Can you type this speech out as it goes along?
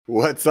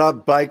What's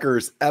up,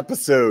 bikers?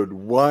 Episode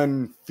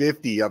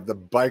 150 of the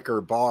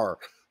Biker Bar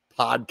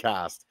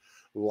podcast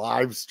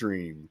live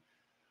stream.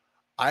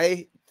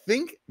 I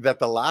think that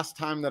the last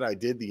time that I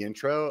did the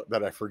intro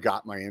that I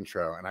forgot my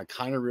intro, and I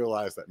kind of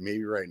realized that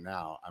maybe right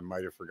now I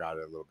might have forgot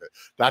it a little bit.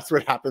 That's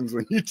what happens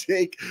when you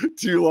take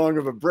too long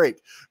of a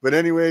break. But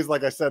anyways,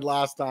 like I said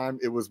last time,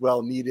 it was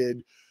well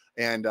needed.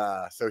 And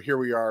so here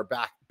we are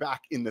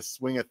back in the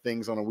swing of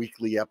things on a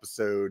weekly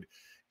episode.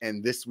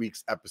 And this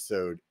week's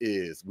episode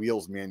is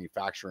Wheels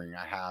Manufacturing.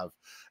 I have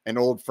an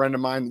old friend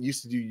of mine that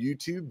used to do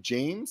YouTube,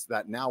 James,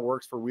 that now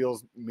works for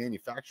Wheels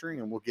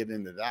Manufacturing, and we'll get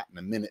into that in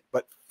a minute.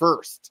 But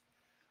first,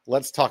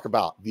 let's talk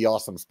about the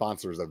awesome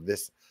sponsors of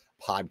this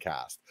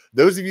podcast.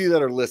 Those of you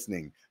that are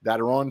listening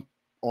that are on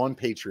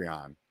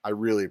Patreon, I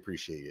really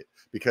appreciate it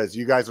because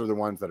you guys are the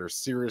ones that are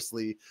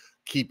seriously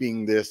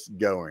keeping this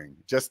going.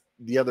 Just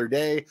the other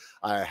day,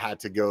 I had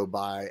to go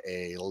buy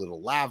a little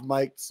lav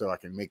mic so I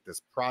can make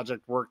this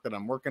project work that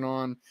I'm working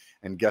on.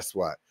 And guess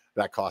what?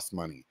 That costs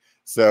money.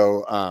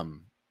 So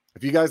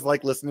if you guys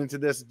like listening to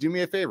this, do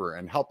me a favor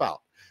and help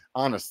out.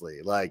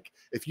 Honestly, like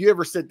if you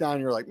ever sit down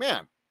and you're like,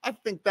 man, I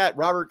think that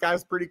Robert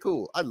guy's pretty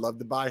cool. I'd love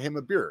to buy him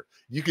a beer.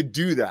 You could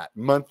do that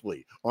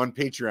monthly on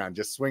Patreon.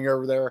 Just swing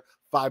over there,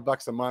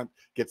 $5 a month,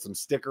 get some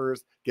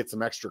stickers, get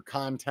some extra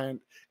content.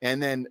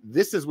 And then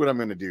this is what I'm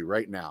going to do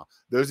right now.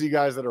 Those of you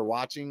guys that are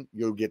watching,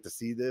 you'll get to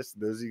see this.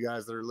 Those of you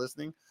guys that are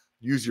listening,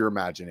 use your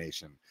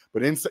imagination.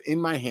 But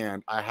in my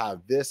hand, I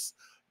have this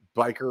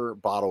biker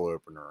bottle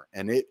opener,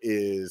 and it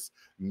is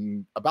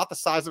about the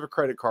size of a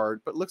credit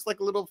card, but looks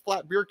like a little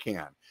flat beer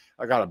can.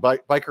 I got a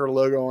biker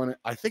logo on it.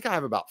 I think I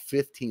have about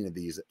 15 of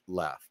these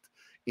left.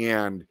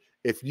 And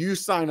if you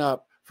sign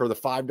up for the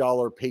 $5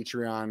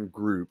 Patreon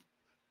group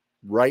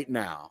right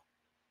now,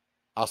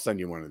 I'll send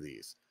you one of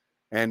these.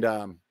 And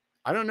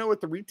I don't know what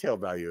the retail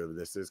value of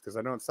this is because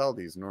I don't sell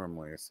these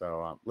normally.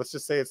 So let's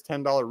just say it's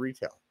 $10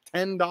 retail.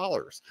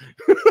 $10.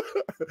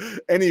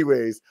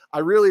 Anyways, I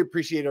really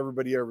appreciate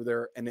everybody over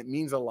there, and it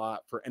means a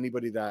lot for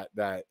anybody that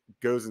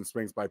goes and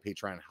swings by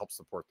Patreon and helps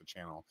support the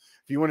channel.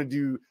 If you want to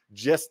do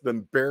just the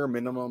bare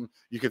minimum,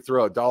 you could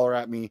throw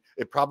 $1 at me.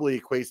 It probably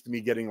equates to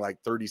me getting like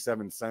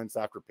 37 cents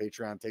after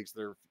Patreon takes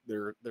their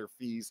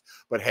fees.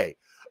 But hey,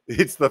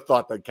 it's the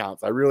thought that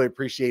counts. I really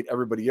appreciate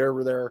everybody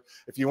over there.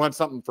 If you want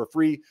something for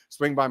free,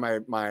 swing by my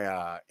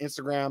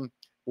Instagram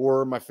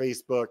or my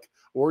Facebook,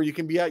 or you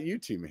can be at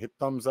YouTube and hit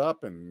thumbs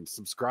up and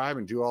subscribe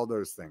and do all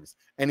those things.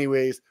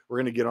 Anyways, we're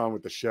going to get on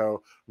with the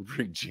show. We'll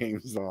bring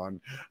James on.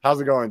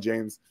 How's it going,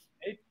 James?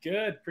 Hey,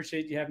 good.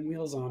 Appreciate you having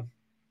Wheels on.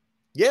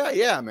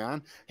 Yeah,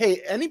 man.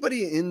 Hey,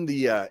 anybody in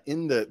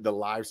the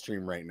live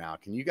stream right now,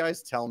 can you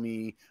guys tell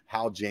me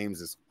how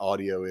James's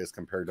audio is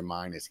compared to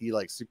mine? Is he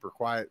like super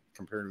quiet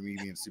compared to me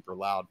being super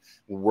loud?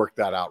 We'll work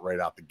that out right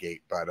out the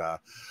gate. But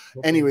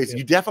anyways,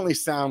 you definitely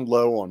sound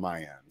low on my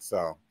end.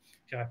 So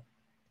okay.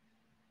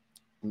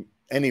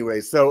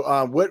 Anyway,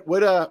 so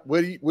what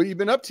have you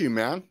been up to,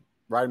 man?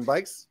 Riding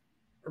bikes?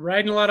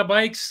 Riding a lot of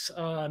bikes,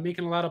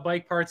 making a lot of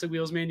bike parts at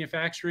Wheels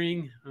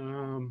Manufacturing.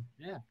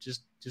 Yeah,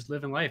 just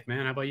living life,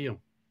 man. How about you?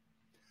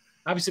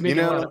 Obviously making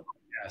a lot of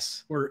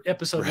podcasts. We're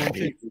episode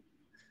 150.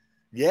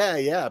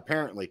 Yeah,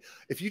 apparently.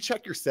 If you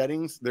check your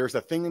settings, there's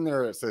a thing in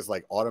there that says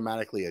like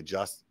automatically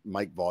adjust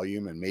mic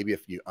volume, and maybe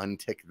if you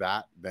untick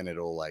that, then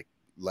it'll like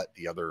let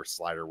the other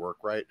slider work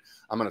right.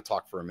 I'm going to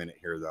talk for a minute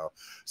here though.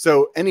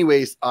 So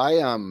anyways,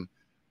 I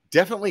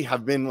definitely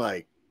have been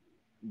like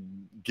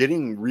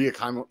getting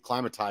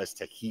reacclimatized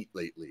to heat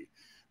lately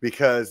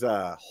because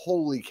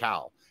holy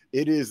cow,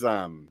 it is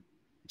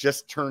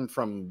just turned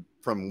from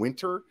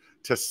winter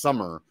to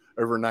summer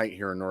overnight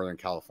here in Northern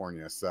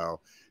California.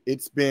 So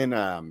it's been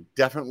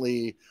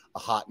definitely a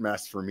hot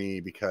mess for me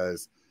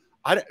because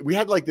we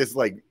had like this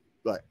like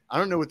I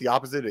don't know what the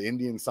opposite of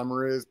Indian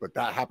summer is, but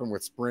that happened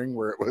with spring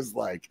where it was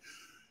like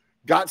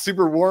got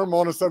super warm.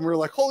 All of a sudden we were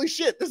like, holy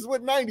shit, this is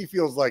what 90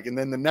 feels like. And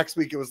then the next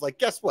week it was like,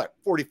 guess what?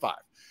 45.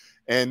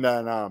 And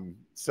then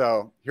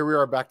so here we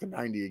are back to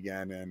 90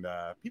 again. And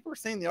people are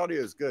saying the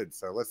audio is good.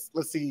 So let's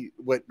see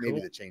what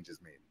maybe the changes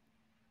made.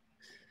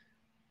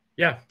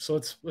 Yeah, so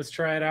let's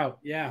try it out.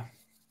 Yeah.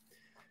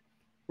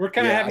 We're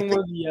kind of having one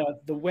of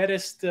the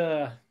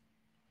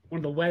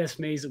wettest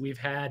Mays that we've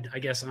had, I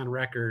guess, on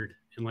record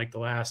in like the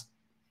last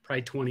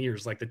probably 20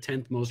 years, like the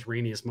 10th most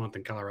rainiest month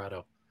in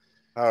Colorado.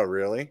 Oh,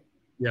 really?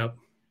 Yep.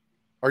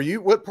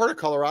 What part of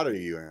Colorado are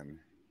you in?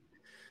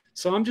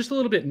 So I'm just a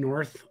little bit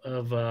north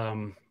of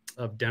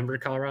Denver,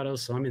 Colorado.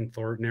 So I'm in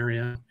Thornton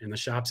area, and the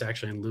shop's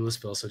actually in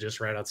Louisville, so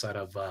just right outside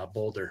of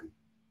Boulder.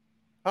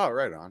 Oh,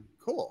 right on.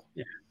 Cool.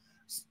 Yeah.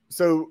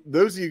 So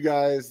those of you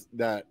guys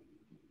that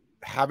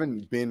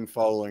haven't been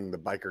following the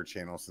biker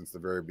channel since the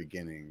very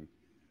beginning,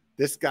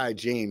 this guy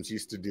James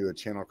used to do a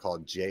channel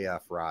called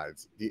JF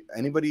Rides.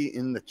 Anybody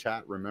in the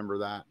chat remember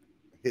that?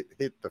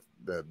 Hit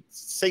the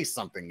say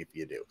something if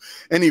you do.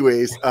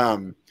 Anyways,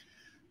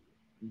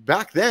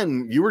 back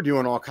then you were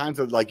doing all kinds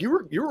of like you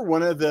were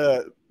one of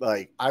the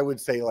like I would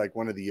say like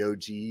one of the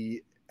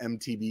OG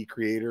MTB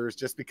creators,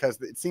 just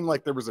because it seemed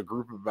like there was a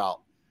group of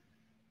about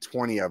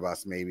 20 of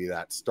us maybe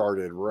that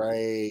started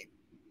right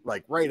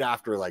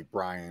after like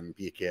Brian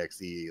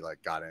PKXE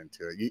like got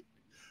into it.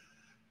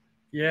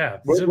 Yeah.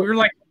 So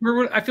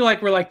I feel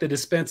like we're like the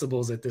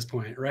Dispensables at this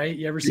point, right?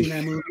 You ever seen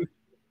that movie?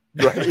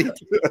 Right.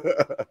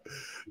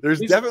 There's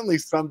definitely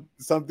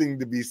something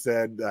to be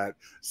said that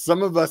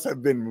some of us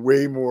have been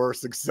way more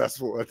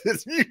successful at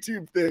this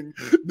YouTube thing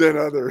than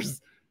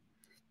others.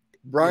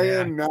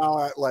 Brian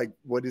now at like,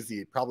 what is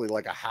he? Probably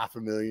like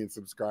 500,000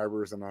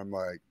 subscribers, and I'm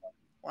like,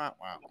 wah,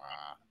 wah,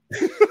 wah.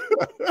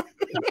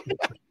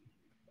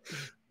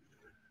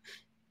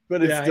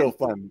 But it's still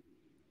fun.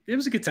 It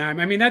was a good time.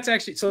 I mean, that's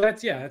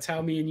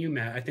how me and you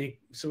met. I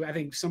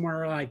think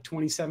somewhere like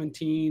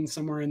 2017,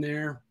 somewhere in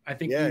there. I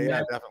think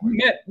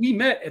we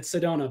met at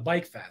Sedona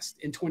Bike Fest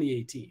in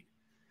 2018.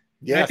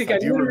 Yes, I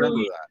do remember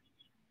that.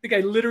 I think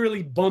I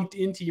literally bumped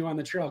into you on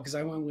the trail because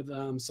I went with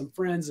some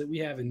friends that we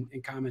have in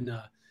common,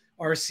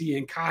 RC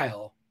and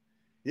Kyle.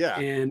 Yeah.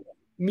 And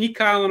me,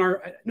 Kyle, and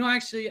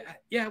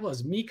it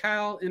was me,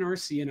 Kyle, and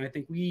RC. And I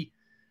think we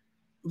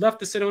left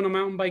the Sedona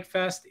Mountain Bike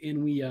Fest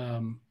and we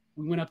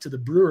went up to the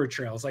Brewer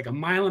Trail. It's like 1.5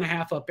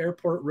 miles up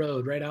Airport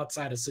Road, right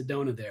outside of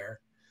Sedona there.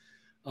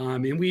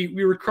 And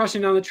we were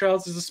crushing down the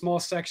trails. There's a small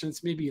section.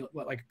 It's maybe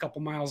like a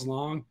couple miles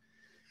long.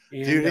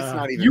 And, dude, it's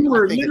not even. You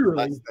were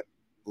literally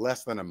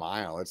less than a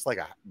mile. It's like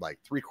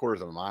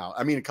 3/4 of a mile.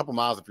 I mean, a couple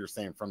miles if you're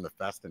saying from the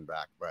fest and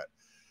back. But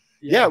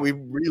yeah, we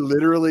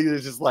literally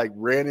just like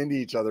ran into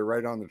each other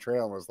right on the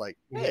trail and was like,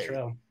 "Hey,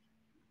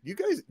 you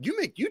guys, you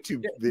make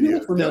YouTube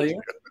videos?" Familiar.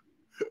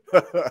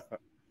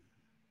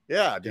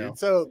 Yeah, dude. Yeah.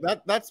 So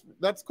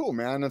that's cool,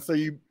 man. And so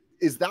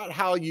is that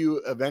how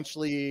you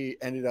eventually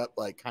ended up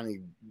like kind of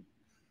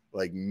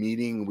like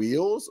meeting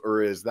Wheels,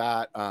 or is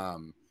that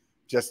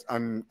just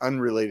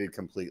unrelated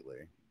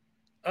completely?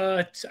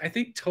 I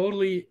think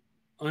totally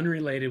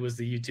unrelated was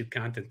the YouTube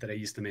content that I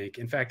used to make.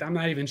 In fact, I'm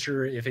not even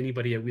sure if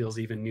anybody at Wheels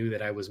even knew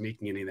that I was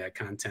making any of that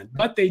content,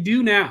 but they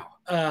do now.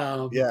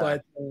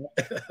 But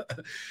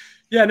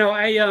yeah, no,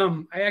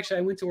 I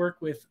went to work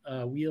with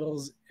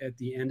Wheels at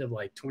the end of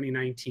like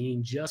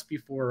 2019, just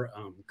before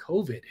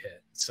COVID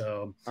hit.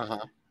 So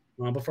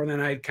before then,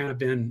 I'd kind of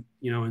been,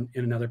 in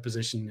another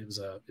position. It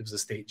was a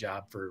state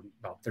job for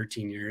about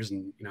 13 years,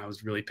 and I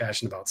was really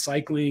passionate about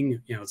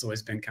cycling. It's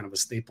always been kind of a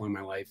staple in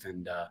my life,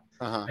 and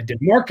I did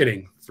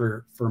marketing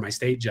for my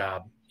state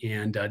job,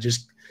 and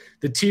just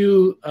the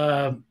two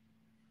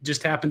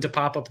just happened to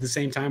pop up at the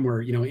same time,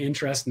 where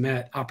interest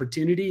met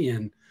opportunity,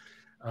 and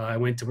I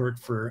went to work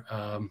for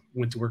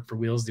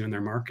Wheels doing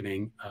their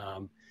marketing,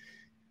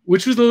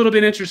 which was a little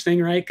bit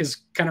interesting, right? Because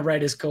kind of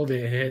right as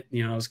COVID hit,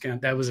 it was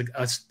that was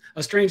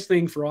a strange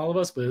thing for all of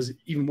us, but it was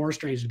even more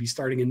strange to be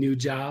starting a new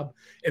job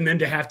and then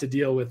to have to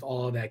deal with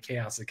all of that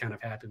chaos that kind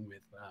of happened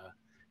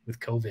with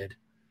COVID.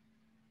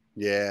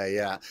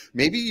 Yeah.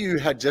 Maybe you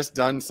had just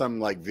done some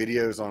like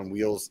videos on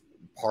Wheels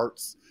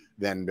parts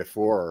then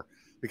before,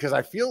 because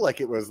I feel like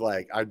it was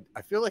like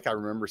I feel like I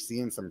remember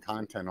seeing some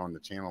content on the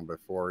channel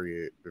before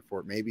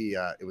maybe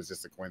it was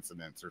just a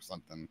coincidence or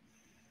something.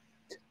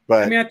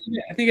 But I mean,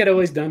 I think I'd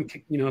always done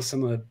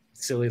some of the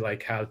silly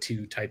like how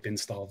to type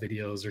install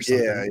videos or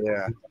something.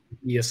 Yeah.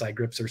 ESI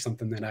grips or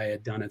something that I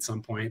had done at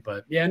some point.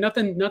 But yeah,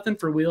 nothing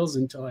for Wheels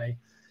until I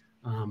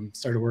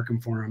started working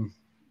for them.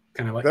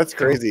 Kind of like that's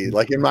crazy.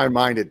 Like in my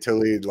mind, it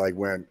totally like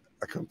went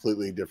a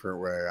completely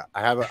different way.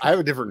 I have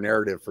a different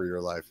narrative for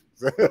your life.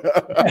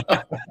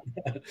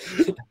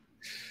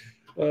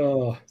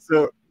 Oh.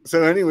 So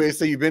anyway,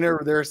 so you've been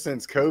over there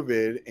since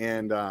COVID,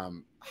 and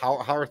how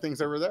are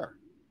things over there?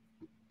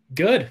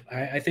 Good.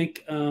 I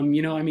think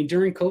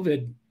during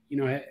COVID,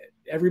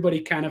 everybody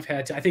kind of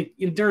had to. I think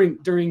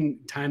during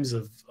times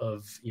of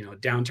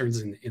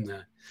downturns in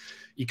the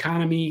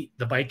economy,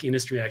 the bike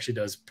industry actually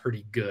does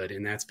pretty good,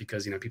 and that's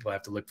because people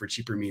have to look for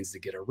cheaper means to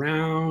get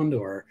around,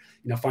 or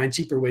find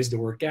cheaper ways to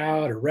work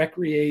out or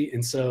recreate.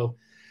 And so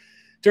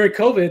during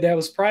COVID, that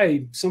was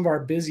probably some of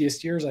our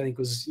busiest years. I think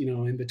was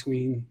in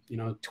between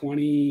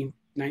 2020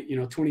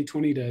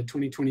 to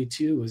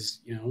 2022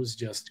 was it was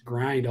just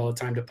grind all the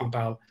time to pump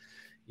out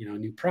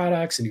new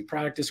products and new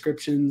product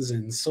descriptions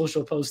and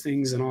social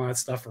postings and all that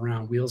stuff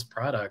around Wheels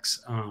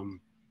products.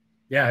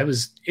 It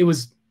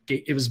was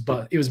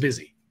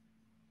busy.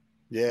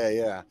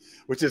 Yeah.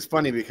 Which is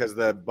funny because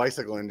the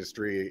bicycle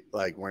industry,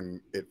 like when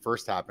it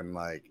first happened,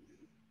 like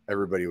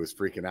everybody was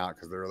freaking out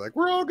because they were like,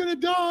 we're all going to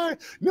die.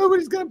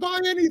 Nobody's going to buy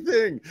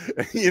anything.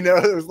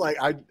 It was like,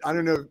 I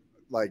don't know,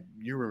 like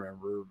you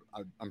remember,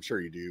 I'm sure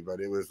you do,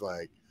 but it was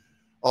like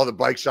all the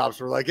bike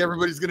shops were like,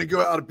 everybody's going to go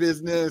out of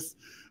business.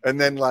 And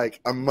then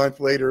like a month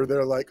later,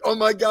 they're like, oh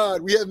my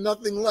God, we have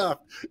nothing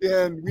left.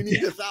 And we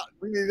need this out.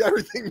 We need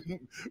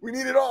everything. We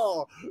need it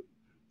all.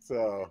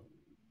 So.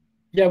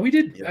 Yeah, we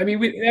did. Yeah. I mean,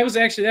 that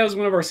was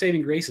one of our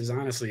saving graces,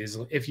 honestly, is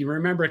if you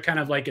remember kind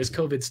of like as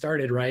COVID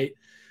started, right?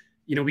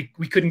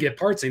 We couldn't get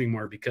parts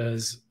anymore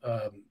because,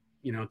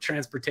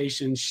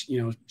 transportation,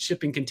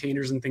 shipping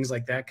containers and things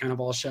like that kind of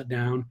all shut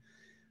down.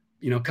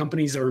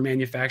 Companies that were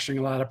manufacturing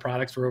a lot of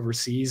products were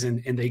overseas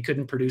and they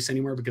couldn't produce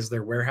anymore because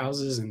their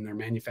warehouses and their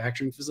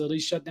manufacturing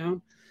facilities shut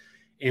down.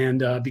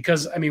 And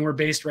because, I mean, we're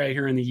based right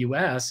here in the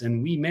US,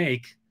 and we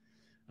make,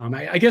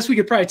 I guess we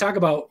could probably talk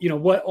about, you know,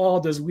 what all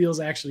does Wheels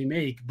actually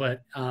make,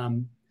 but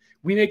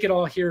we make it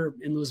all here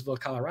in Louisville,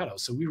 Colorado.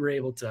 So we were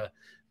able to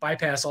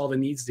bypass all the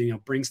needs to, you know,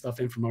 bring stuff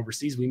in from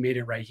overseas. We made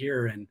it right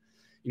here. And,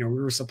 you know,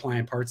 we were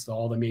supplying parts to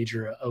all the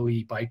major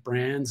OE bike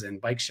brands and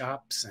bike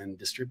shops and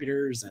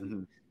distributors,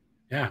 and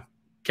yeah,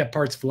 kept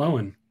parts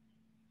flowing.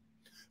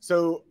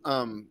 So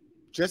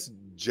just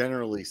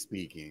generally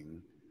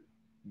speaking,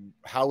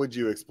 how would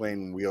you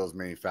explain Wheels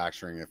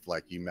manufacturing if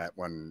like you met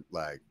one,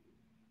 like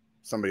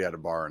somebody at a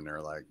bar and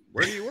they're like,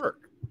 where do you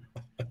work?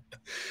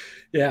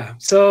 Yeah.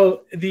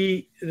 So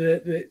the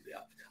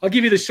I'll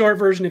give you the short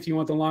version. If you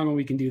want the long one,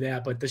 we can do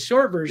that. But the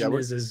short version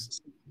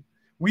is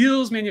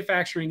Wheels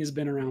manufacturing has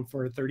been around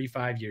for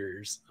 35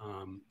 years.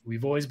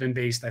 We've always been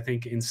based, I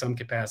think, in some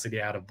capacity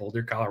out of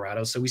Boulder,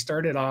 Colorado. So we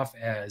started off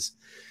as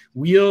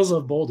Wheels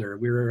of Boulder.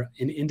 We were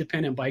an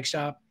independent bike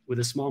shop with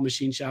a small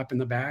machine shop in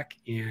the back.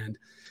 And,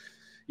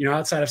 you know,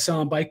 outside of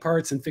selling bike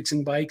parts and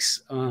fixing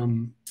bikes,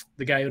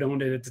 the guy who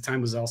owned it at the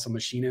time was also a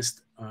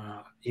machinist.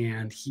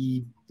 And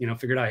he, you know,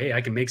 figured out, hey,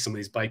 I can make some of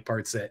these bike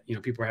parts that, you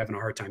know, people are having a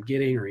hard time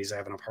getting, or he's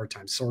having a hard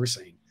time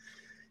sourcing.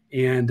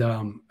 And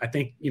I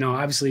think, you know,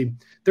 obviously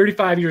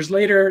 35 years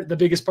later, the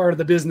biggest part of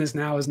the business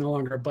now is no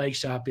longer a bike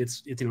shop.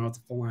 It's you know, it's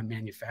a full-on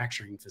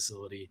manufacturing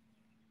facility.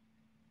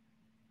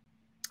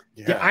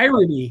 Yeah. The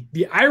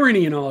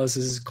irony in all this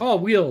is it's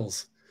called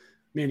Wheels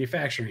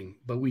manufacturing,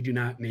 but we do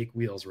not make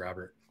wheels,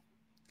 Robert.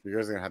 You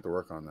guys are gonna have to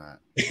work on that.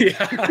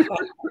 Yeah.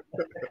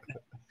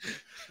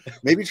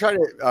 Maybe try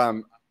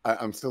to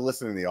I'm still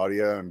listening to the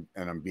audio,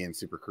 and I'm being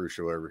super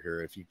crucial over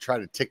here. If you try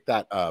to tick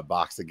that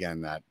box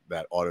again, that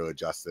auto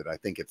adjusted, I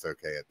think it's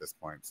okay at this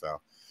point. So,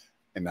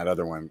 and that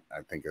other one,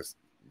 I think was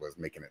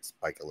making it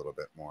spike a little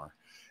bit more.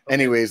 Okay.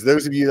 Anyways,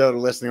 those of you that are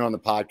listening on the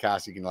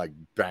podcast, you can like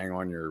bang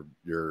on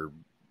your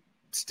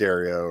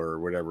stereo or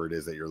whatever it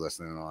is that you're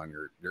listening on,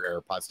 your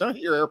AirPods. Don't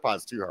hit your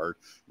AirPods too hard.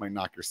 You might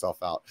knock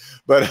yourself out.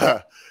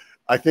 But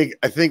I think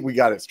we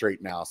got it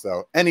straight now.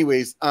 So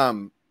anyways,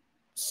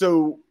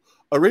 so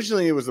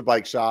originally it was a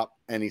bike shop,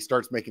 and he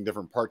starts making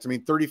different parts. I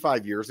mean,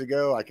 35 years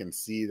ago, I can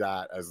see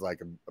that as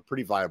like a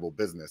pretty viable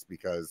business,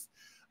 because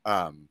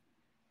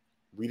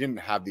we didn't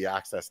have the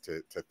access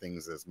to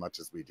things as much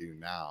as we do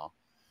now.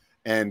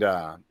 And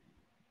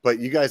but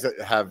you guys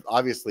have,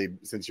 obviously,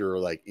 since you were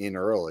like in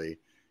early,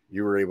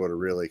 you were able to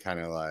really kind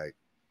of like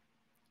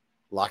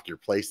lock your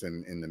place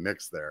in the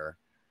mix there.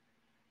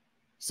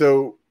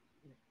 So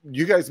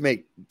you guys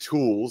make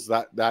tools.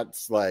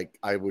 That's like,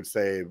 I would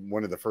say,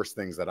 one of the first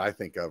things that I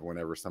think of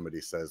whenever somebody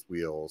says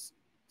Wheels.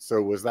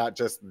 So was that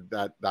just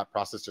that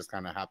process just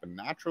kind of happened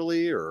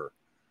naturally, or?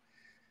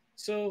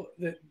 So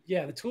the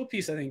tool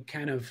piece, I think,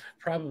 kind of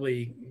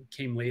probably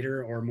came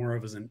later, or more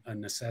of as a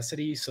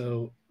necessity.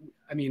 So,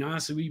 I mean,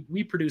 honestly,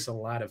 we produce a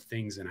lot of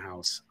things in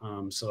house.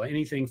 So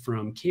anything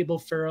from cable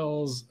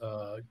ferrules,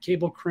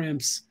 cable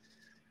crimps,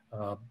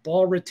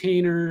 ball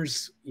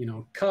retainers, you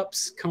know,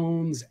 cups,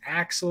 cones,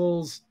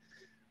 axles.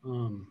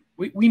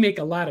 We make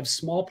a lot of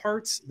small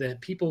parts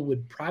that people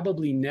would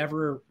probably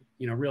never,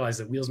 you know, realize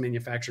that Wheels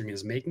manufacturing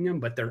is making them,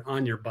 but they're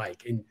on your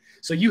bike. And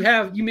so you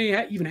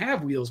may even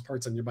have Wheels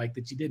parts on your bike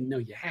that you didn't know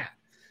you had.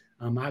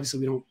 Obviously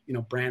we don't, you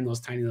know, brand those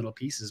tiny little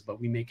pieces, but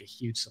we make a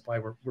huge supply.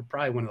 We're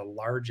probably one of the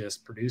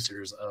largest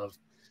producers of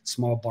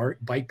small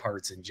bike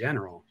parts in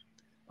general.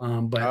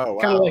 But oh, wow.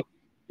 Kind of like,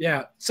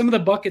 yeah, some of the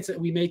buckets that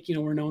we make, you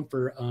know, we're known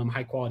for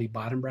high quality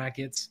bottom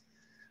brackets.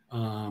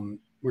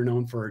 We're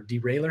known for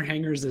derailleur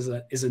hangers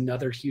is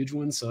another huge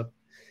one. So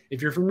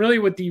if you're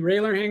familiar with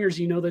derailleur hangers,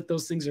 you know that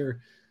those things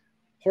are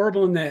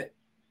horrible in that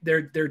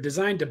they're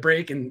designed to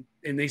break, and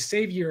they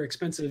save your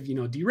expensive, you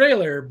know,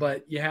 derailleur,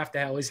 but you have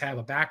to always have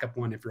a backup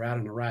one if you're out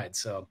on a ride.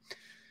 So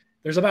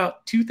there's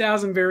about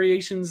 2,000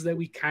 variations that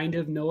we kind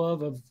of know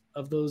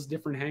of those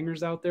different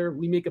hangers out there.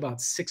 We make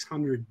about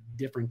 600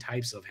 different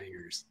types of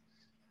hangers.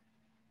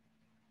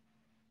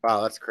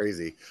 Wow, that's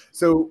crazy.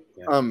 So,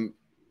 yeah.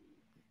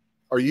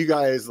 Are you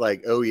guys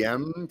like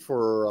OEM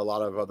for a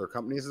lot of other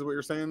companies, is what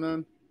you're saying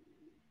then?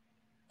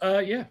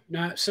 Yeah,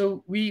 no.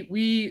 So we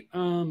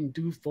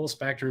do full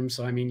spectrum.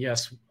 So, I mean,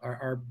 yes,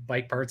 our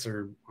bike parts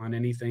are on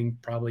anything,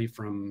 probably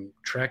from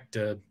Trek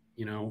to,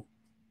 you know,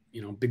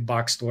 big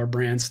box store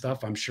brand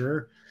stuff, I'm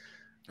sure.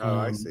 Oh,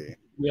 I see.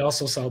 We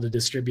also sell to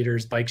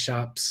distributors, bike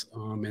shops.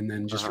 And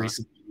then just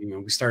recently, you know,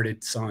 we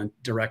started selling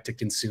direct to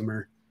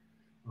consumer,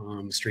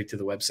 straight to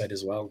the website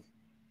as well.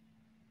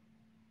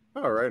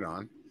 Oh, right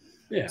on.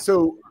 Yeah.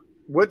 So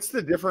what's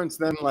the difference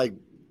then? Like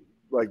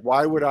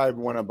why would I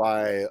want to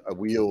buy a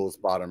Wheels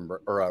bottom,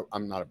 or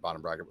I'm not a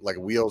bottom bracket, but like a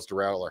Wheels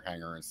derailleur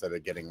hanger instead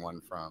of getting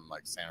one from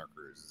like Santa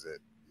Cruz? Is it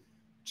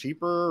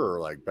cheaper or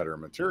like better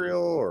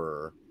material,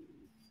 or?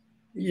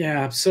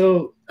 Yeah.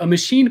 So a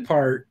machined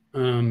part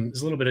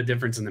is a little bit of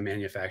difference in the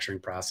manufacturing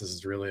process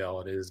is really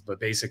all it is. But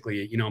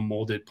basically, you know, a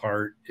molded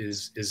part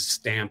is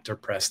stamped or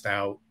pressed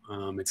out.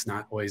 It's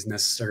not always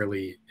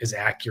necessarily as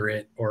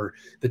accurate, or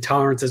the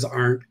tolerances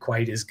aren't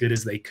quite as good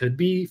as they could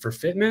be for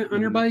fitment on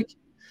your bike.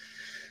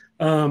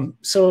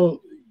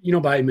 So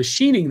by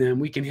machining them,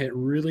 we can hit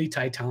really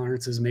tight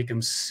tolerances, make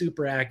them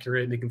super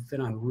accurate, make them fit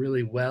on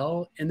really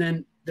well. And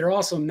then they're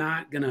also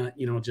not going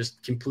to,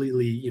 just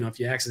completely, if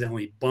you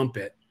accidentally bump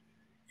it,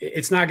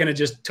 it's not going to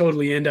just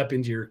totally end up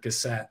into your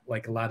cassette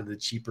like a lot of the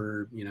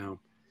cheaper,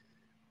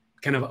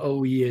 kind of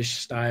OE-ish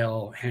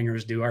style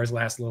hangers do. Ours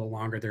last a little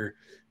longer. They're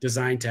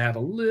designed to have a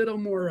little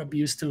more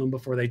abuse to them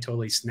before they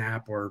totally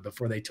snap or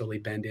before they totally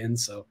bend in.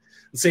 So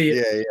let's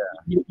say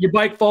your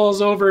bike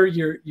falls over,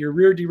 your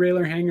rear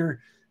derailleur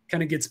hanger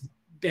kind of gets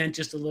bent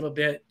just a little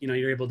bit.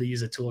 You're able to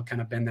use a tool,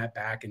 kind of bend that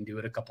back and do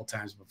it a couple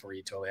times before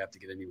you totally have to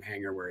get a new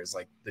hanger. Whereas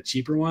like the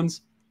cheaper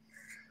ones,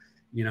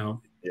 they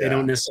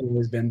don't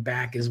necessarily bend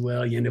back as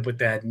well. You end up with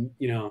that,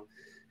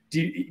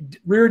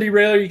 rear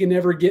derailleur, you can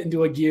never get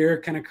into a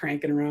gear, kind of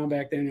cranking around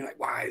back there. And you're like,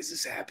 why is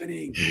this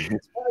happening?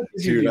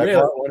 Dude,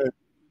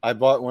 I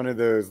bought one of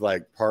those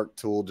like Park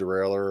Tool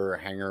derailleur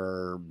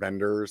hanger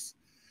benders.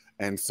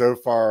 And so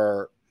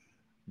far,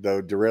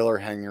 the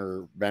derailleur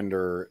hanger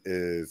bender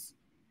is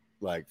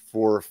like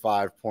 4 or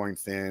 5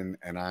 points in,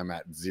 and I'm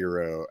at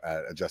 0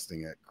 at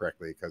adjusting it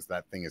correctly because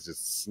that thing is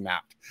just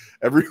snapped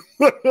every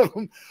one of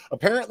them.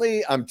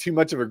 Apparently, I'm too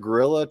much of a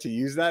gorilla to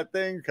use that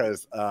thing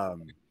because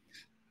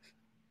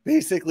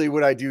basically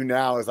what I do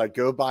now is I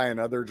go buy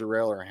another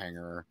derailleur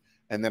hanger,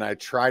 and then I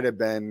try to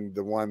bend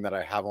the one that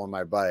I have on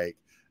my bike.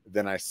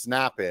 Then I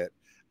snap it,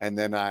 and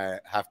then I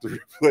have to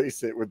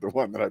replace it with the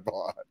one that I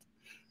bought.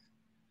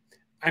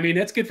 I mean,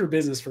 that's good for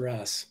business for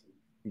us.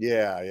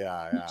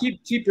 Yeah.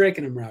 Keep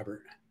breaking them,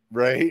 Robert.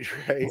 Right.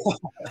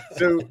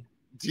 So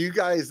do you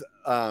guys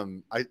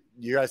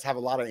you guys have a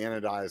lot of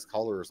anodized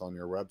colors on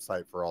your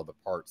website for all the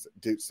parts.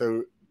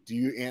 Do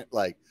you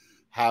like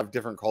have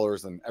different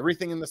colors and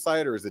everything in the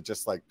site, or is it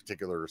just like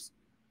particulars?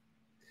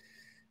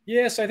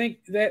 Yes, I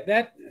think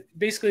that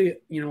basically,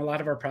 a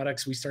lot of our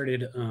products we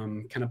started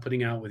kind of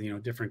putting out with,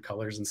 different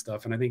colors and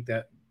stuff. And I think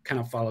that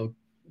kind of followed,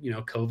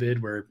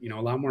 COVID, where,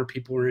 a lot more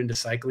people were into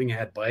cycling,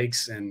 had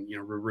bikes, and,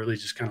 we're really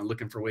just kind of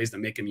looking for ways to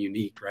make them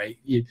unique, right?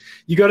 You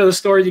go to the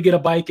store, you get a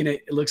bike, and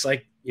it looks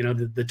like,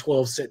 the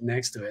 12 sitting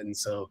next to it. And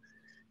so,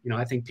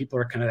 I think people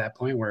are kind of at that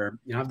point where,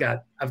 I've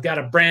got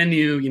a brand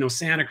new,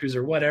 Santa Cruz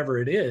or whatever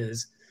it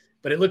is,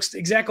 but it looks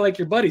exactly like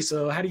your buddy.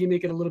 So how do you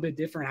make it a little bit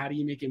different? How do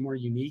you make it more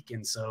unique?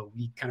 And so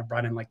we kind of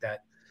brought in like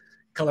that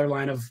color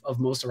line of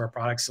most of our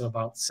products. So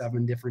about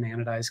 7 different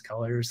anodized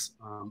colors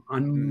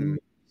on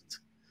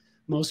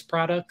most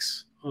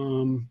products.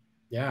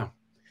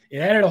 It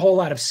added a whole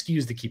lot of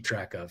SKUs to keep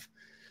track of.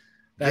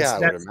 That's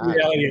the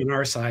reality on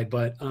our side,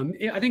 but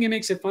I think it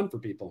makes it fun for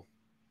people.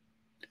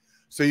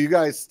 So you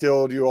guys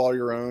still do all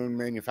your own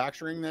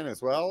manufacturing then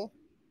as well?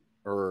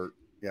 Or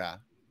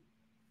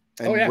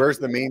And where's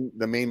the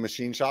main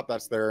machine shop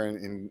that's there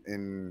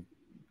in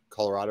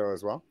Colorado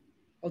as well?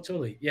 Oh,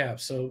 totally. Yeah.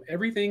 So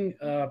everything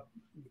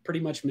pretty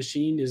much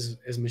machined is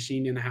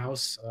machined in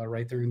house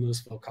right there in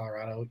Louisville,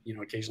 Colorado.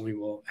 Occasionally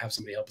we'll have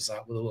somebody help us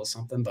out with a little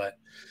something, but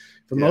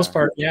for the most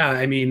part,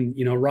 I mean,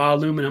 raw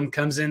aluminum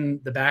comes in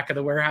the back of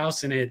the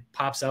warehouse and it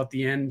pops out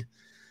the end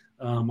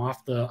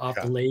off the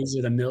lathes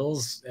or the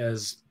mills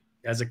as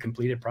a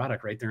completed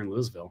product right there in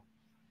Louisville.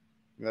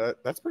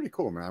 That's pretty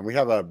cool, man. We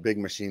have a big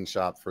machine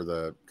shop for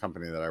the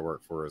company that I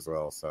work for as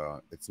well.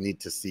 So it's neat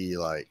to see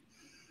like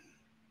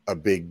a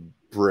big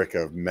brick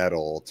of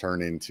metal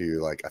turn into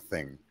like a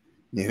thing,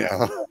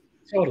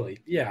 Totally.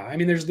 Yeah. I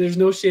mean, there's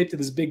no shape to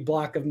this big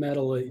block of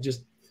metal. It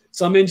just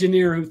some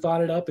engineer who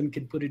thought it up and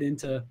could put it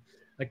into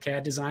a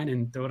CAD design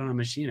and throw it on a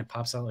machine. It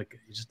pops out like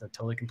just a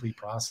totally complete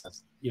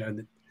process.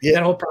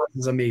 That whole process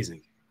is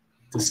amazing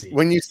to see.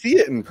 When you see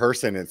it in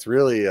person, it's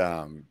really,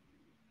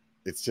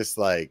 it's just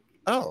like,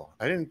 oh,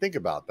 I didn't think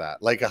about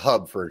that. Like a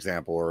hub, for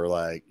example, or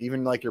like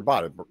even like your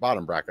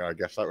bottom bracket. I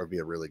guess that would be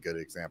a really good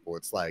example.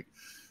 It's like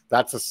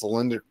that's a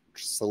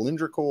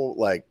cylindrical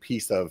like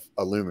piece of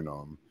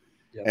aluminum,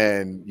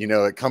 and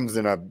it comes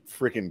in a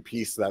freaking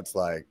piece that's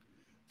like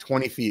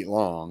 20 feet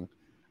long,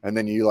 and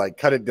then you like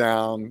cut it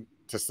down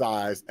to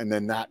size, and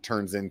then that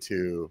turns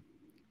into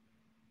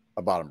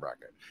a bottom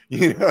bracket.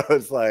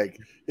 It's like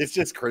it's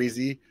just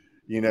crazy.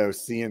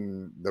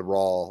 Seeing the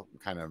raw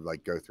kind of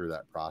like go through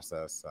that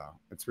process. So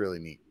it's really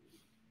neat.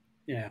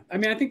 Yeah. I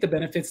mean, I think the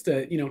benefits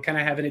to, kind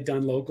of having it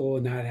done local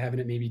and not having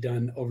it maybe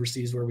done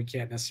overseas where we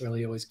can't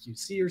necessarily always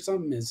QC or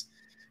something is,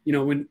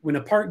 when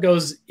a part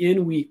goes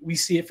in, we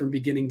see it from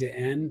beginning to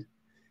end.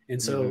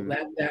 And so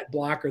that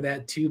block or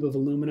that tube of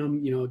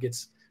aluminum,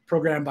 gets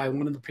programmed by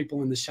one of the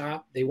people in the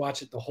shop. They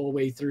watch it the whole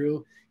way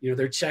through.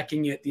 They're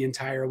checking it the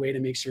entire way to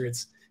make sure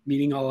it's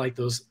meeting all like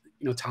those,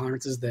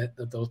 tolerances that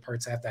those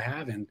parts have to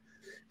have. And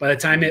by the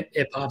time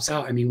it pops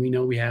out, I mean, we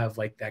know we have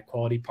like that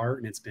quality part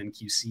and it's been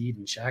QC'd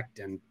and checked.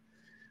 And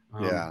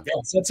so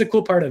that's a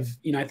cool part of,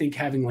 I think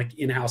having like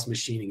in-house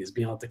machining is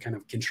being able to kind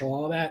of control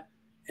all that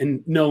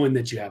and knowing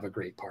that you have a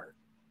great part.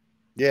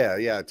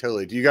 Yeah,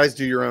 totally. Do you guys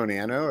do your own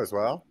ano as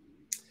well?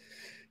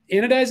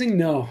 Anodizing?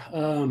 No.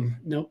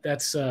 Nope.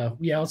 That's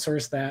we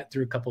outsource that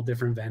through a couple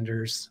different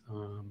vendors.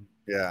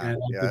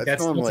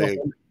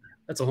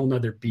 That's a whole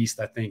nother beast,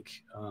 I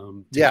think.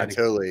 Yeah,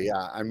 totally.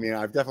 Yeah. I mean,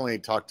 I've definitely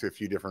talked to a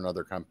few different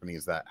other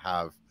companies that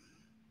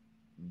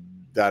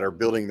are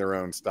building their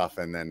own stuff,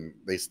 and then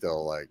they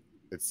still like,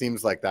 it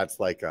seems like that's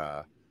like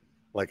a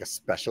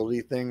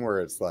specialty thing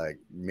where it's like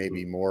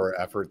maybe more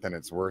effort than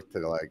it's worth to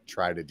like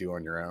try to do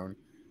on your own.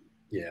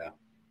 Yeah.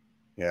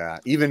 Yeah.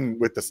 Even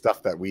with the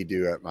stuff that we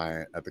do at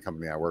the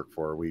company I work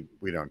for, we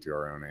don't do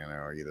our own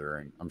ano either.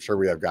 And I'm sure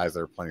we have guys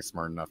that are plenty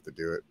smart enough to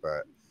do it,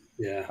 but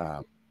yeah,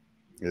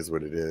 it is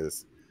what it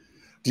is.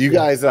 Do you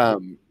guys,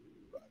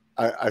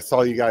 I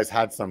saw you guys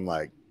had some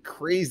like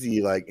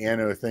crazy like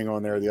ano thing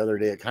on there the other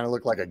day. It kind of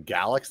looked like a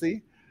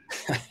galaxy.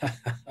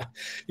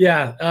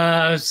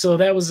 Yeah. So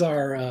that was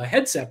our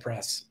headset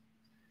press.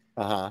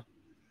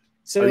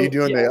 So are you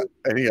doing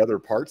any other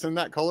parts in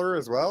that color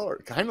as well? Or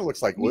it kind of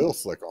looks like oil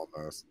slick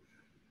almost.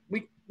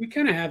 We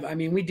kind of have, I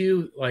mean, we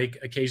do like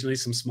occasionally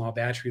some small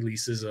batch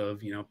releases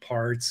of,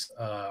 parts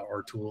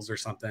or tools or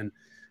something,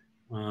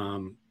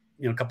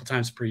 a couple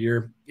times per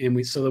year. And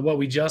what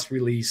we just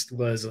released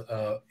was,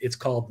 it's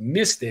called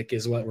Mystic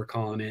is what we're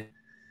calling it.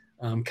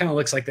 Kind of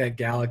looks like that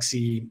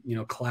galaxy,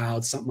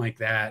 cloud, something like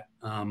that.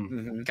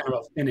 Kind of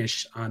a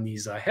finish on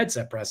these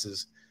headset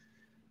presses.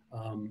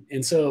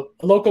 And so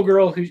a local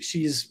girl who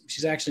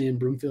she's actually in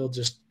Broomfield,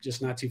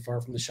 just not too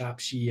far from the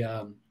shop.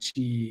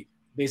 She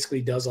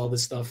basically does all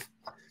this stuff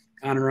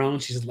on her own.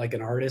 She's like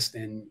an artist,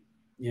 and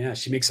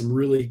she makes some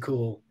really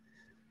cool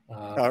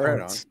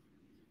parts.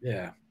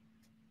 Yeah.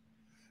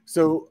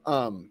 So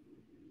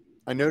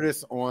I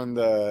noticed on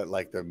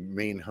the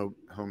main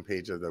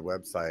homepage of the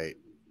website,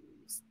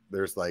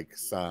 there's like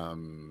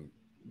some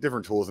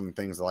different tools and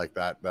things like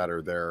that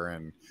are there,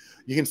 and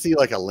you can see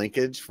like a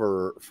linkage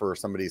for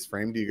somebody's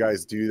frame. Do you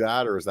guys do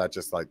that, or is that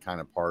just like kind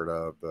of part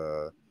of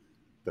the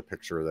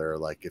picture there?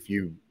 Like if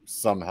you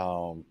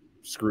somehow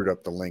screwed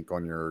up the link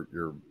on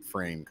your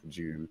frame, could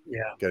you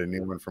get a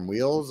new one from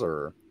Wheels?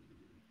 Or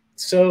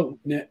so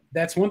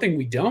that's one thing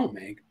we don't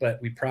make,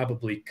 but we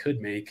probably could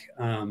make.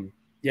 I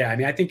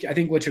mean, I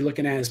think what you're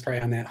looking at is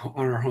probably on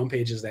our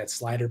homepage is that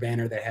slider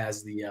banner that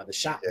has the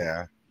shop.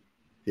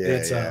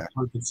 It's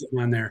sitting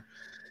on there.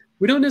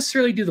 We don't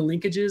necessarily do the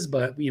linkages,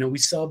 but we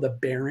sell the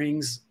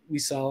bearings. We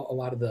sell a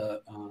lot of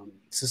the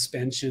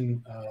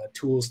suspension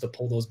tools to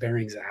pull those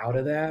bearings out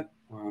of that.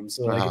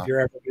 So like if you're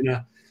ever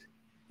gonna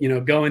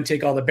go and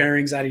take all the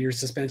bearings out of your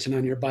suspension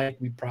on your bike,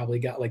 we probably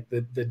got like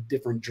the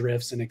different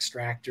drifts and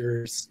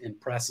extractors and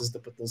presses to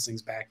put those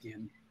things back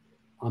in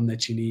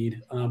that you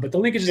need. But the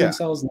linkages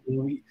themselves,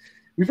 we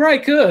probably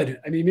could.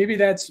 I mean, maybe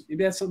that's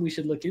something we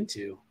should look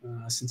into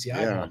since you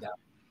eyeballed that.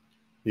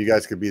 You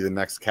guys could be the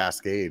next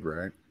Cascade,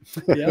 right?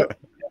 Yep.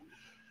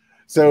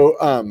 So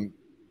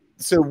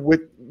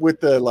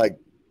with the like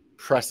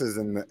presses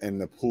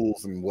and the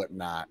pools and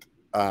whatnot,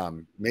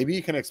 maybe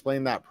you can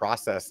explain that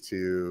process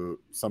to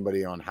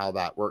somebody on how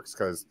that works,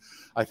 because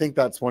I think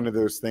that's one of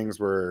those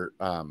things where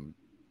a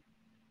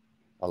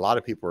lot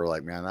of people are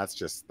like, man,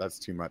 that's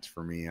too much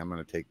for me. I'm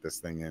going to take this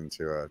thing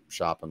into a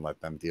shop and let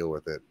them deal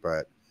with it. But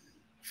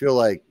I feel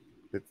like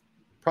it's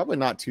probably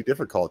not too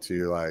difficult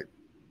to like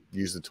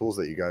use the tools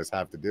that you guys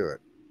have to do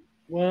it.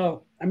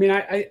 Well, I mean,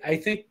 I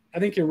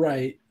think you're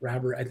right,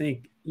 Robert. I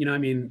think, I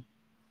mean,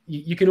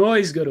 you can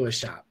always go to a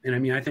shop. And I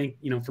mean, I think,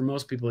 for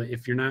most people,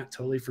 if you're not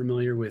totally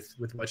familiar with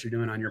what you're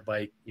doing on your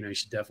bike, you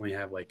should definitely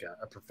have like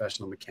a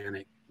professional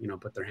mechanic,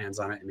 put their hands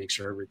on it and make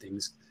sure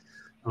everything's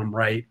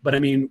right. But I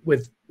mean,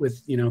 with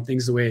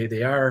things the way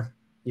they are,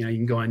 you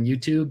can go on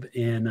YouTube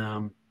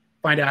and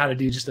find out how to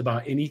do just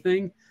about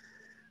anything.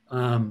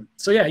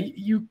 So yeah,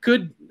 you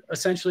could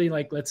essentially,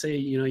 like, let's say,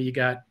 you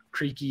got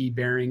creaky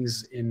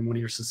bearings in one of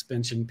your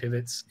suspension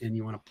pivots and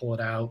you want to pull it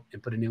out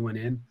and put a new one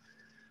in.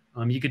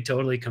 You could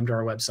totally come to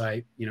our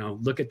website,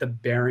 look at the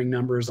bearing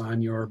numbers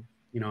on your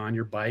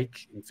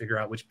bike and figure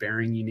out which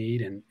bearing you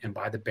need and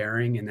buy the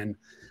bearing, and then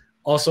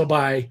also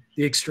buy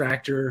the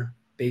extractor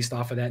based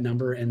off of that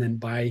number, and then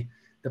buy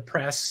the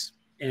press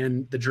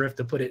and the drift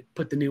to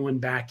put the new one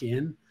back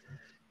in.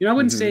 I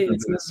wouldn't say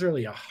it's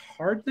necessarily a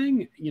hard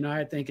thing.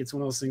 I think it's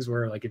one of those things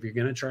where, like, if you're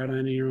going to try it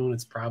on your own,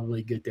 it's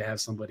probably good to have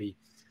somebody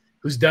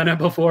who's done it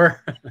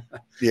before.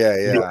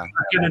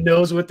 Kind of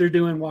knows what they're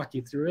doing, walk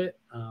you through it.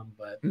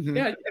 But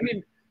yeah, I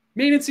mean,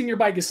 maintaining your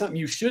bike is something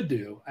you should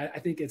do. I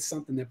think it's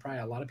something that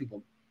probably a lot of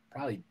people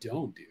probably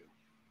don't do.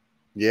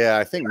 Yeah,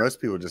 I think most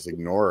people just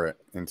ignore it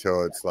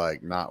until it's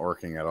like not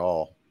working at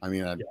all. I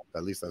mean,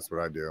 at least that's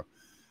what I do.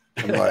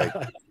 I'm like,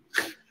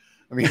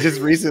 I mean, just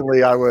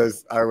recently I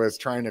was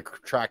trying to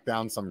track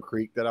down some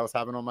creak that I was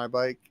having on my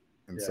bike.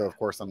 And so of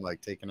course I'm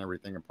like taking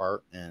everything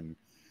apart, and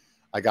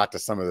I got to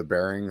some of the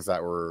bearings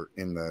that were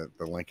in the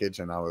linkage,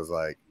 and I was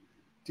like,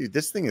 dude,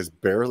 this thing is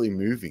barely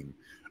moving.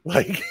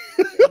 Like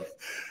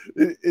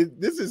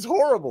this is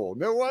horrible.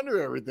 No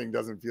wonder everything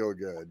doesn't feel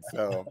good.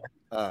 So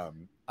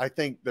I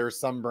think there's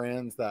some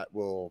brands that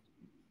will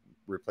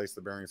replace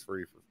the bearings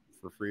for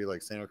free,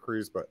 like Santa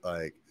Cruz, but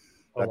like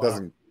that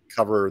doesn't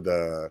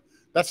cover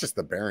that's just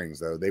the bearings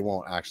though. They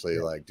won't actually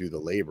like do the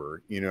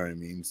labor, you know what I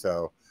mean?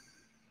 So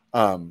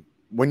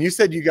when you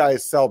said you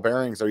guys sell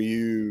bearings, are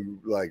you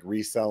like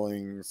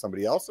reselling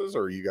somebody else's,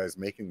 or are you guys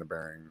making the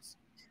bearings?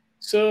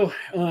 So,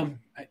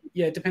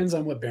 yeah, it depends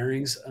on what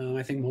bearings.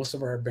 I think most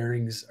of our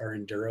bearings are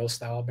enduro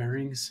style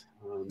bearings.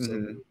 So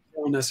we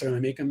don't necessarily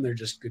make them; they're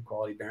just good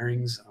quality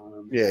bearings.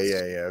 Yeah.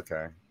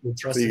 Okay.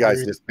 So you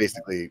guys just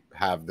basically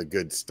have the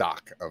good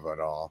stock of it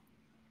all.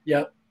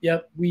 Yep.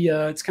 We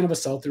it's kind of a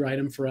sell-through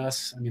item for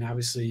us. I mean,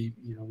 obviously,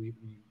 we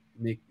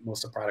make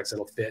most of the products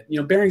that'll fit.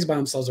 Bearings by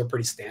themselves are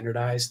pretty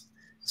standardized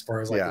as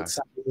far as like what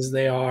sizes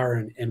they are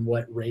and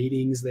what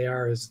ratings they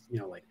are. Is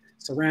like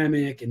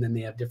ceramic, and then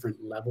they have different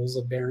levels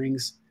of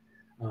bearings.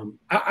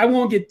 I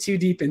won't get too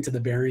deep into the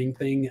bearing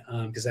thing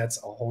because that's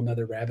a whole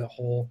nother rabbit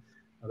hole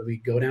that we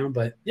go down.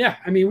 But yeah,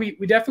 I mean, we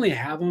definitely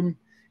have them.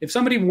 If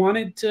somebody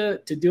wanted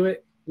to do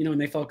it, and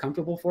they felt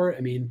comfortable for it,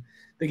 I mean,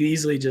 they could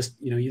easily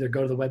just, either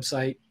go to the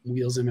website,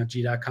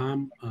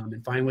 wheelsmfg.com,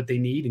 and find what they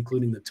need,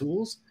 including the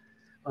tools.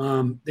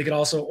 They could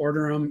also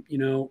order them.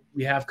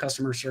 We have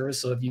customer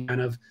service. So if you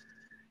kind of,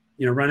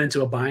 run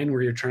into a bind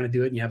where you're trying to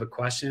do it and you have a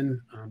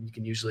question, you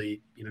can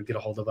usually, get a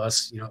hold of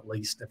us, at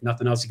least if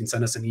nothing else, you can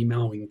send us an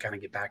email. And we can kind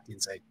of get back to you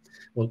and say,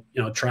 well,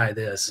 try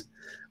this,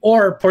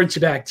 or point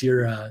you back to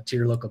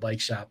your local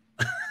bike shop.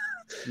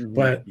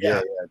 But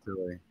yeah,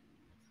 totally.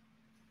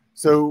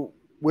 So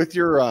with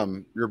your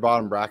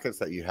bottom brackets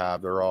that you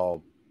have, they're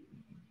all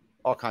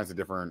kinds of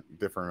different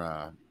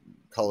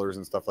colors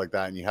and stuff like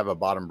that. And you have a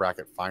bottom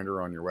bracket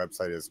finder on your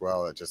website as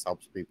well. It just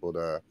helps people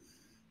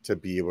to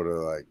be able to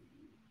like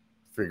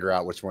figure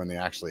out which one they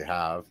actually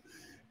have.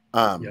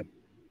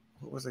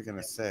 What was I going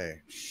to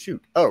say?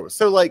 Shoot. Oh,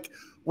 so like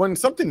when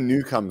something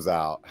new comes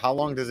out, how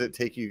long does it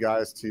take you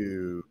guys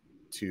to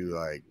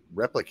like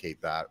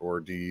replicate that? Or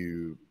do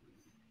you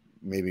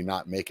maybe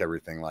not make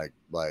everything like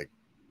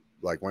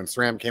when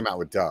SRAM came out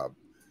with Dub?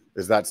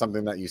 Is that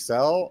something that you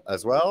sell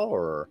as well,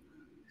 or?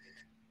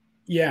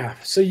 Yeah.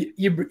 So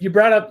you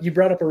brought up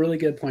a really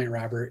good point,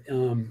 Robert.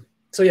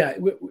 So yeah,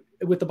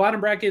 with the bottom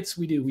brackets,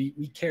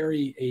 we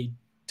carry a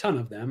ton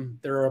of them.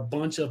 There are a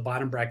bunch of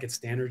bottom bracket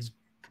standards,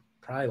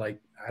 probably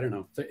like, I don't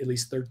know, at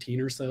least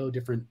 13 or so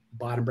different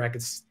bottom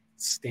brackets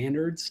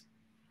standards.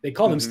 They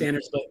call them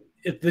standards,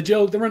 but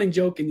the running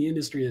joke in the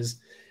industry is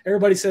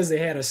everybody says they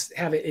have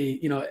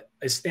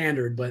a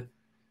standard, but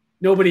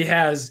nobody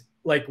has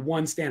like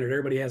one standard.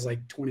 Everybody has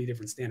like 20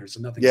 different standards. So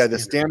nothing. Yeah. The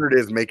standard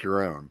is make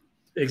your own.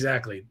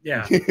 Exactly.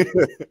 Yeah.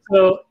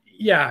 So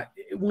yeah,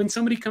 when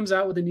somebody comes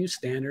out with a new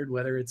standard,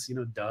 whether it's,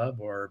 Dub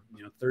or,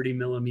 30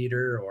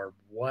 millimeter or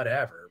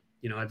whatever,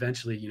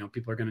 eventually,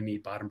 people are going to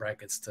need bottom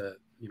brackets to,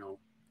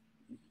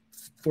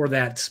 for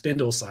that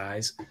spindle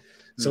size.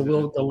 So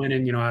we'll go in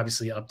and,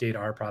 obviously update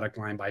our product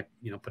line by,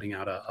 putting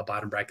out a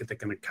bottom bracket that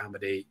can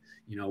accommodate,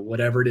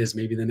 whatever it is.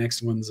 Maybe the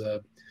next one's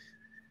a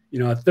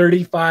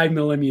 35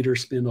 millimeter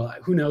spindle.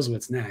 Who knows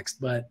what's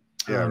next, but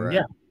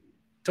yeah,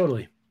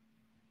 totally.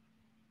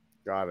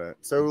 Got it.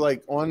 So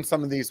like on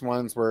some of these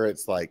ones where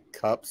it's like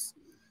cups,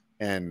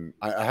 and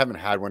I haven't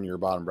had one of your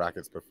bottom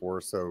brackets before.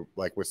 So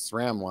like with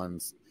SRAM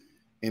ones,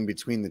 in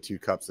between the two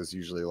cups is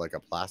usually like a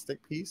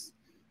plastic piece.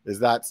 Is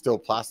that still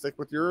plastic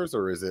with yours,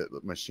 or is it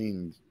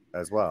machined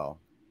as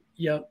well?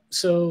 Yep.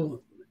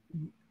 So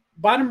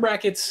bottom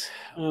brackets,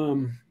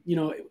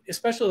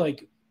 especially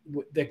like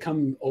that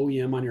come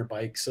OEM on your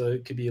bike. So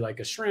it could be like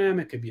a SRAM,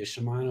 it could be a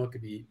Shimano, it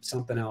could be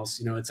something else.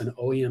 It's an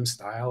OEM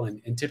style,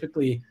 and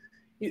typically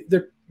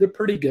they're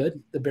pretty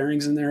good. The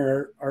bearings in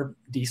there are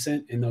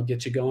decent, and they'll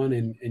get you going,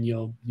 and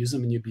you'll use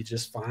them and you'll be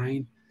just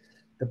fine.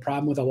 The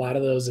problem with a lot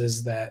of those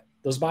is that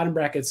those bottom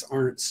brackets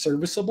aren't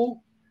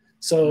serviceable.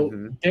 So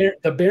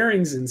the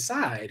bearings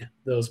inside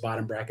those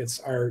bottom brackets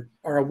are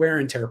a wear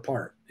and tear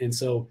part. And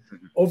so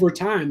over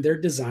time, they're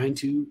designed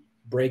to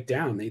break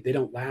down. They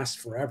don't last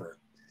forever.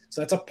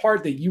 So that's a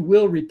part that you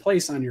will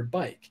replace on your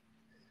bike.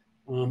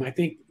 I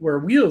think where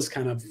wheels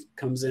kind of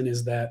comes in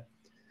is that,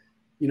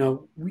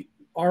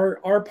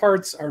 our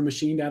parts are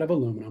machined out of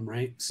aluminum,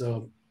 right?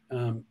 So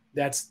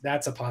that's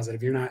a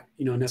positive. You're not,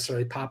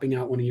 necessarily popping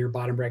out one of your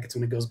bottom brackets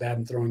when it goes bad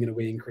and throwing it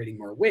away and creating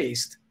more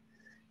waste.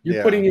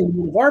 You're putting in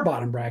one of our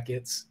bottom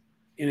brackets,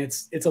 and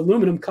it's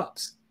aluminum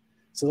cups.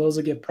 So those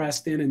will get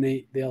pressed in, and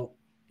they'll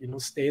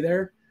stay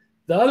there.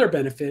 The other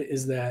benefit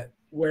is that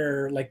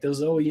where like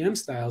those OEM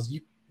styles,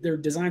 they're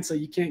designed so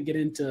you can't get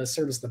in to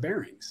service the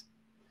bearings.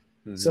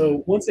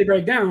 So once they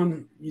break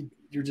down, you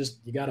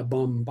got a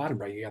bum bottom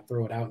bracket. You got to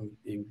throw it out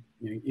and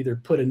either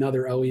put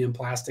another OEM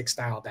plastic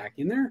style back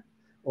in there,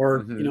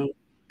 or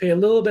pay a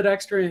little bit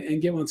extra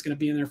and get one that's going to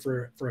be in there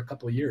for a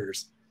couple of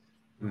years.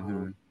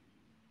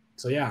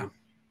 So yeah,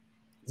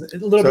 a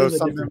little bit of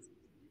a difference.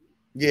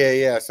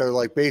 Yeah. So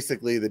like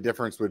basically the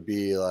difference would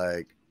be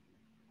like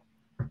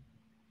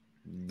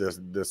the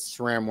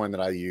SRAM one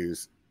that I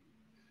use,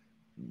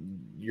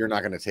 you're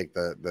not going to take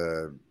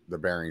the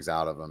bearings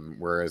out of them.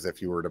 Whereas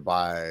if you were to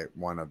buy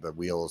one of the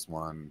wheels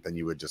one, then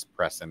you would just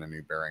press in a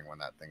new bearing when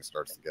that thing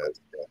starts to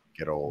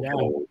get old.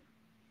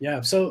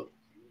 Yeah. So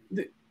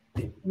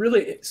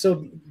really,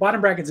 so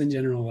bottom brackets in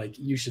general, like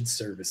you should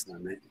service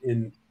them,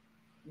 and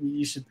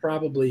you should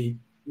probably,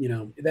 you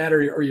know, that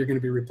or you're going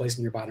to be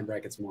replacing your bottom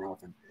brackets more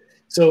often.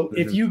 So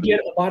if you get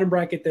a bottom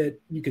bracket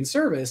that you can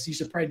service, you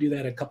should probably do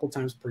that a couple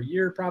times per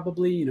year,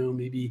 probably, you know,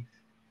 maybe,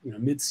 you know,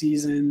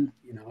 mid-season,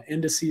 you know,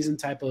 end of season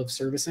type of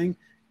servicing.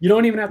 You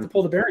don't even have to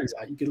pull the bearings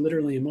out. You could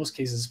literally, in most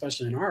cases,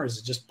 especially in ours,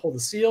 just pull the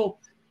seal,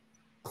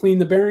 clean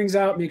the bearings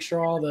out, make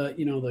sure all the,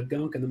 you know, the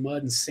gunk and the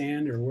mud and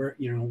sand or where,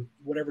 you know,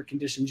 whatever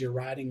conditions you're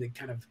riding that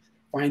kind of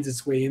finds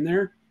its way in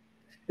there.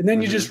 And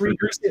then you just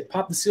re-grease it,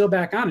 pop the seal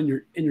back on, and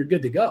you're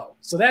good to go.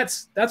 So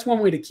that's one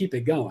way to keep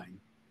it going.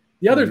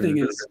 The other thing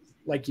is,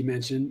 like you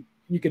mentioned,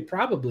 you could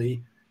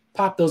probably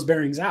pop those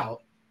bearings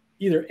out.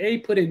 Either A,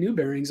 put in new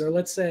bearings, or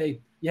let's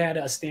say you had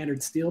a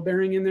standard steel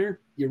bearing in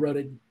there. You rode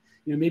it,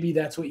 you know, maybe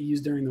that's what you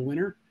use during the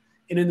winter.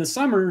 And in the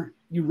summer,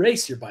 you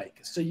race your bike.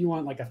 So you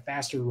want like a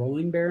faster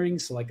rolling bearing,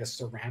 so like a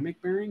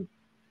ceramic bearing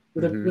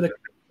with a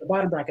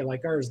bottom bracket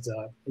like ours,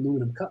 the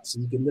aluminum cup. So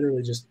you can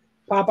literally just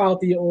pop out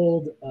the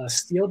old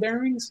steel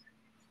bearings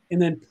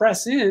and then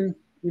press in,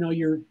 you know,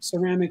 your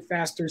ceramic,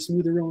 faster,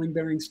 smoother rolling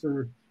bearings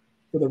for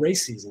the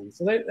race season.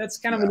 So that's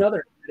kind of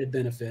another added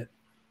benefit.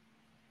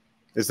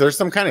 Is there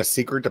some kind of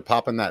secret to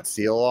popping that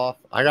seal off?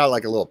 I got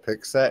like a little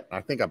pick set.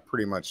 I think I'm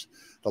pretty much,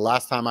 the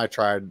last time I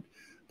tried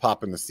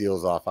popping the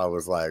seals off, I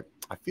was like,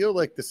 I feel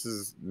like this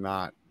is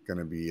not going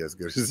to be as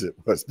good as it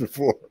was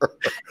before.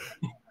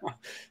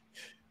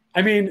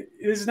 I mean,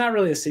 it's not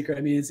really a secret.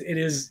 I mean, it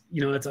is,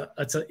 you know,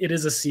 it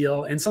is a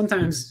seal. And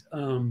sometimes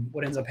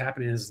what ends up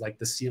happening is like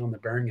the seal and the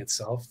bearing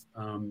itself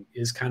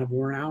is kind of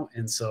worn out.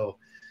 And so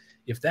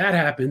if that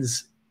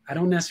happens, I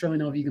don't necessarily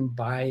know if you can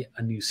buy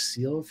a new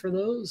seal for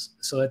those.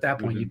 So at that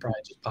point, you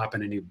probably just pop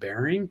in a new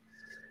bearing.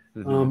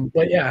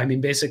 But yeah, I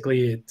mean,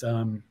 basically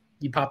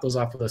you pop those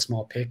off with a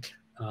small pick.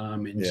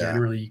 And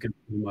generally you can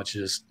pretty much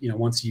just, you know,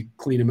 once you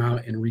clean them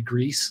out and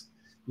re-grease,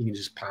 you can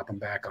just pop them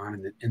back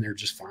on and they're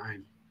just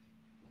fine.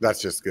 That's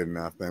just good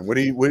enough then. What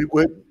do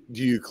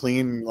you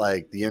clean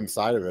like the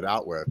inside of it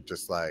out with?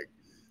 Just like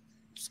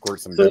squirt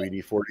some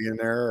WD-40 in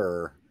there,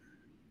 or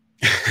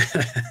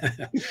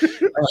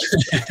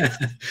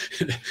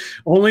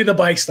only the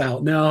bike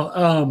style? No.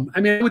 I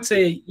mean, I would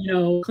say, you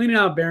know, cleaning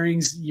out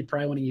bearings, you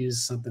probably want to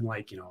use something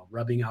like, you know,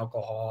 rubbing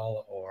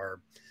alcohol, or,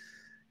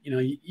 you know,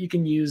 you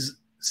can use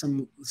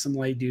some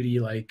light duty,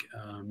 like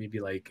maybe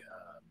like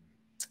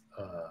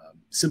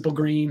Simple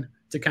Green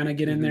to kind of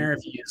get in there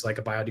if you use like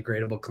a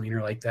biodegradable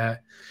cleaner like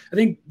that. I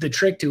think the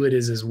trick to it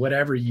is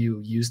whatever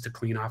you use to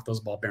clean off those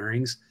ball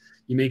bearings,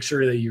 you make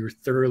sure that you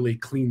thoroughly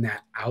clean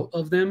that out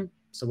of them.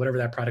 So whatever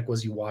that product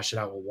was, you wash it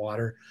out with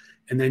water,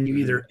 and then you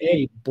either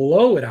A,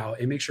 blow it out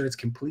and make sure it's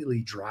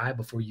completely dry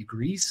before you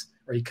grease,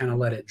 or you kind of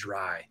let it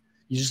dry.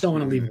 You just don't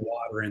want to leave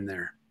water in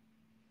there.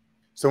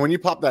 So when you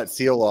pop that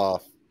seal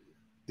off,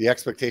 the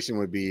expectation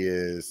would be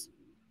is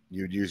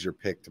you'd use your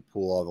pick to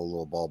pull all the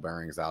little ball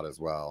bearings out as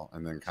well,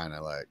 and then kind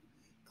of like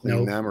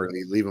clean them, or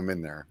leave them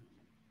in there.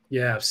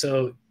 Yeah.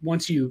 So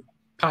once you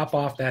pop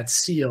off that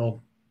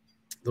seal,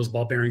 those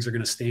ball bearings are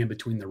going to stay in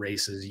between the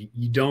races.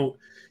 You don't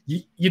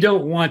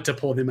want to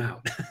pull them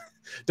out.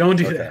 Don't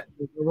do that.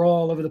 They're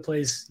all over the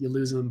place. You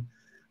lose them.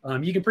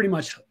 You can pretty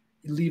much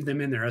leave them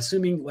in there,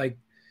 assuming like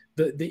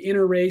the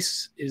inner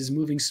race is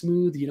moving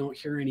smooth. You don't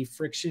hear any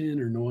friction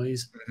or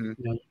noise. You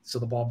know, so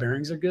the ball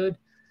bearings are good.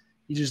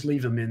 You just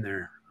leave them in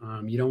there.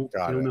 You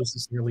don't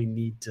necessarily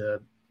need to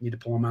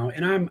pull them out.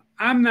 And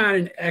I'm not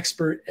an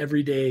expert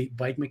everyday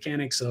bike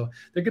mechanic, so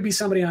there could be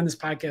somebody on this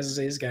podcast and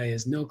say this guy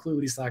has no clue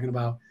what he's talking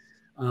about.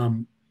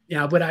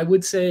 Yeah, but I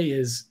would say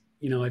is,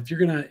 you know, if you're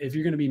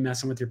gonna be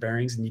messing with your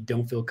bearings and you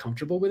don't feel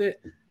comfortable with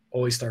it,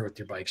 always start with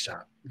your bike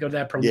shop. Go to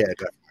that promo. Yeah,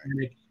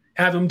 definitely.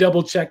 Have them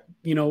double check,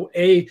 you know,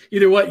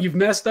 either what you've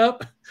messed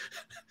up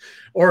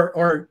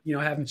or, you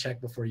know, have them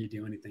check before you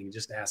do anything.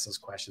 Just ask those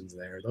questions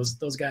there.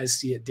 Those guys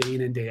see it day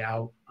in and day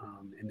out,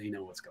 and they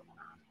know what's going on.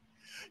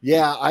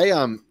 Yeah.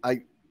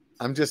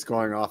 I'm just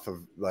going off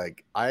of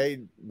like, I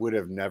would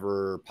have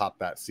never popped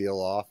that seal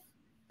off.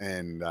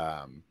 And,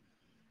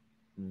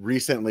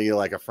 recently,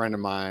 like a friend of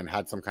mine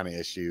had some kind of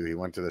issue. He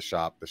went to the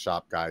shop. The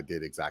shop guy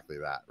did exactly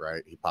that,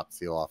 right? He popped the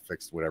seal off,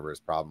 fixed whatever his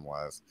problem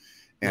was.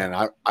 And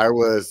I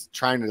was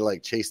trying to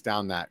like chase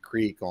down that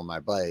creek on my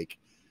bike.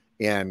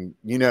 And,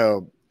 you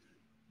know,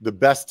 the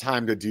best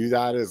time to do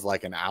that is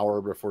like an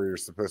hour before you're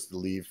supposed to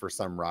leave for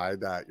some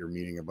ride that you're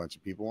meeting a bunch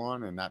of people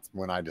on. And that's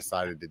when I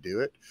decided to do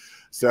it.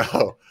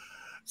 So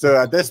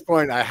at this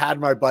point I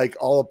had my bike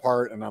all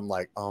apart and I'm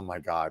like, oh my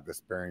God,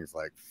 this bearing's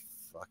like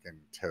fucking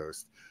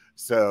toast.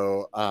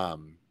 So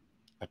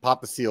I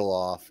popped the seal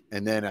off,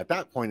 and then at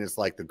that point it's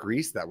like the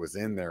grease that was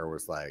in there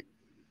was like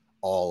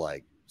all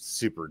like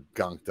super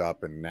gunked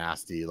up and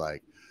nasty,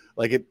 like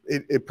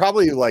it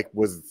probably like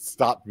was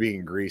stopped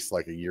being greased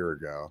like a year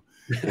ago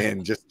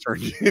and just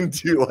turned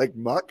into like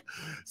muck.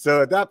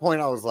 So at that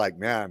point I was like,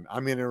 man,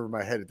 I'm in over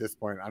my head at this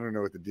point. I don't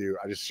know what to do.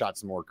 I just shot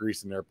some more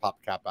grease in there,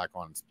 popped the cap back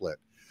on, and split.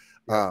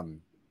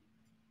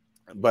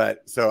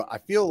 But so I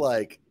feel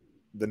like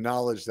the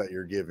knowledge that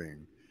you're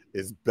giving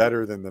is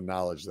better than the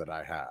knowledge that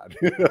I had.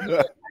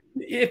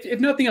 If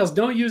nothing else,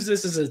 don't use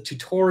this as a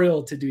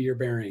tutorial to do your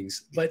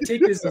bearings, but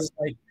take this as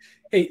like,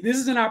 hey, this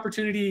is an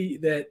opportunity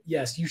that,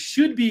 yes, you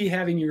should be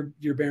having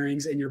your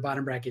bearings and your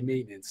bottom bracket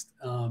maintenance.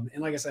 And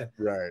like I said,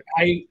 right.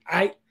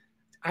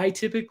 I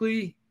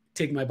typically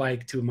take my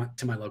bike to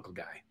my local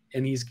guy,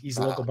 and he's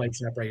a local bike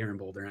shop right here in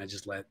Boulder, and I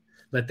just let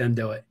them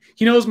do it.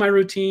 He knows my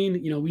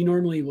routine. You know, we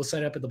normally will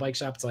set up at the bike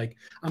shop. It's like,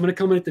 I'm going to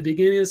come in at the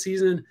beginning of the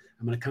season.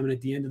 I'm going to come in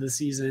at the end of the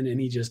season. And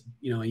he just,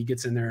 you know, he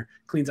gets in there,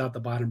 cleans out the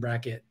bottom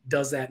bracket,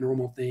 does that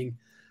normal thing,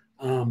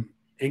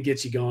 and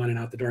gets you going and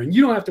out the door. And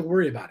you don't have to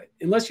worry about it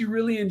unless you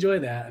really enjoy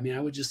that. I mean,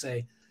 I would just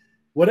say,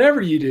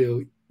 whatever you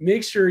do,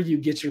 make sure you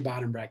get your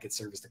bottom bracket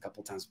serviced a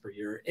couple times per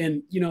year.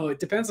 And, you know, it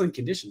depends on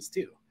conditions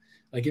too.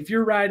 Like if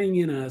you're riding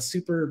in a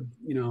super,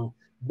 you know,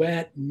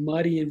 wet,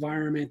 muddy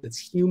environment that's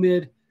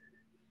humid,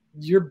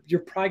 you're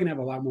probably gonna have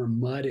a lot more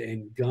mud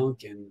and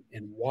gunk and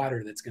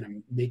water that's gonna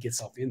make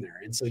itself in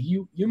there. And so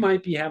you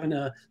might be having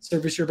to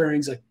service your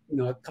bearings a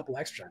couple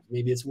extra times.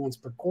 Maybe it's once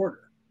per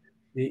quarter,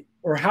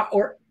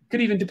 or could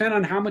even depend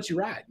on how much you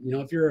ride. You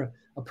know, if you're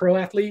a pro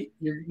athlete,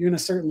 you're gonna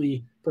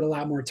certainly put a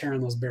lot more tear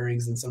on those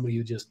bearings than somebody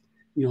who just,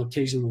 you know,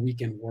 occasionally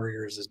weekend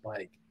warriors his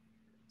bike.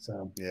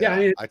 So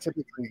yeah, I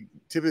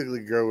typically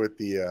go with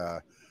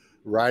the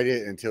ride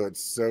it until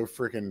it's so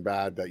freaking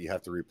bad that you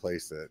have to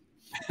replace it.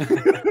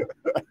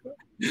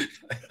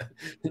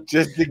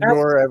 Just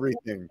ignore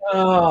everything.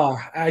 Oh,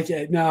 I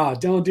can't. No,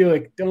 don't do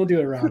it. Don't do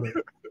it, Robert.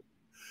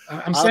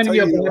 I'm sending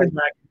you a bottom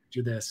bracket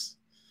to this.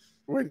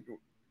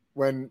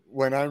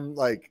 When I'm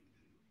like,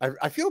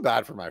 I feel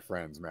bad for my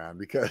friends, man,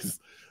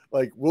 because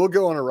like we'll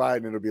go on a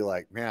ride and it'll be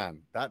like, man,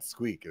 that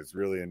squeak is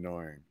really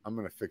annoying. I'm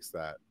gonna fix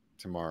that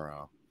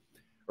tomorrow,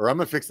 or I'm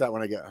gonna fix that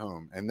when I get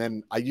home. And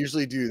then I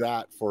usually do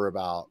that for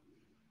about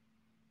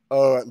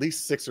at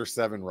least 6 or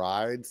 7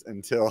 rides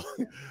until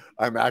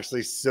I'm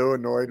actually so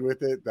annoyed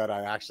with it that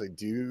I actually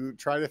do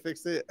try to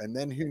fix it. And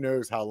then who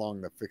knows how long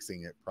the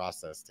fixing it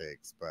process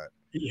takes. But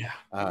yeah,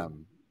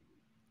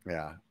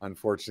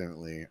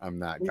 unfortunately, I'm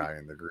that guy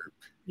in the group.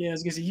 Yeah, I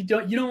was gonna say, you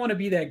don't want to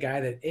be that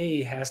guy that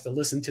has to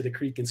listen to the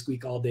creak and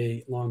squeak all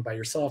day long by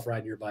yourself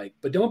riding your bike.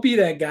 But don't be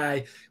that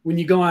guy when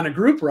you go on a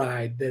group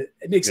ride that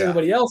it makes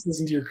everybody else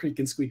listen to your creak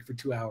and squeak for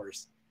 2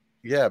 hours.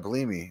 Yeah,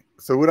 believe me.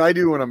 So what I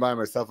do when I'm by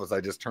myself is I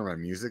just turn my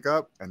music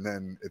up and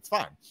then it's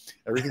fine.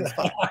 Everything's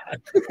fine.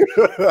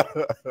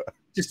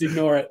 Just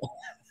ignore it.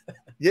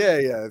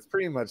 Yeah. It's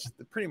pretty much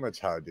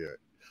how I do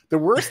it. The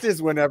worst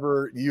is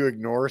whenever you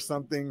ignore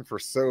something for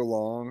so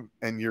long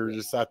and you're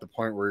just at the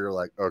point where you're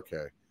like,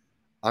 okay,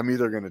 I'm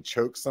either going to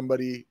choke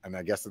somebody, and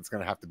I guess it's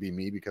going to have to be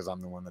me because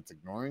I'm the one that's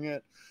ignoring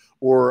it,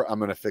 or I'm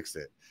going to fix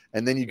it.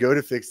 And then you go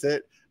to fix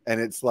it and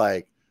it's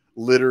like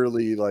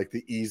literally like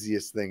the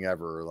easiest thing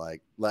ever.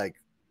 Like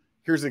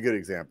here's a good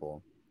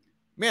example.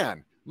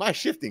 Man, my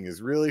shifting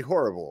is really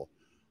horrible.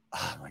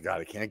 Oh my God,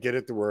 I can't get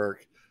it to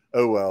work.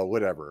 Oh, well,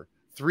 whatever.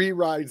 3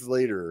 rides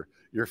later,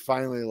 you're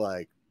finally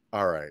like,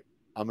 all right,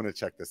 I'm going to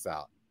check this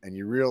out. And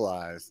you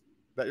realize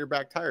that your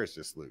back tire is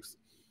just loose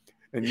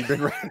and you've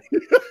been riding.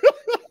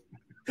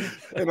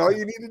 And all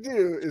you need to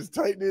do is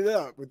tighten it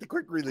up with the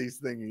quick release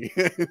thingy.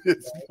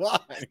 It's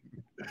fine.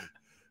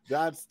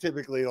 That's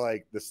typically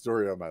like the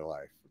story of my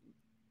life.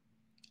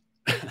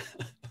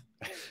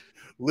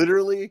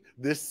 Literally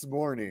this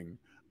morning,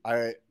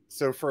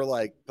 so for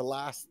like the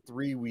last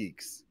 3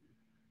 weeks,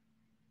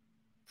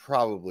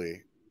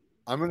 probably,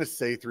 I'm going to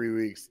say 3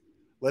 weeks.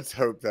 Let's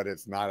hope that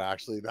it's not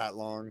actually that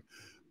long.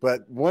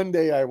 But one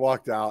day I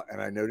walked out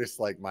and I noticed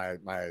like my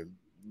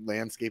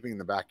landscaping in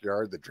the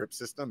backyard, the drip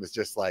system is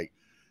just like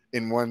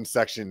in one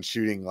section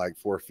shooting like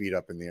 4 feet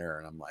up in the air.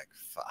 And I'm like,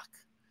 fuck,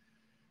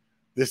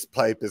 this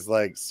pipe is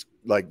like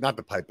not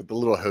the pipe, but the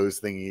little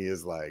hose thingy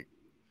is like,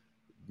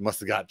 must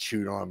have got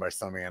chewed on by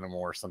some animal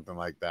or something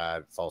like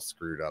that. It's all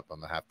screwed up.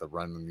 I'm gonna have to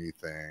run the new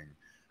thing.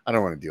 I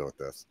don't want to deal with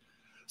this.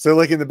 So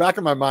like in the back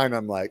of my mind,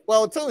 I'm like,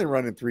 well, it's only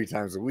running 3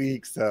 times a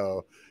week.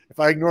 So if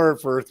I ignore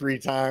it for 3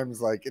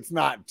 times, like it's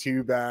not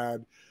too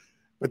bad.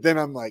 But then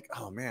I'm like,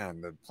 oh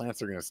man, the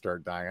plants are going to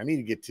start dying. I need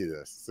to get to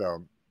this.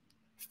 So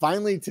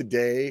finally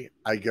today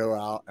I go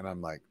out and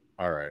I'm like,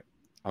 all right,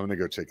 I'm going to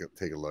go take a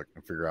look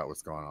and figure out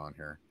what's going on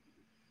here.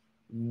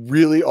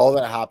 Really all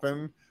that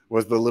happened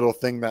was the little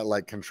thing that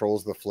like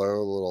controls the flow,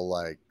 a little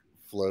like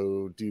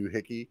flow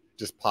doohickey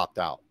just popped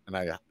out. And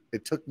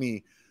it took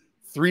me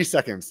 3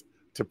 seconds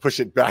to push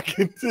it back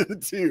into the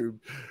tube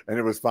and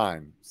it was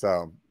fine.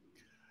 So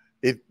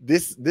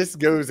this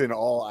goes in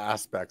all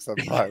aspects of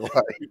my life.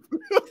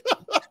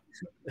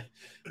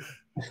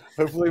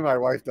 Hopefully my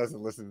wife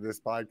doesn't listen to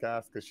this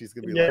podcast because she's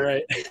gonna be like,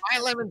 right. My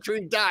lemon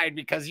tree died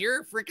because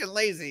you're freaking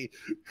lazy.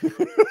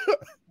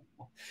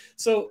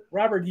 So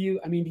Robert, do you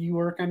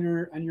work on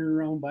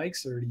your own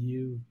bikes or do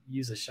you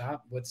use a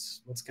shop?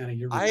 What's kind of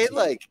your routine? I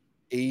like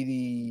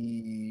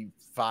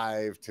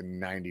 85 to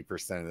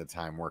 90% of the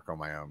time work on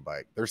my own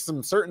bike. There's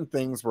some certain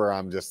things where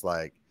I'm just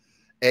like,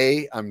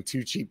 I'm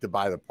too cheap to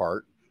buy the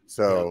part.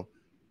 So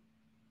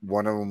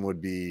one of them would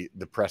be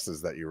the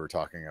presses that you were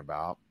talking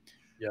about.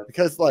 Yeah.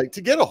 Because like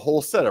to get a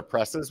whole set of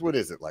presses, what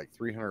is it, like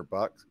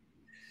 $300?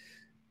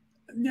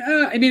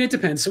 Yeah, I mean it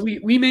depends. So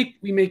we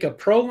make a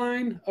pro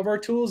line of our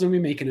tools and we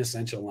make an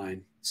essential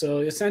line. So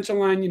Essential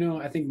Line,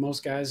 I think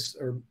most guys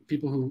or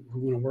people who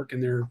want to work in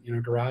their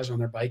garage on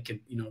their bike can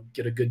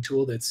get a good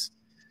tool that's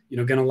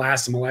going to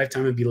last them a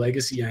lifetime and be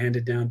legacy. I hand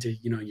it down to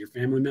your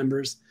family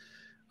members.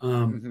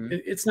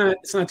 It's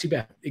not too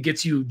bad. It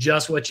gets you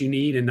just what you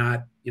need and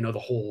not the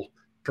whole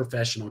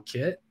professional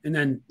kit. And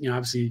then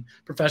obviously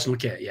professional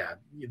kit, yeah,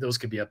 those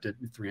could be up to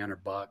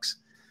 $300.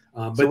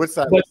 So what's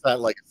that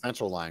like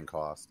Essential Line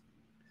cost?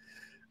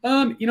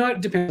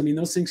 It depends. I mean,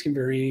 those things can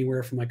vary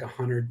anywhere from like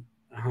 $100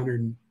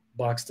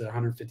 to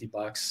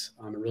 $150.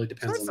 It really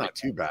depends. So that's not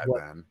too bad,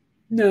 man.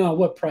 No,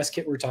 what press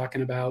kit we're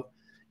talking about.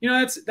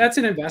 That's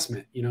an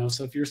investment.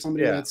 So if you're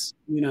somebody that's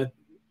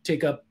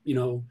take up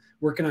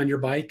working on your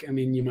bike, I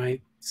mean, you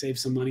might save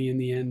some money in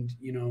the end.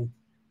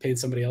 Paying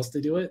somebody else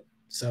to do it.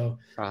 So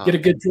get a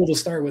good tool to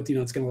start with.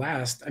 It's going to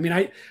last. I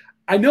mean,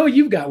 I know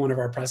you've got one of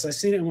our press. I've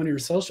seen it in one of your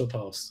social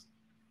posts.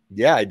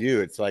 Yeah, I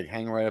do. It's like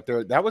hanging right up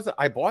there.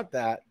 I bought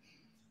that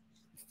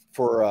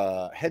for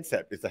a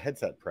headset. It's a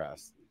headset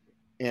press.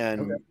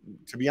 And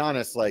to be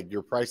honest, like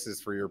your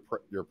prices for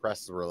your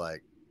presses were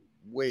like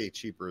way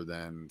cheaper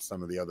than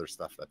some of the other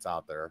stuff that's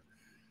out there.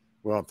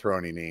 We won't throw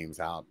any names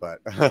out, but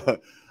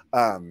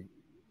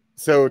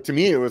so to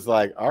me it was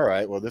like, all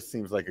right, well, this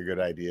seems like a good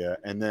idea.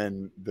 And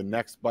then the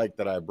next bike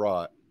that I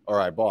bought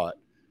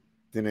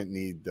didn't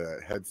need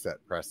the headset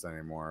press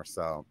anymore.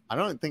 So I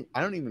don't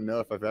even know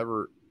if I've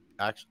ever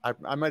actually,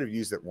 I might have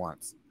used it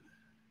once,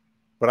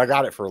 but I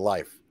got it for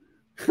life.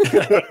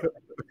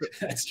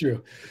 That's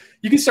true.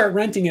 You can start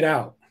renting it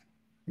out.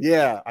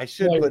 Yeah, I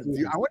should. But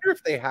I wonder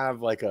if they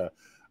have like a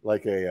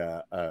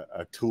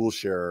tool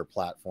share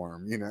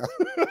platform.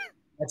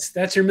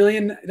 That's your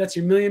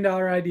 $1 million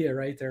idea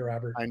right there,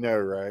 Robert. I know,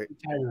 right?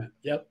 Retirement.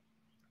 Yep.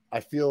 I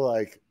feel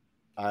like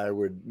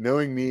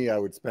knowing me, I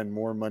would spend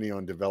more money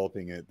on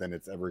developing it than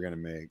it's ever going to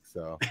make.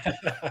 So,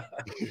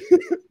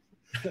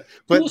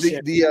 but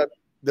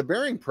the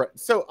bearing press.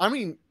 So I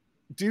mean,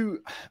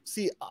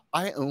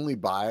 I only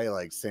buy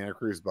like Santa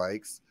Cruz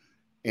bikes,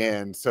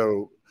 and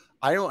so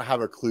I don't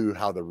have a clue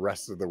how the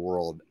rest of the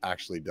world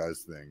actually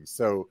does things.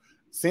 So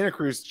Santa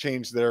Cruz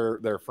changed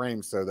their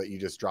frames so that you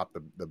just drop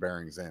the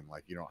bearings in.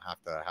 Like you don't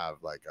have to have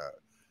like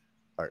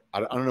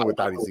I don't know what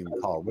that is even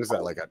called. What is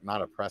that? Like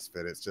not a press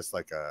fit. It's just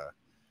like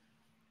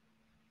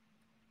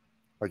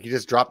you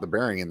just drop the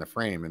bearing in the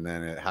frame and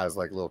then it has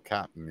like a little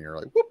cap and you're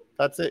like, whoop,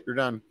 that's it. You're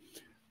done.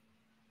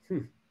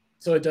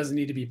 So it doesn't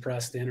need to be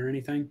pressed in or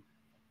anything?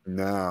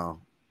 No.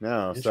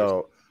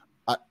 So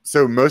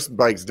most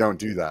bikes don't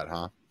do that,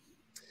 huh?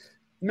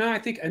 No, I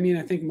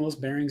think most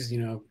bearings,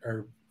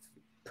 are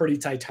pretty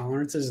tight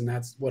tolerances, and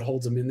that's what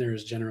holds them in there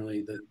is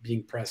generally the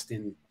being pressed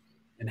in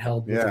and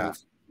held. Yeah.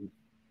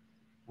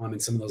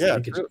 And some of those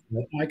linkages.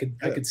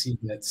 I could see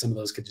that some of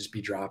those could just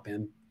be drop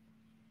in.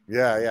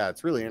 Yeah,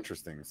 it's really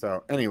interesting.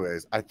 So,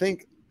 anyways, I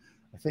think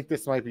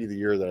this might be the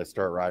year that I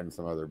start riding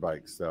some other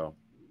bikes. So,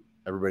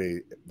 everybody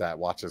that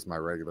watches my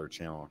regular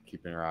channel,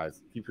 keep your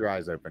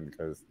eyes open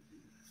because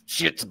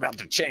shit's about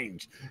to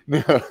change.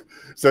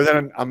 So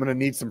then I'm gonna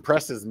need some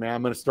presses, man.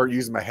 I'm gonna start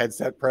using my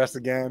headset press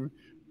again.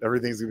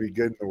 Everything's gonna be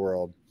good in the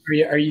world.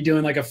 Are you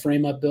doing like a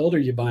frame up build, or are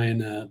you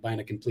buying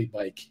a complete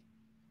bike?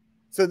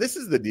 So this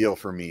is the deal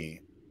for me.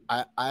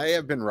 I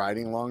have been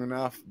riding long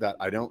enough that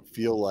I don't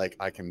feel like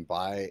I can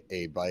buy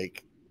a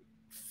bike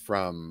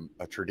from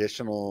a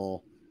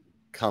traditional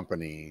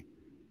company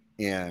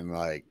and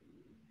like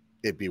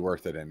it be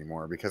worth it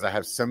anymore, because I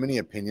have so many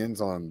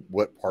opinions on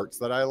what parts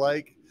that I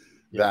like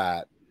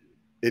that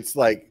it's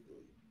like,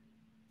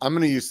 I'm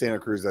going to use Santa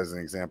Cruz as an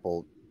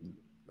example,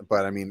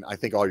 but I mean, I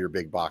think all your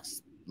big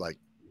box, like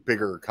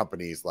bigger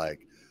companies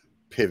like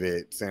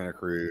Pivot, Santa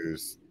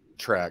Cruz,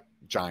 Trek,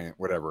 Giant,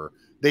 whatever,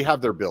 they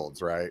have their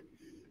builds, right?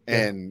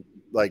 Yeah. And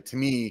like, to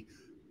me,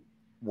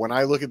 when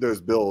I look at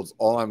those builds,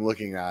 all I'm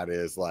looking at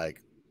is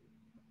like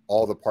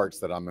all the parts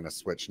that I'm going to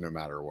switch no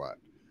matter what.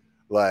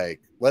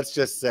 Like, let's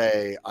just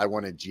say I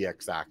want a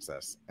GX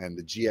Axis, and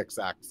the GX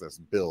Axis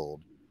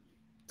build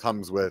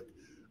comes with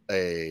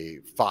a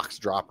Fox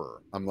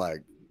dropper. I'm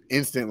like,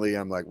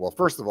 well,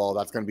 first of all,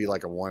 that's going to be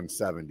like a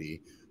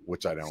 170,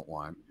 which I don't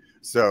want.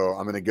 So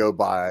I'm going to go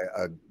buy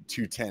a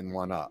 210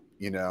 one up,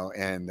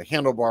 and the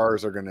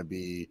handlebars are going to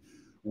be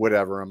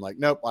whatever. I'm like,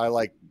 nope, I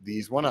like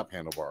these one up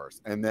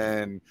handlebars. And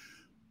then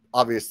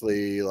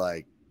obviously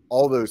like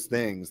all those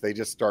things, they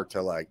just start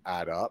to like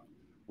add up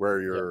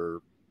where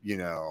you're,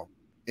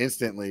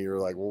 instantly you're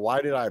like, well,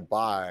 why did I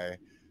buy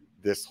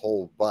this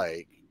whole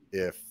bike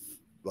if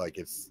like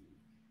it's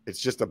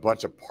just a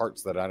bunch of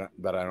parts that I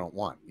don't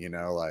want,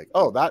 like,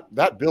 oh,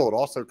 that build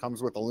also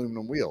comes with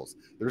aluminum wheels.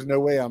 There's no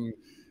way I'm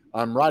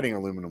riding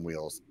aluminum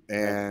wheels,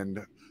 and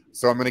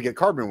so I'm going to get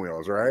carbon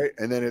wheels, right?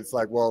 And then it's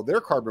like, well, their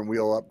carbon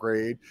wheel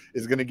upgrade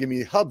is going to give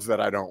me hubs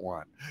that I don't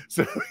want.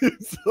 So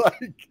it's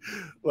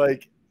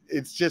like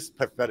it's just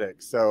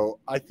pathetic. So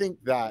I think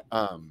that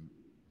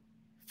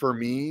for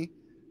me,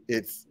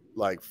 it's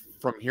like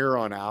from here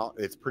on out,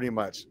 it's pretty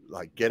much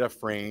like get a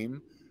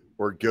frame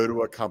or go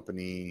to a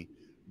company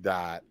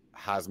that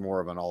has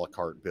more of an a la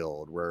carte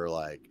build where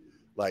like,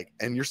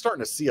 and you're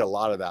starting to see a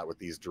lot of that with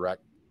these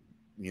direct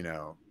you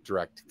know,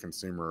 direct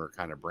consumer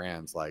kind of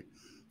brands. Like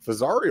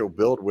Fazari will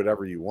build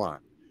whatever you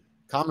want.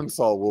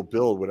 Commensal will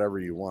build whatever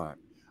you want.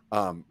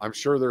 I'm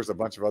sure there's a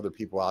bunch of other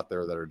people out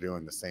there that are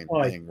doing the same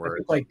thing. Where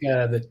it's like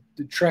the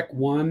Trek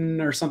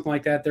One or something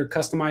like that, their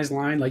customized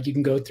line, like you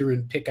can go through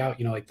and pick out,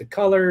 you know, like the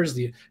colors.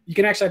 You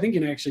can actually, I think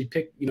you can actually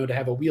pick, you know, to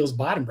have a wheels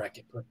bottom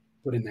bracket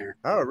put in there.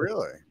 Oh,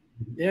 really?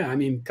 Yeah, I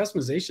mean,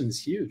 customization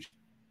is huge.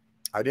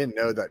 I didn't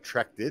know that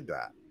Trek did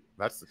that.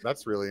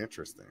 That's really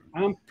interesting.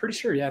 I'm pretty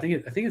sure. Yeah, I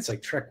think it's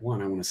like Trek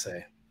One. I want to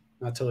say,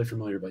 not totally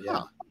familiar, but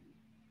yeah. Huh.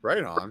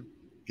 Right on.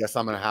 Guess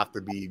I'm gonna have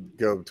to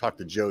go talk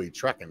to Joey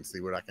Trek and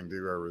see what I can do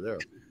over there.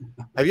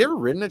 Have you ever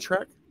ridden a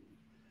Trek?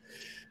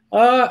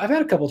 I've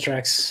had a couple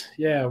Treks,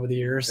 yeah, over the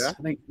years. Yeah?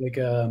 I think like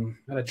I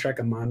had a Trek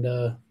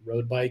Amanda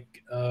road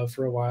bike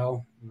for a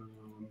while.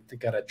 I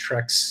think I had a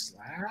Trek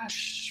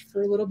Slash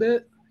for a little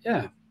bit.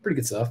 Yeah, pretty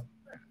good stuff.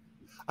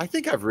 I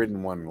think I've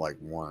ridden one like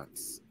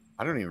once.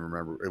 I don't even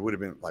remember. It would have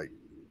been like,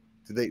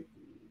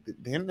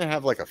 didn't they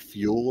have like a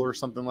fuel or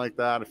something like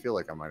that? I feel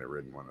like I might have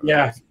ridden one of those.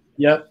 Yeah,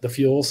 yep, the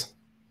fuels.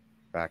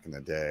 Back in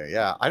the day.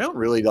 Yeah, I don't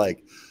really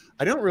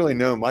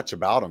know much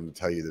about them, to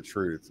tell you the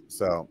truth.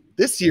 So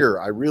this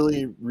year I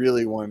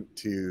really want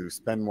to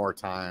spend more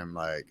time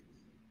like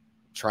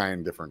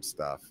trying different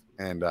stuff,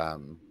 and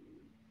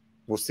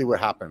we'll see what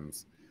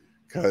happens,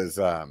 because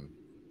I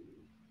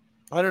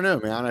don't know,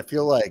 man. I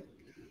feel like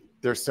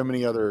there's so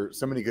many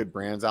good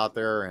brands out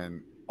there,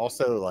 and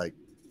also, like,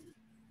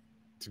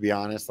 to be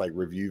honest, like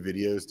review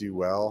videos do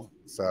well.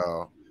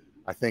 So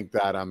I think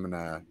that I'm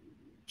gonna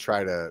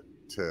try to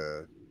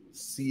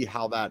see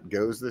how that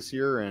goes this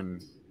year.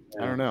 And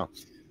I don't know,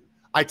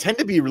 I tend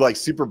to be like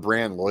super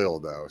brand loyal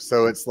though,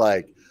 so it's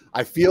like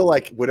I feel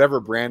like whatever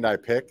brand I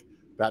pick,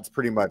 that's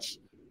pretty much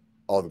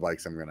all the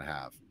bikes I'm gonna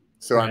have.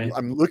 So right.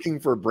 I'm looking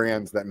for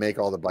brands that make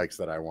all the bikes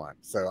that I want.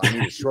 So I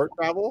need a short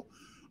travel,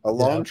 a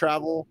long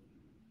travel,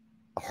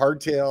 a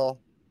hardtail,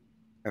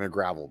 and a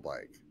gravel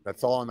bike.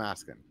 That's all I'm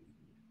asking.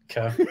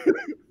 Okay.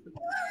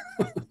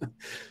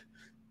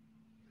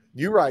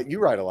 You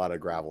ride a lot of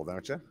gravel,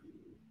 don't you?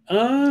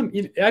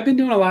 I've been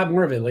doing a lot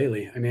more of it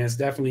lately. I mean, it's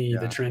definitely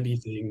the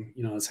trendy thing,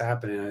 you know, that's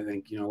happening. I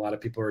think, you know, a lot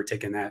of people are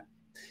taking that,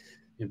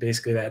 you know,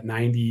 basically that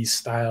 90s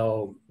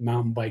style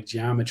mountain bike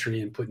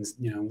geometry and putting,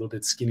 you know, a little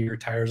bit skinnier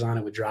tires on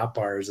it with drop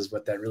bars is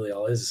what that really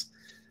all is.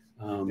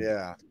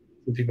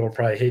 People will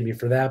probably hate me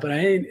for that, but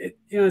you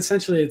know,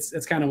 essentially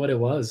it's kind of what it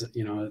was,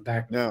 you know,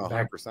 back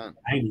 100%.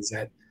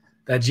 90s,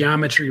 that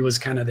geometry was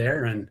kind of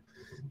there, and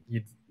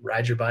you'd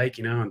ride your bike,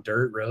 you know, on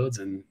dirt roads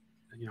and,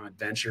 you know,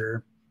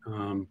 adventure.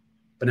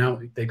 But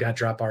now they've got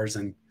drop bars,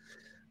 and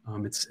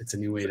it's a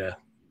new way to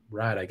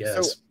ride, I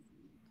guess. So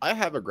I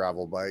have a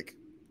gravel bike,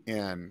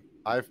 and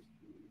I've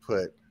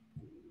put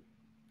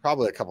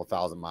probably a couple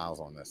thousand miles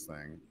on this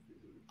thing.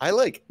 I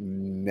like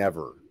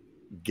never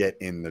get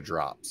in the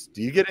drops.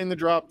 Do you get in the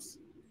drops?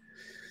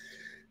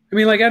 I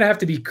mean, like I'd have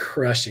to be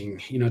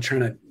crushing, you know,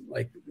 trying to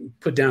like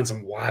put down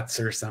some watts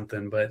or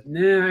something. But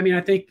nah, I mean,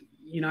 I think,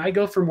 you know, I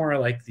go for more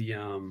like the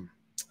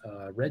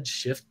red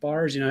shift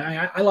bars. You know,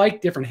 I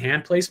like different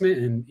hand placement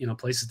and, you know,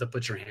 places to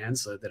put your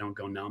hands so that they don't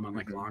go numb on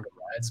like longer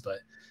rides. But,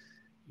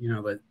 you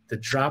know, the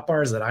drop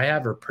bars that I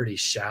have are pretty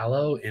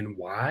shallow and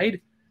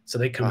wide, so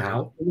they come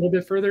out a little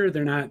bit further.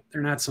 They're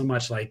not so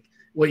much like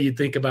what you'd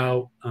think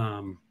about,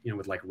 you know,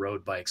 with like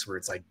road bikes where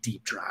it's like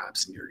deep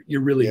drops and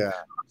you're really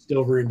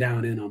over and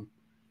down in them.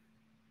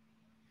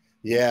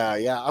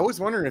 Yeah. I was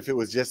wondering if it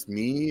was just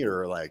me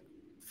or like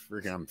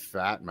freaking I'm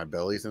fat and my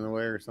belly's in the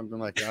way or something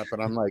like that. But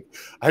I'm like,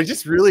 I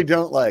just really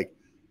don't like,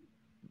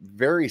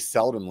 very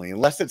seldomly,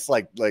 unless it's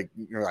like you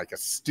know, like a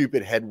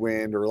stupid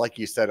headwind, or like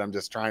you said, I'm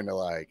just trying to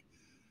like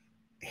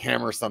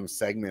hammer some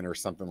segment or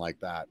something like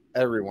that.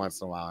 Every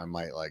once in a while I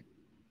might like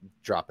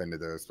drop into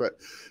those. But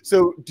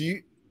so do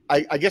you,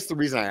 I guess the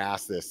reason I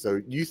asked this,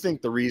 so you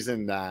think the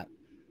reason that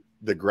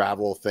the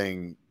gravel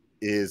thing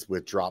is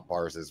with drop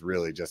bars is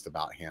really just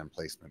about hand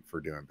placement for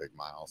doing big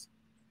miles?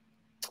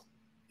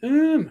 I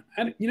don't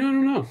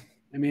know.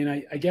 I mean,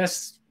 I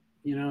guess,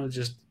 you know,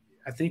 just,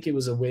 I think it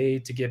was a way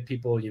to get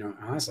people, you know,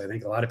 honestly, I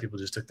think a lot of people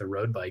just took the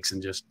road bikes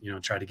and just, you know,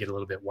 tried to get a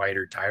little bit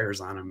wider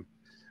tires on them.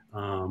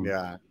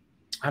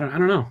 I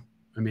don't know.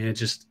 I mean, it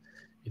just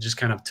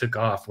kind of took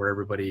off where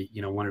everybody,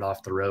 you know, wanted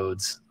off the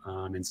roads,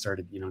 and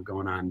started, you know,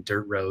 going on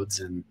dirt roads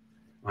and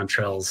on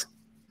trails.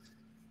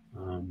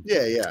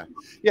 Yeah,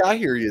 I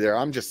hear you there.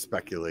 I'm just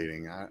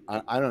speculating.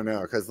 I don't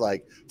know, because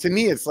like to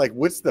me it's like,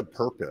 what's the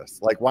purpose?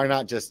 Like, why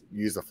not just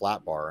use a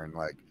flat bar and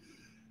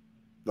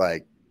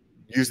like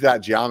use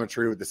that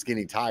geometry with the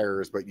skinny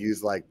tires, but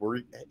use like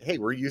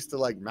we're used to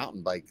like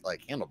mountain bike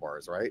like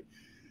handlebars, right?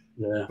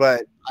 Yeah.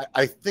 But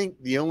I think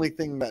the only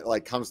thing that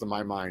like comes to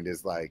my mind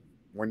is like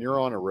when you're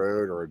on a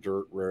road or a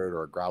dirt road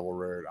or a gravel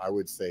road, I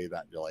would say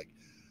that you're like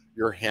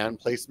your hand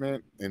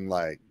placement and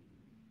like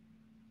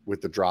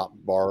with the drop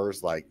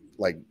bars, like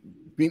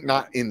being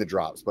not in the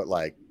drops, but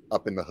like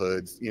up in the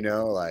hoods, you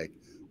know, like,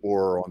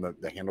 or on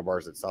the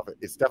handlebars itself,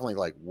 it's definitely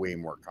like way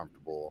more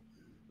comfortable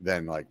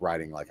than like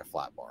riding like a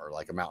flat bar,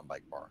 like a mountain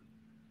bike bar.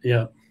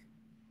 Yeah.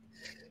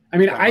 I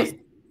mean,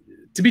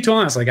 to be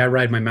totally honest, like I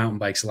ride my mountain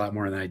bikes a lot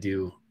more than I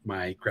do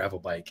my gravel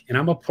bike, and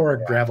I'm a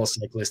poor gravel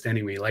cyclist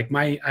anyway. Like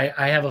I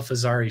have a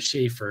Fazari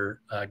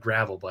Schaefer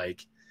gravel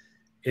bike,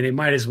 and it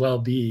might as well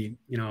be,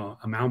 you know,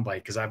 a mountain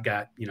bike because I've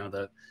got, you know,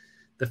 the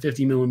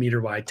 50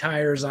 millimeter wide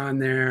tires on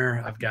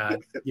there. I've got,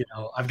 you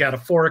know, I've got a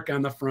fork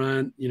on the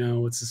front, you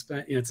know, it's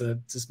a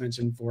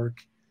suspension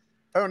fork.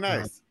 Oh,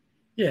 nice.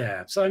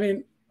 Yeah. So I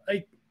mean,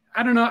 like,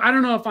 I don't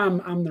know if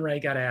I'm the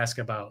right guy to ask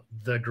about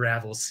the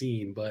gravel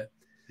scene, but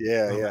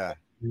yeah.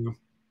 You know.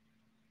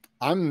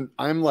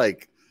 I'm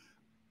like,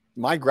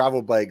 my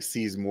gravel bike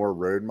sees more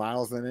road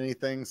miles than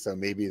anything. So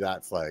maybe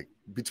that's like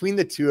between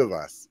the two of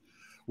us,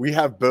 we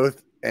have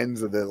both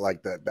ends of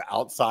the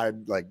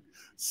outside like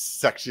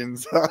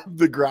sections of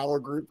the gravel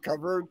group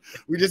covered.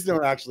 We just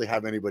don't actually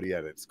have anybody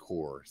at its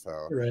core. So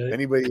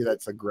anybody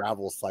that's a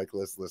gravel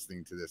cyclist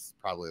listening to this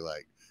probably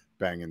like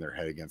banging their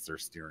head against their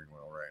steering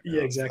wheel right now.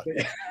 Yeah,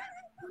 exactly.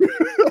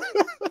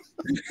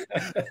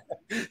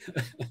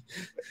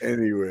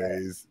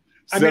 Anyways.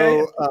 I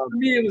mean, for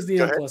me, it was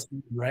the N plus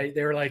one, right?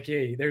 They were like,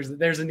 "Hey, there's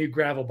a new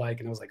gravel bike,"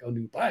 and I was like, "Oh,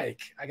 new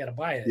bike! I gotta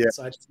buy it." Yeah.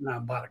 So I just went out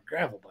and bought a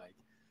gravel bike.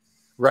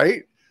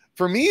 Right.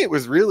 For me, it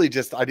was really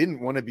just I didn't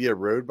want to be a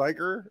road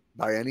biker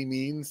by any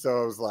means.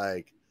 So I was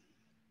like,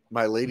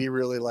 my lady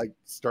really like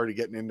started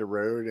getting into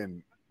road,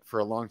 and for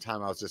a long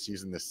time I was just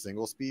using this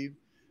single speed.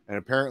 And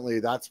apparently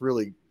that's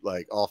really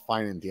like all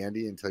fine and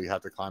dandy until you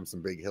have to climb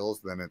some big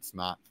hills. Then it's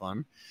not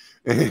fun.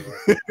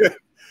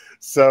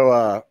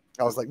 So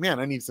I was like, man,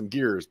 I need some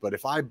gears. But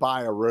if I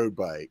buy a road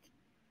bike,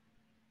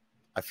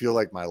 I feel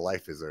like my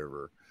life is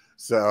over.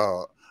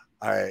 So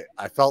I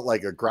felt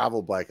like a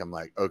gravel bike. I'm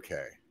like,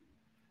 okay.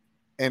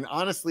 And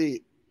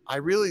honestly, I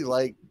really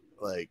like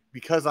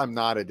because I'm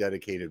not a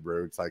dedicated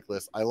road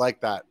cyclist, I like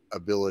that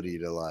ability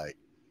to like,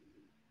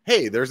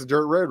 hey, there's a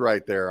dirt road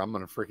right there. I'm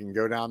going to freaking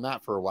go down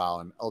that for a while.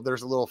 And oh,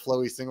 there's a little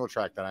flowy single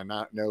track that I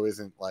not know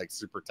isn't like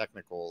super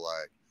technical.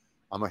 Like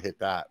I'm going to hit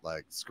that,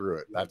 like, screw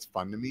it. That's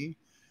fun to me.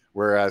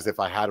 Whereas if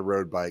I had a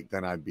road bike,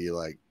 then I'd be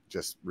like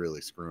just really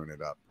screwing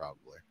it up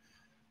probably.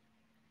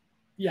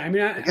 Yeah. I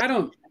mean, I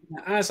don't,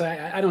 honestly,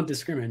 I don't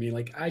discriminate. I mean,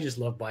 like, I just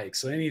love bikes.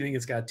 So anything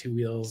that's got two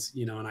wheels,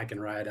 you know, and I can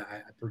ride,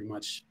 I pretty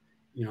much,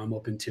 you know, I'm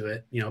open to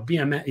it. You know,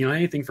 BMX, you know,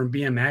 anything from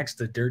BMX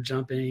to dirt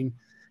jumping,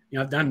 you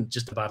know, I've done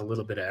just about a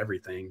little bit of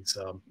everything.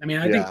 So, I mean,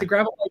 I think the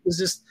gravel bike is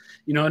just,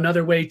 you know,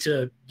 another way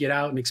to get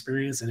out and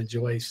experience and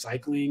enjoy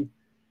cycling,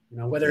 you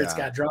know, whether it's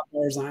got drop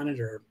bars on it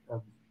or,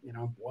 you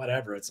know,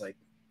 whatever. It's like,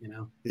 you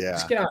know,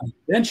 just get out and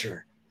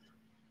adventure,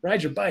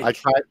 ride your bike.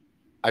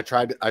 I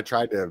tried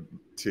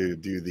to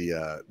do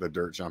the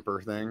dirt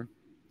jumper thing.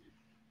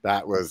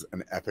 That was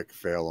an epic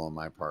fail on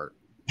my part.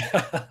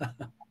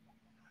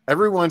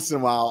 Every once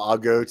in a while, I'll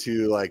go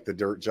to like the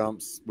dirt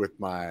jumps with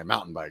my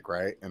mountain bike,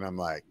 right? And I'm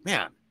like,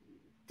 man,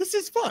 this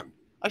is fun.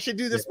 I should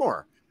do this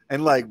more.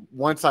 And like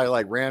once I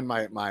like ran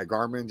my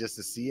Garmin just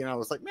to see, and I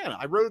was like, man,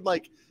 I rode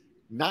like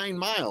 9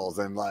 miles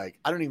and like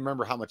I don't even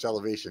remember how much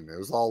elevation. It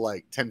was all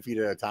like 10 feet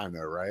at a time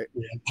though, right?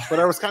 Yeah. But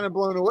I was kind of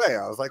blown away.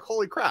 I was like,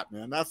 holy crap,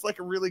 man, that's like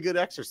a really good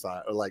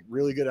exercise, or like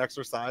really good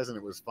exercise, and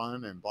it was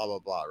fun and blah blah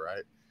blah,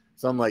 right?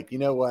 So I'm like, you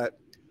know what?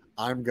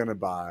 I'm gonna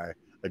buy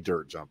a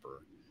dirt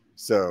jumper.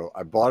 So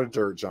I bought a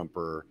dirt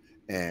jumper,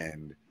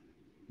 and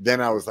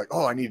then I was like,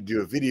 oh, I need to do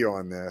a video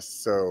on this.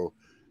 So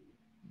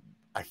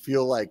I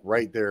feel like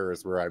right there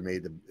is where I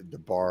made the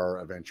bar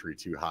of entry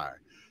too high,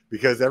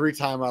 because every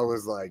time I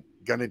was like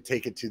gonna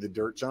take it to the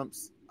dirt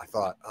jumps, I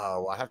thought,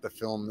 oh, well, I have to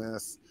film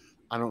this.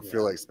 I don't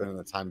feel like spending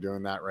the time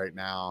doing that right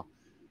now.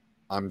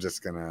 I'm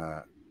just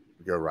gonna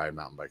go ride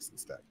mountain bikes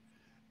instead.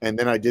 And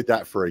then I did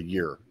that for a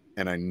year,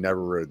 and I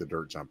never rode the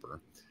dirt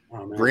jumper.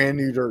 Oh, brand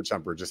new dirt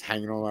jumper just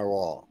hanging on my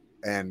wall.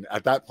 And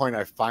at that point,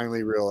 I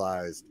finally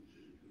realized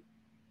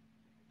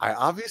I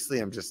obviously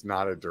am just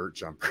not a dirt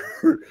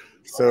jumper.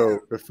 So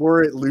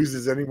before it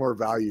loses any more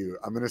value,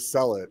 I'm going to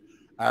sell it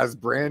as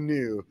brand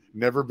new,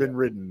 never been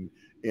ridden,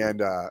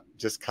 and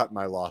just cut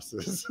my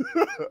losses.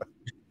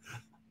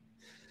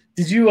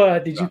 Did you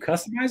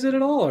customize it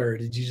at all, or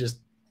did you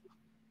just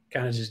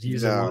kind of just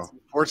use it once?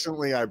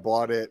 Fortunately, I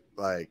bought it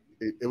like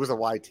it was a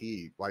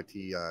YT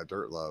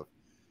Dirt Love.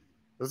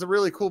 It was a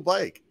really cool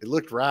bike. It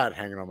looked rad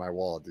hanging on my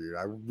wall, dude.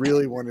 I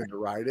really wanted to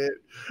ride it,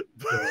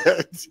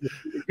 but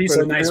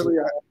so nice.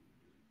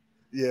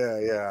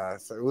 Yeah.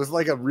 So it was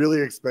like a really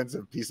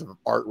expensive piece of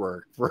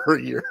artwork for a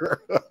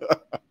year.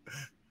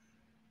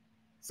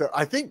 So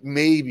I think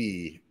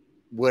maybe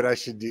what I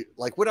should do,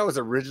 like what I was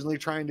originally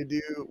trying to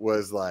do,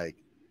 was like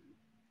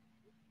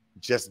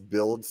just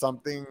build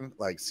something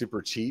like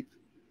super cheap.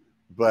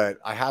 But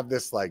I have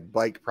this like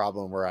bike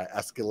problem where I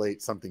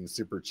escalate something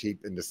super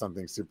cheap into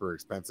something super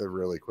expensive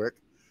really quick.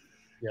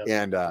 Yep.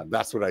 And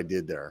that's what I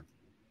did there.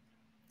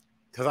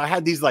 Because I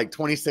had these like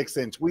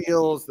 26-inch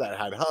wheels that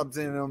had hubs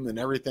in them and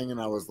everything. And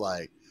I was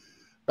like,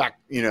 back,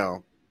 you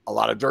know, a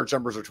lot of dirt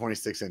jumpers are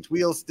 26-inch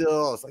wheels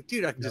still. I was like,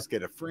 dude, I can just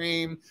get a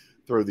frame,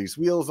 throw these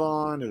wheels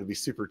on. It'll be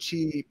super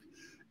cheap.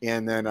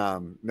 And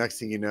then next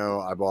thing you know,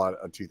 I bought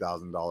a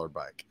 $2,000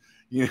 bike.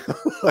 You know,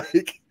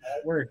 like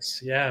that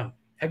works. Yeah.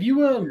 Have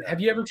you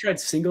ever tried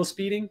single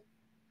speeding?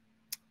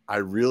 I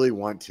really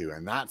want to,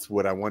 and that's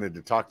what I wanted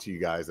to talk to you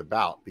guys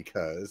about,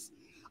 because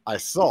I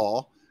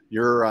saw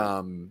your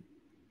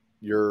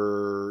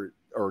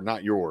or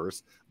not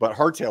yours, but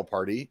Hardtail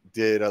Party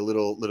did a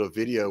little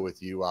video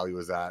with you while he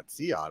was at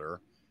Sea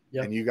Otter.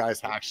 Yep. And you guys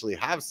actually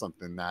have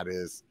something that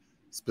is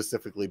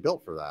specifically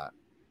built for that.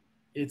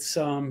 It's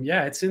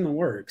yeah, it's in the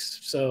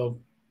works. So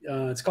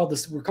it's called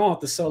this, we're calling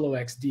it the Solo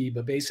XD,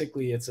 but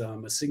basically it's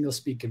a single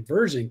speed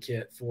conversion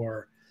kit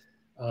for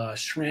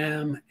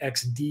SRAM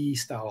XD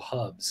style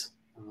hubs.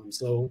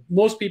 So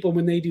most people,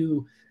 when they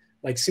do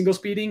like single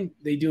speeding,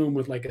 they do them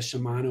with like a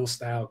Shimano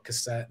style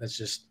cassette. That's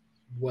just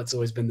what's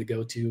always been the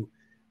go-to.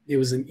 It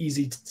was an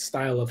easy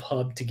style of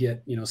hub to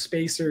get, you know,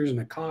 spacers and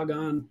a cog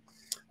on.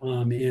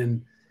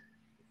 And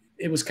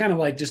it was kind of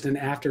like just an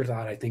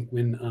afterthought, I think,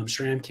 when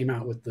SRAM came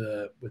out with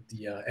the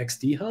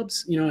XD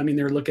hubs. You know, I mean,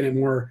 they're looking at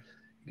more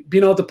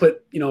being able to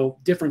put, you know,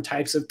 different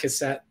types of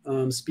cassette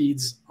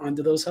speeds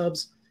onto those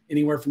hubs,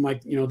 anywhere from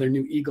like, you know, their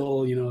new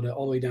Eagle, you know, to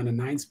all the way down to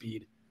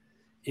 9-speed.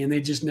 And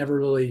they just never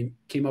really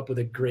came up with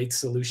a great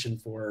solution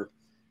for,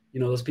 you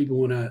know, those people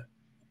want to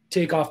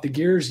take off the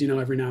gears, you know,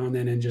 every now and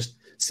then and just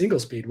single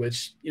speed,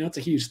 which, you know, it's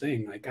a huge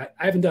thing. Like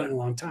I haven't done it in a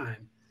long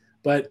time,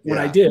 but when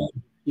I did,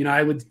 you know,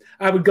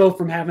 I would go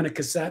from having a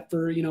cassette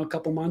for, you know, a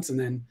couple months and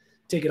then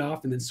take it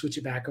off and then switch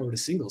it back over to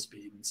single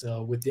speed. And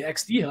so with the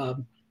XD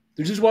hub,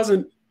 there just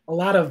wasn't a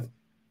lot of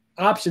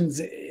options,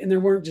 and there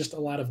weren't just a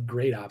lot of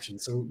great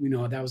options. So, you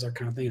know, that was our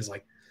kind of thing, is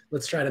like,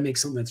 let's try to make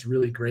something that's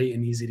really great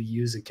and easy to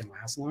use and can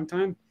last a long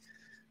time.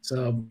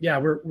 So yeah,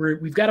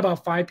 we've got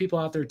about 5 people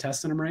out there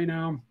testing them right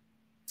now.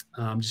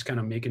 Just kind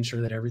of making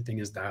sure that everything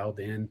is dialed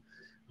in.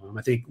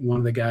 I think one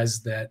of the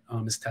guys that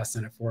is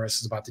testing it for us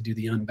is about to do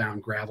the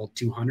Unbound Gravel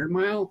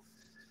 200-mile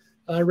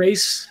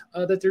race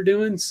that they're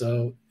doing.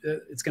 So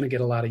it's going to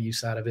get a lot of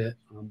use out of it.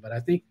 But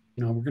I think,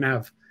 you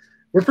know,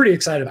 we're pretty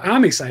excited.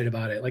 I'm excited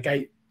about it. Like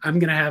I'm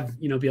going to have,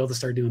 you know, be able to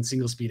start doing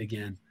single speed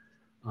again.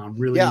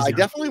 Really. Yeah, I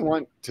definitely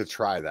want to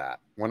try that.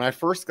 When I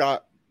first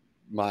got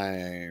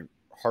my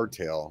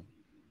hardtail,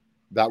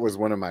 that was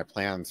one of my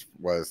plans,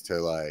 was to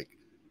like,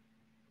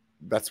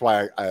 that's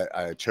why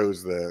I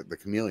chose the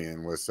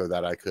Chameleon, was so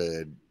that I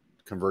could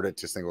convert it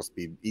to single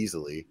speed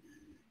easily,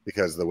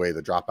 because the way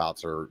the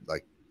dropouts are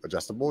like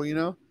adjustable, you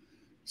know?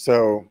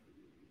 So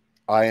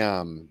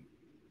I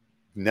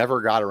never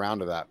got around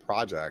to that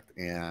project,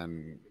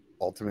 and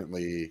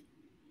ultimately,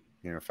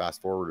 you know,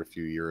 fast forward a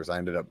few years, I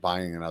ended up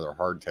buying another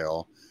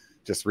hardtail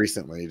just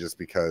recently, just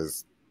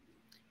because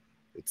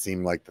it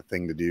seemed like the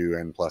thing to do,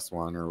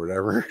 N+1 or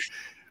whatever.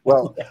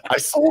 Well, I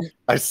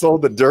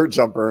sold the dirt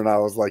jumper, and I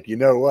was like, you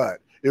know what?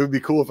 It would be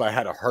cool if I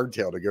had a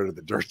hardtail to go to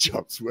the dirt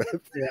jumps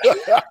with.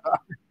 Yeah.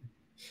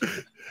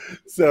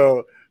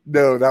 So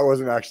no, that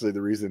wasn't actually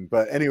the reason.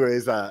 But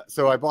anyways,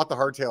 so I bought the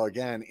hardtail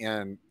again,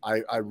 and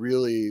I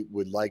really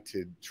would like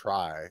to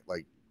try,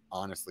 like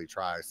honestly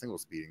try single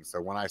speeding.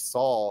 So when I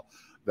saw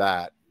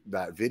that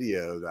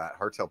video that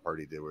Hardtail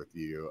Party did with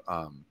you,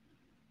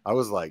 I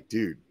was like,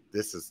 dude,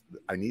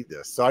 I need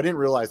this. So I didn't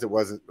realize it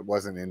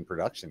wasn't in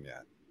production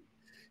yet.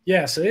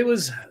 Yeah, so it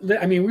was,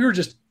 I mean, we were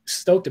just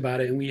stoked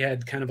about it, and we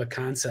had kind of a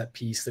concept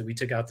piece that we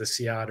took out to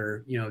Sea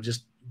Otter, you know,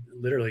 just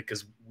literally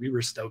because we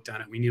were stoked on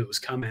it. We knew it was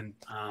coming.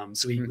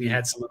 So we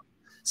had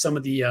some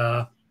of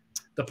the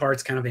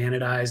parts kind of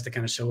anodized to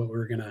kind of show what we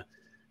were going to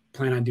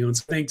plan on doing.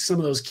 So I think some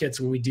of those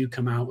kits, when we do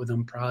come out with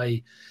them,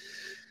 probably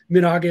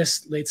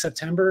mid-August, late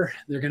September,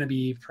 they're going to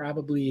be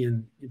probably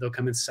they'll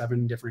come in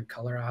 7 different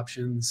color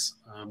options.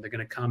 They're going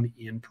to come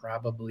in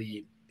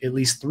probably at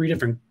least 3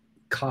 different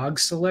cog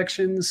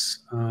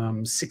selections,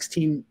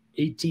 16,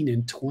 18,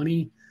 and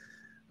 20.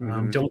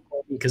 Don't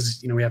quote me,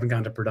 because, you know, we haven't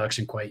gone to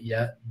production quite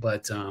yet,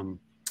 but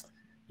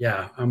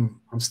yeah,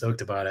 I'm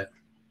stoked about it.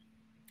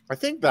 I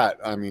think that,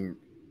 I mean,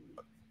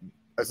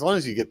 as long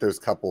as you get those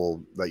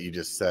couple that you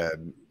just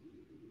said,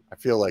 I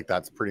feel like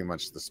that's pretty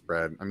much the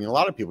spread. I mean, a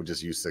lot of people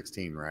just use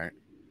 16, right?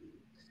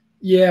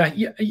 Yeah,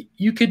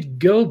 you could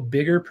go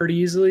bigger pretty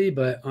easily,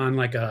 but on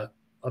like a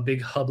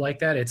big hub like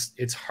that,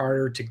 it's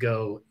harder to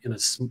go in a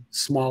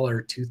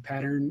smaller tooth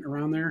pattern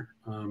around there.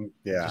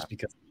 Yeah, just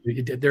because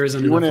there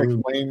isn't. Do you want to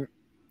explain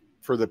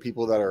for the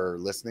people that are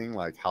listening,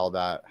 like how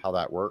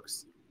that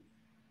works?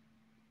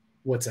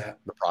 What's that?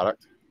 The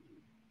product?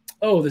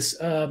 Oh, this.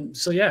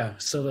 So yeah,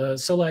 so the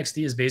Solo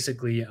XD is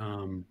basically,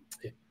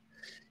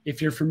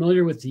 if you're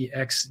familiar with the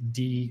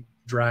XD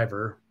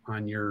driver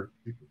on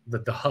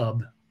the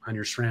hub on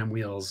your SRAM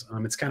wheels,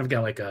 it's kind of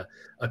got like a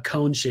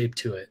cone shape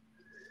to it.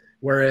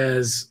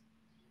 Whereas,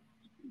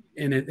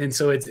 and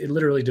so it's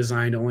literally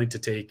designed only to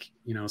take,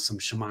 you know, some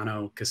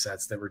Shimano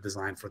cassettes that were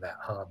designed for that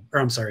hub,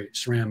 or I'm sorry,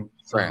 SRAM.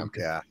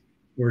 Yeah.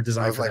 Were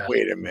designed. I was for like, that.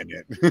 wait a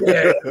minute.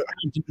 Yeah,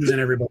 and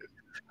everybody.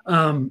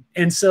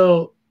 And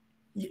so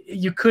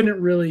you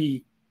couldn't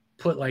really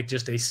put like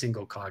just a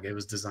single cog. It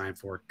was designed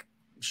for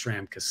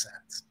SRAM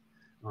cassettes.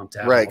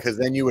 Right, because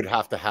then you would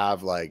have to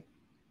have like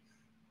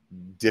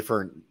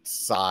different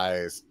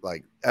size,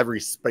 like every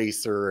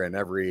spacer and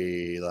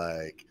every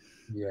like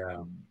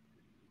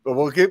But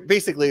we'll get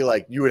basically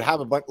like you would have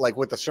a bunch like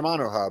with the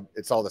Shimano hub,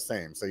 it's all the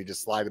same. So you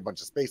just slide a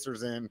bunch of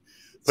spacers in,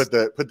 put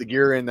the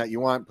gear in that you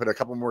want, put a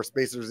couple more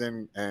spacers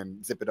in,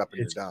 and zip it up, and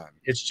you're done.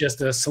 It's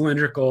just a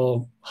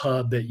cylindrical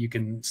hub that you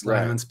can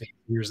slide on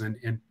spacers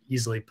and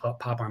easily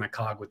pop on a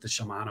cog with the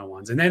Shimano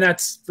ones. And then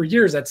that's for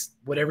years, that's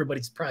what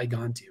everybody's probably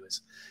gone to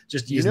is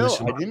just using the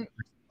Shimano.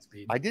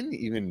 I didn't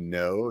even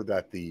know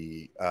that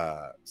the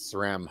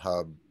SRAM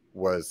hub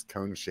was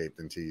cone shaped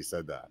until you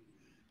said that.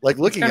 Like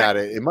looking at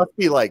it, it must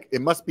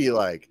be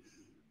like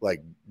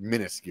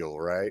minuscule,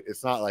 right?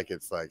 It's not like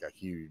it's like a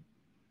huge.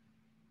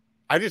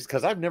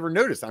 Because I've never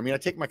noticed. I mean, I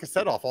take my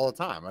cassette off all the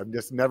time. I've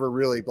just never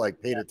really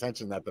like paid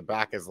attention that the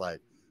back is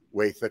like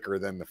way thicker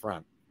than the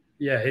front.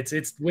 Yeah,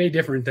 it's way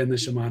different than the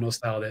Shimano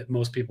style that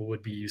most people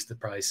would be used to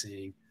probably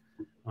seeing.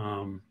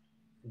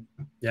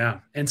 Yeah,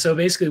 and so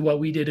basically what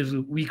we did is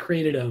we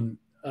created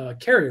a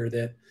carrier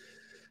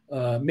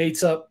that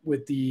mates up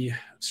with the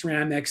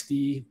SRAM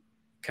XD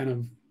kind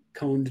of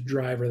coned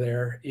driver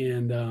there,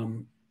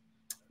 and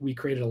we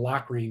created a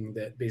lock ring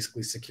that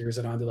basically secures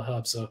it onto the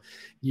hub. So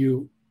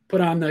you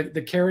put on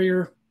the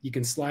carrier, you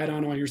can slide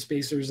on all your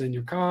spacers and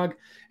your cog,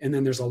 and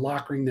then there's a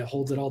lock ring that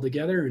holds it all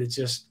together, and it's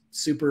just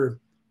super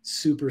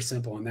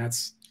simple. And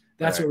that's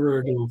what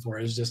we're going for,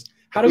 is just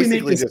how do we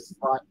make this just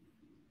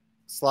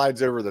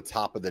slides over the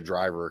top of the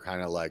driver,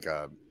 kind of like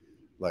a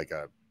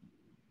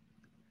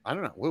I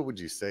don't know, what would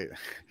you say?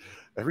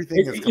 Everything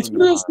it's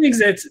one of those things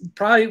that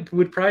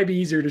would probably be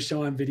easier to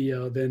show on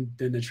video than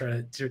to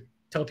try to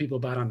tell people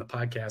about on the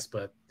podcast.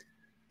 But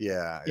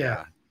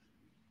yeah.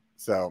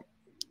 So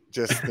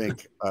just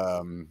think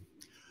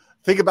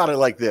about it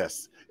like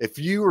this. If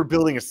you were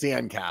building a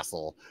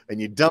sandcastle and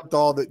you dumped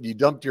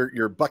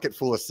your bucket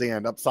full of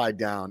sand upside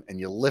down, and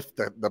you lift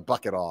the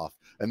bucket off,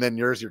 and then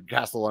there's your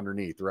castle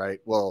underneath, right?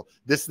 Well,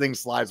 this thing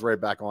slides right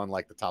back on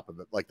like the top of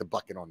the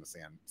bucket on the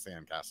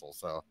sandcastle.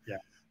 So yeah,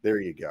 there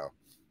you go.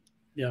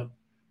 Yeah,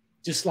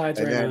 just slides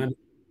on. And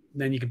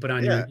then you can put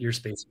on your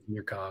space in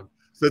your cog.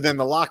 So then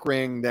the lock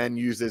ring then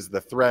uses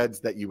the threads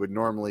that you would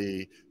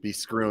normally be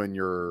screwing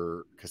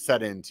your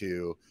cassette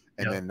into,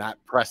 and then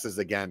that presses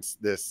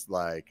against this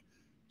like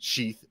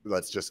sheath,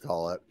 let's just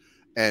call it,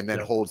 and then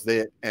holds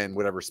it and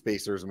whatever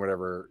spacers and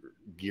whatever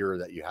gear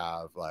that you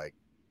have like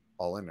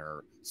all in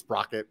there.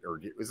 Sprocket,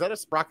 or is that a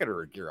sprocket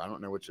or a gear? I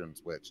don't know which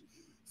one's which.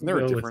 Isn't there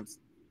a difference?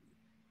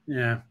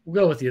 We'll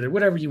go with either,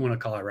 whatever you want to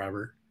call it,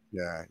 Robert.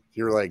 Yeah,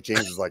 you're like,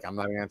 James is like, I'm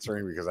not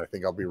answering because I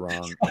think I'll be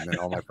wrong, and then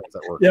all my friends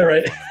at work. Yeah,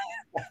 right.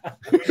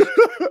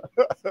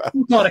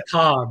 Not a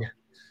cog.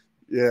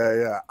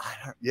 Yeah.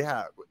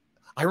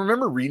 I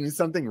remember reading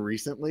something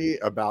recently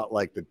about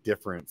like the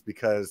difference,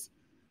 because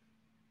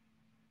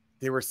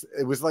it was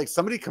like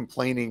somebody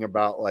complaining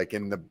about like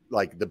in the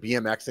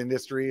BMX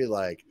industry,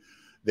 like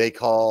they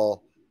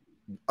call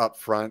up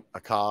front a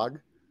cog,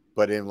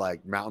 but in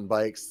like mountain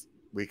bikes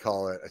we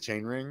call it a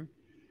chain ring.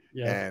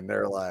 Yeah. And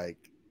they're like,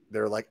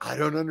 I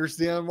don't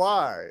understand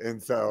why.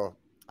 And so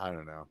I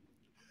don't know.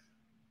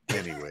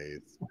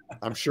 Anyways,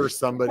 I'm sure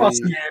somebody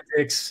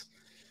semantics.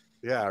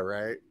 Yeah,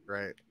 right.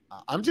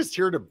 I'm just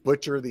here to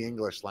butcher the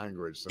English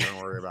language, so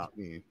don't worry about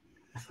me.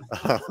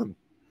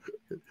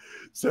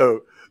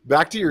 So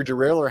back to your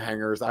derailleur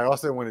hangers, I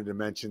also wanted to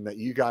mention that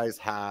you guys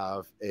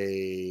have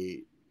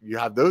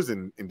those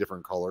in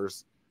different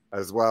colors,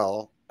 as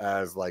well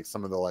as like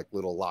some of the like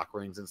little lock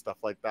rings and stuff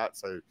like that.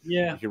 So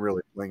you can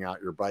really bling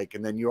out your bike.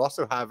 And then you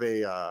also have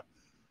a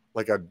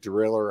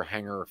derailleur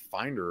hanger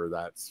finder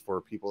that's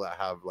for people that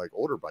have like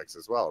older bikes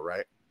as well,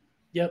 right?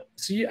 Yep.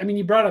 So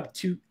you brought up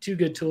two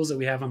good tools that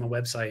we have on the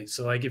website.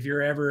 So like if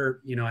you're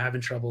ever,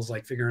 having troubles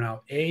like figuring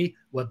out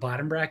what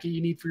bottom bracket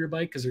you need for your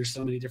bike, because there's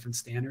so many different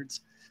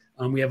standards.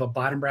 We have a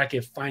bottom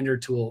bracket finder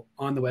tool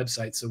on the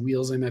website. So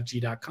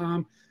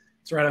wheelsmfg.com.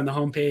 It's right on the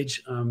homepage.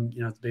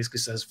 It basically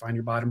says find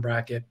your bottom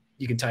bracket.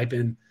 You can type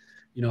in,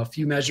 a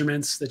few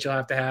measurements that you'll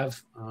have to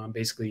have.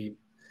 Basically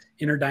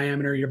inner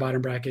diameter of your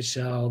bottom bracket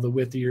shell, the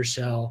width of your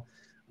shell,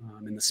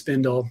 and the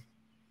spindle,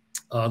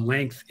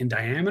 length and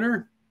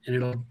diameter. And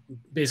it'll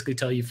basically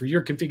tell you for your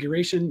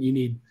configuration, you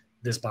need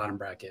this bottom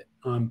bracket.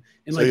 And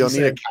so you'll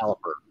need a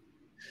caliper.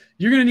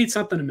 You're going to need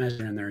something to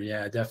measure in there.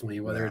 Yeah,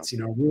 definitely. Whether it's, a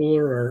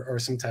ruler or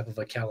some type of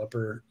a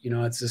caliper,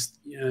 it's just,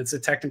 it's a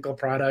technical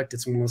product.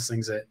 It's one of those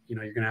things that, you're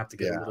going to have to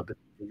get a little bit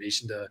of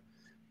information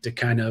to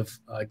kind of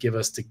give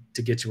us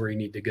to get you where you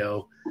need to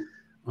go.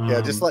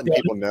 Just letting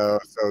people know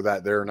so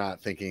that they're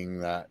not thinking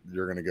that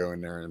you're going to go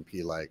in there and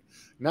be like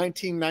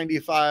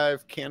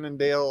 1995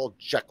 Cannondale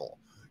Jekyll,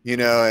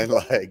 and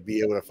like be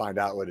able to find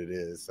out what it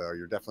is. So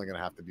you're definitely going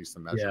to have to do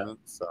some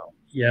measurements.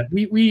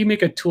 We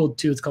make a tool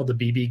too. It's called the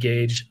BB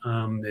gauge.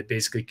 It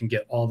basically can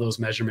get all those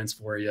measurements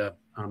for you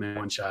in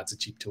one shot. It's a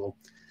cheap tool.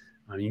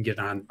 You can get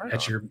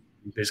it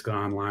basically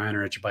online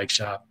or at your bike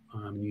shop.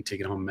 You can take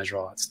it home and measure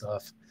all that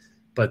stuff.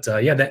 But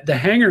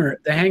the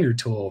hanger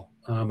tool,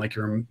 like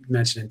you were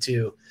mentioning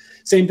too,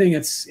 same thing.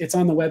 It's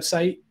on the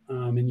website,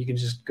 and you can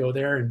just go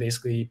there and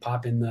basically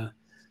pop in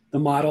the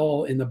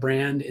model and the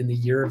brand and the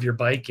year of your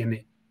bike,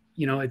 and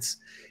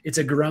it's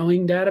a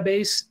growing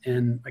database.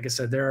 And like I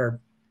said,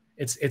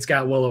 it's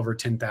got well over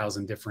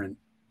 10,000 different,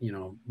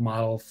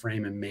 model,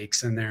 frame, and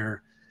makes in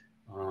there.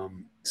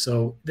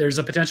 So there's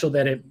a potential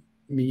that it,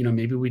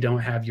 maybe we don't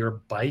have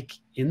your bike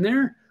in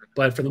there,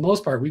 but for the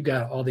most part, we've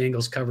got all the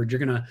angles covered. You're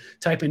going to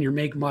type in your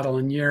make, model,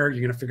 and year.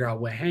 You're going to figure out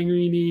what hanger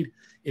you need.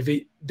 If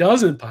it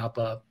doesn't pop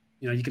up,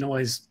 you can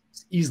always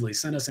easily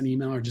send us an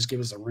email or just give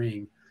us a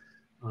ring.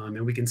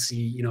 And we can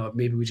see,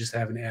 maybe we just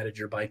haven't added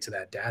your bike to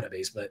that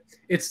database, but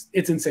it's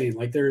insane.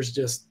 Like there's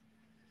just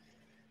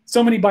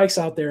so many bikes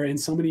out there and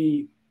so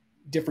many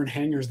different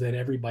hangers that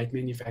every bike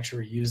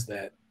manufacturer use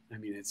that,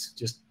 it's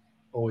just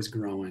always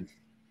growing.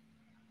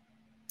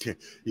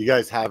 You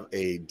guys have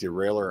a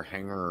derailleur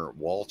hanger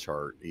wall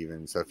chart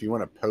even. So if you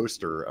want a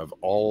poster of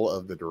all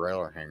of the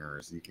derailleur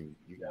hangers, you can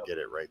get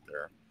it right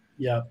there.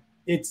 Yeah.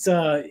 It's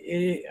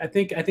I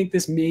think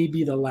this may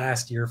be the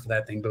last year for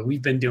that thing, but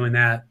we've been doing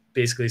that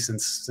basically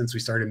since we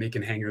started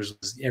making hangers.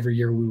 Every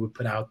year we would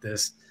put out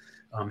this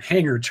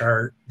hanger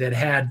chart that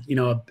had,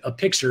 a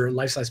picture,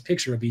 life-size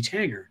picture of each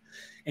hanger.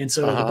 And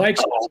so the bike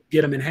shops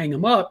get them and hang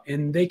them up,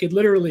 and they could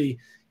literally,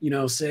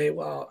 say,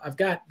 well, I've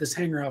got this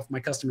hanger off my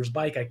customer's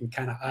bike. I can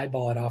kind of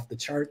eyeball it off the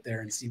chart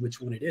there and see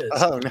which one it is.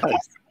 Oh,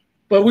 nice.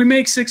 But we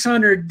make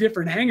 600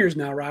 different hangers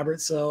now,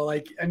 Robert. So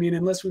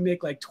unless we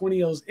make like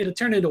 20 of those, it'll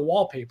turn into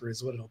wallpaper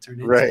is what it'll turn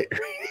into. Right.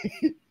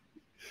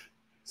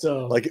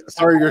 So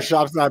sorry, your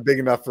shop's not big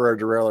enough for a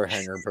derailleur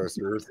hanger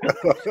posters.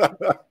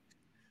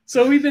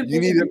 So we've been,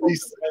 you need at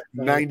least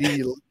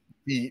 90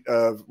 feet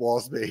of wall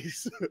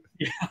space.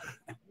 Yeah.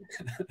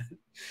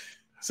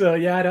 So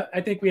yeah,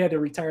 I think we had to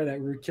retire that.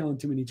 We were killing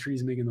too many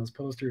trees making those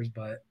posters,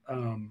 but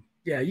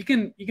yeah, you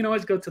can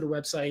always go to the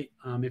website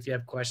if you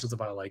have questions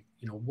about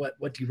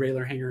what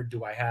derailleur hanger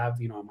do I have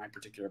on my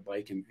particular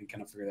bike, and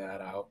kind of figure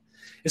that out.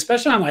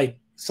 Especially on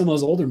some of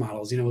those older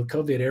models, with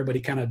COVID, everybody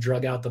kind of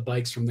drug out the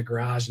bikes from the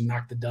garage and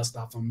knocked the dust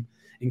off them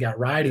and got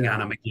riding on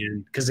them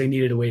again because they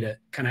needed a way to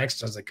kind of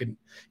exercise. They couldn't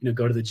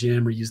go to the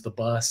gym or use the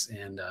bus,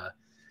 and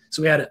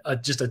so we had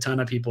just a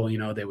ton of people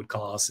they would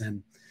call us,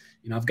 and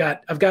I've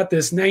got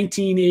this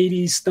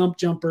 1980s stump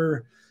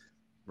jumper,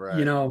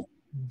 right.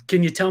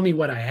 Can you tell me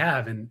what I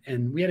have?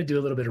 And we had to do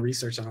a little bit of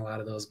research on a lot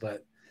of those,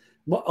 but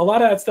a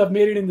lot of that stuff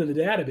made it into the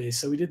database.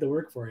 So we did the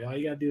work for you. All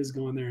you got to do is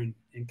go in there and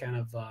kind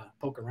of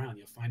poke around.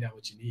 You'll find out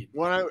what you need.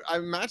 Well, I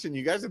imagine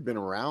you guys have been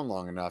around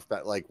long enough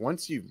that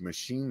once you've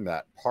machined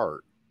that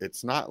part,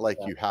 it's not like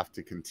you have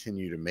to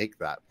continue to make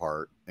that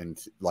part and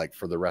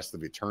for the rest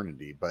of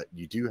eternity, but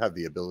you do have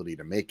the ability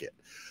to make it.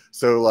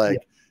 So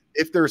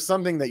if there's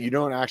something that you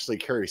don't actually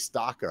carry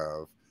stock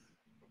of,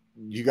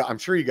 I'm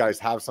sure you guys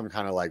have some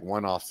kind of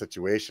one-off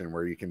situation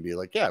where you can be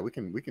like, yeah, we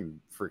can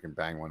freaking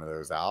bang one of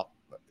those out.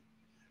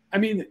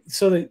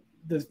 So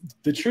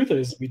the truth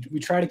is we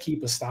try to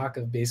keep a stock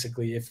of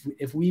basically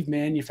if we've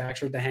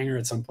manufactured the hanger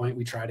at some point,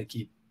 we try to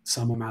keep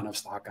some amount of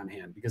stock on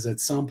hand, because at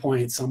some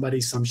point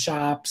some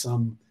shop,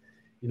 some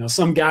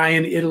guy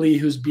in Italy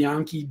whose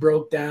Bianchi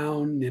broke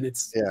down and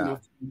it's in the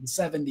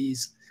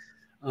 70s,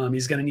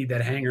 he's going to need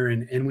that hanger,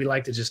 and we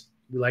like to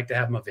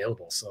have them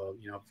available. So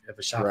if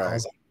a shop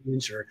calls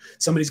or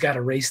somebody's got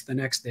a race the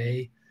next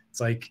day,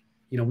 it's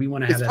we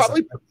want to have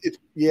that.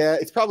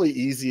 It's probably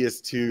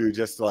easiest to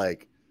just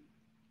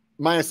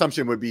my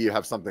assumption would be you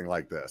have something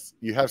like this.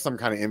 You have some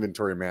kind of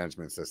inventory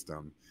management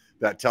system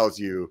that tells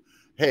you,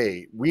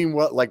 hey, we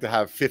like to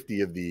have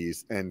 50 of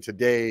these, and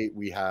today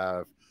we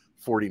have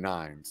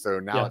 49. So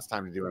now it's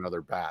time to do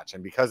another batch.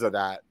 And because of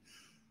that,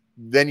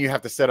 then you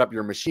have to set up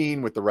your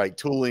machine with the right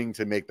tooling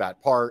to make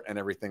that part and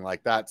everything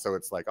like that. So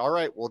it's all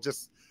right, we'll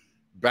just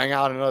bang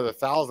out another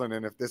 1,000.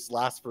 And if this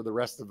lasts for the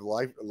rest of the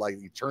life,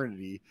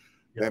 eternity,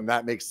 then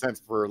that makes sense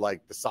for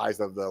the size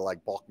of the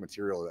bulk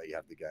material that you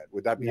have to get.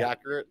 Would that be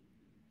accurate?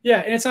 Yeah.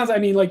 And it sounds,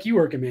 you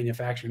work in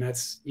manufacturing.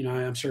 That's,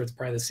 I'm sure it's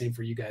probably the same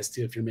for you guys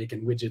too. If you're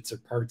making widgets or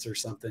parts or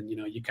something,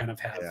 you kind of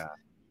have,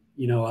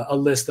 a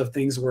list of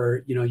things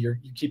where, you're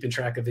keeping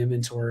track of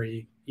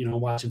inventory,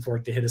 watching for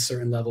it to hit a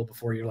certain level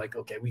before you're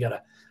okay, we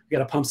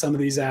gotta pump some of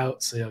these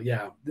out. So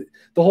yeah,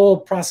 the whole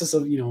process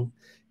of,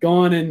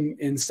 going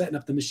and setting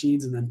up the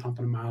machines and then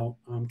pumping them out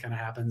kind of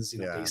happens,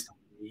 based on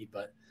the need.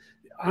 But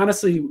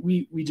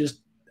honestly,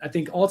 I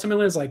think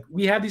ultimately it's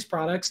we have these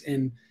products,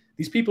 and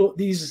these people,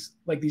 these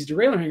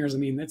derailleur hangers,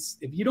 that's,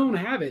 if you don't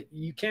have it,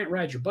 you can't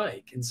ride your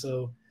bike. And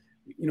so,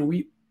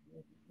 we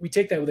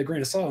take that with a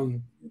grain of salt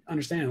and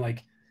understand,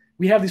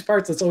 we have these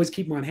parts, let's always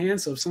keep them on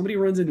hand. So if somebody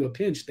runs into a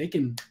pinch, they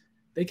can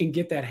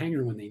get that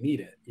hanger when they need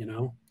it,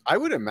 I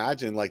would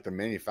imagine the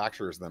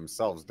manufacturers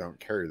themselves don't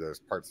carry those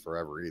parts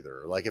forever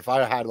either. If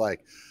I had my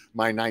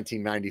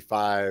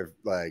 1995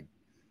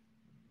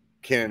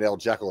 Cannondale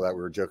Jekyll that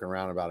we were joking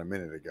around about a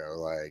minute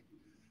ago,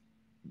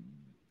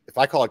 if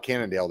I call it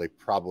Cannondale, they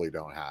probably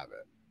don't have it.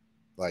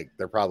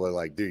 They're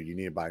probably dude, you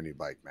need to buy a new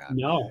bike, man.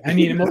 No,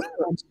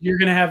 you're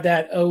going to have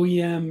that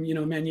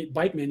OEM,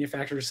 bike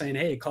manufacturer saying,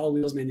 hey, call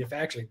Wheels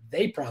Manufacturing.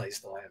 They probably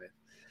still have it.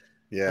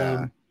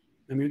 Yeah.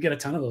 We get a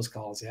ton of those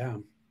calls. Yeah.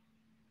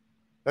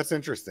 That's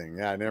interesting.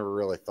 Yeah. I never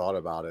really thought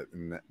about it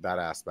in that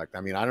aspect.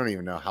 I don't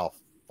even know how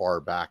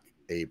far back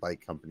a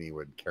bike company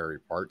would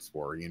carry parts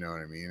for, you know what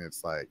I mean?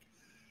 It's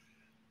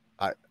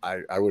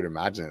I would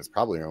imagine it's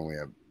probably only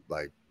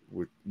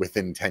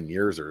within 10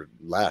 years or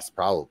less,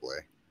 probably.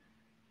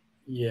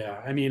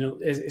 Yeah, I mean,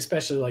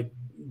 especially like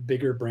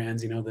bigger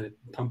brands, that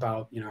pump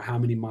out, how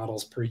many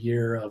models per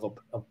year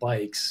of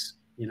bikes,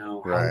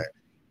 Right.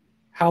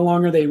 how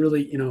long are they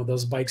really,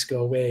 those bikes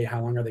go away?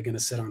 How long are they going to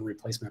sit on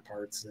replacement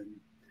parts? And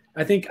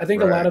I think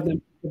Right. a lot of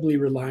them probably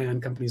rely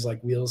on companies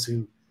like Wheels,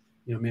 who,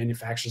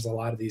 manufactures a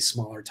lot of these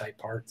smaller type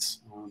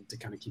parts to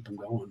kind of keep them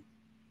going.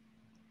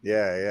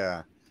 Yeah,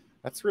 yeah.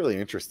 That's really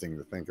interesting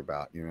to think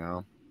about,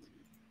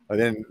 I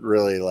didn't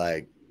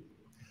really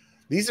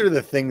these are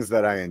the things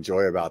that I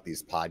enjoy about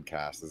these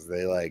podcasts, is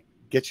they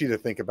get you to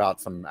think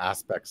about some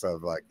aspects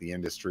of the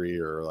industry,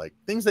 or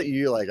things that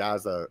you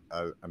as a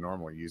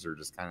normal user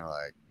just kind of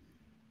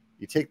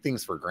you take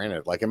things for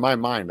granted. Like in my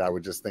mind, I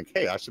would just think,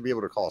 hey, I should be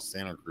able to call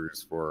Santa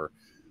Cruz for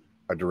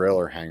a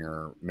derailleur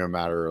hanger no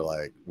matter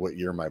what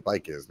year my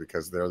bike is,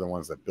 because they're the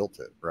ones that built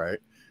it, right?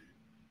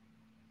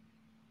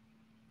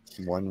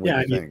 One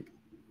would think.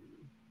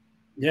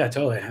 Yeah,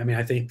 totally. I mean,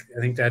 I think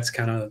that's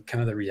kind of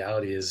the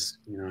reality is,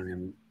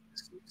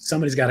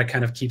 somebody's got to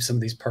kind of keep some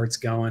of these parts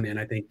going. And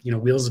I think,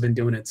 Wheels have been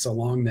doing it so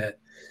long that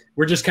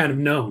we're just kind of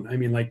known. I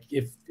mean,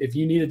 if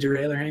you need a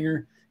derailleur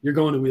hanger, you're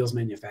going to Wheels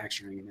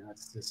Manufacturing. I mean,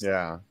 that's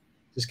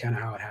just kind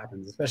of how it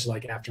happens, especially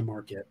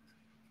aftermarket.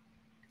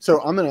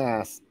 So I'm going to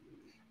ask,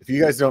 if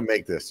you guys don't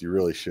make this, you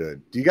really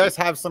should. Do you guys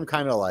have some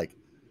kind of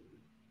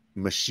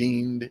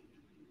machined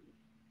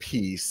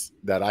piece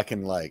that I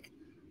can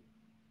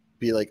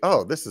be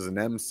oh, this is an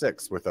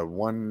M6 with a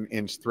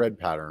 1-inch thread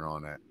pattern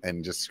on it,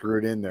 and just screw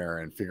it in there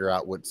and figure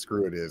out what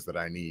screw it is that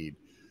I need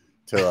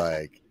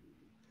to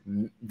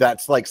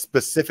that's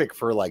specific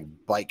for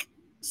bike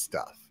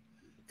stuff?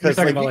 Because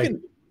you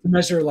can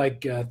measure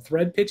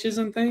thread pitches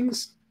and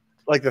things,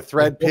 like the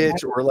thread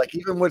pitch, or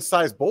even what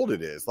size bolt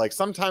it is.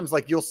 Sometimes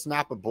you'll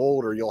snap a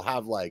bolt, or you'll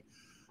have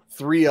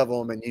 3 of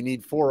them and you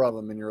need 4 of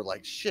them, and you're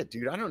shit,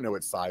 dude, I don't know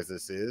what size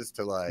this is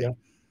to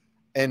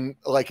And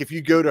if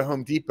you go to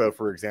Home Depot,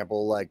 for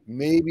example,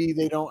 maybe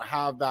they don't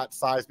have that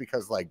size,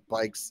 because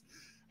bikes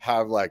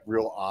have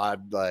real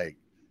odd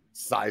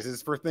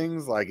sizes for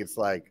things. It's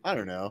I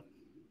don't know.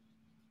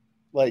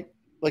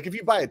 If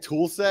you buy a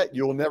tool set,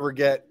 you'll never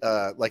get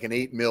an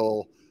 8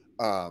 mil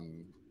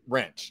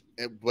wrench,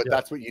 but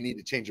that's what you need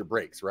to change your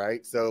brakes,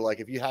 right? So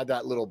if you had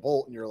that little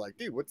bolt and you're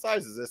dude, what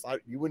size is this?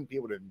 You wouldn't be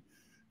able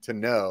to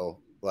know.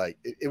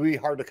 It would be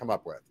hard to come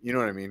up with. You know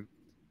what I mean?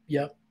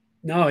 Yep.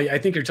 No, I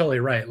think you're totally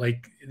right.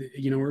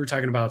 We were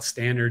talking about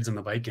standards in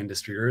the bike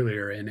industry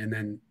earlier, and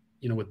then,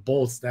 with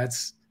bolts,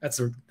 that's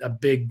a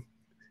big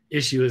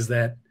issue, is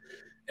that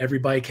every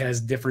bike has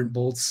different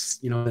bolts,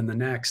 than the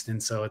next.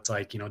 And so it's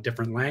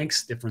different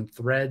lengths, different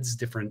threads,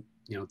 different,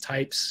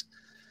 types.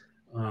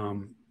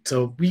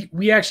 So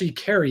we actually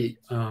carry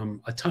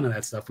a ton of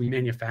that stuff. We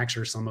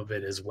manufacture some of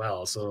it as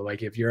well. So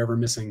if you're ever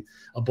missing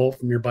a bolt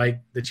from your bike,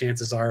 the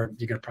chances are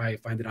you're going to probably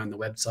find it on the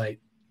website.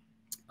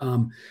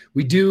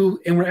 We do,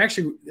 and we're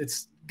actually,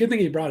 it's a good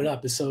thing you brought it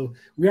up, is so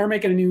we are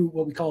making a new,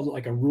 what we call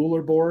a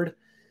ruler board,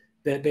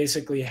 that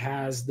basically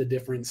has the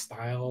different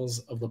styles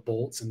of the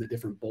bolts and the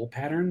different bolt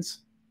patterns,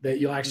 that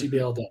you'll actually be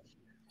able to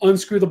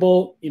unscrew the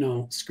bolt,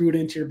 screw it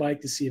into your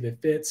bike to see if it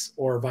fits,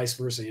 or vice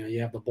versa. You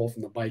have the bolt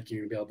from the bike,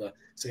 you're gonna be able to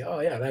say, oh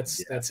yeah,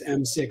 that's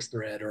M6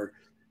 thread, or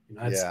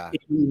that's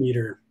 8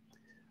 millimeter.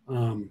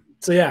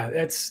 So yeah,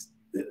 that's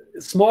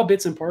small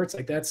bits and parts.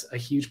 That's a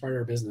huge part of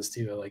our business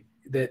too.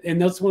 That,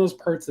 and that's one of those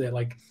parts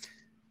that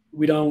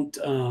we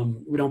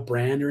don't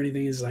brand or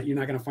anything. Is you're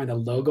not going to find a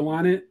logo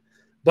on it,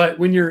 but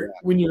when you're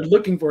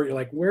looking for it,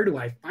 you're where do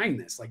I find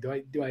this? Do I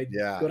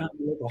go down to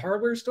the local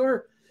hardware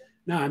store?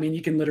 No, I mean,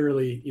 you can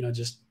literally,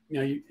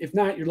 if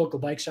not, your local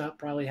bike shop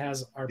probably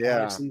has our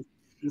products. And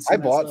I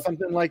bought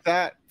something like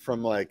that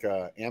from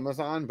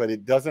Amazon, but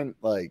it doesn't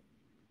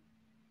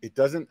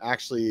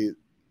actually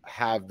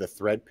have the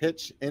thread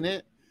pitch in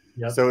it.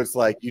 Yep. So it's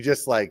you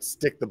just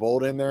stick the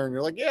bolt in there, and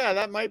you're yeah,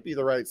 that might be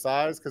the right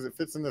size because it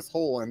fits in this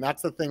hole. And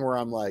that's the thing where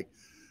I'm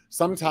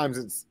sometimes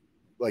it's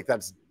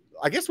that's,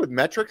 I guess with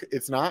metric,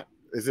 it's not.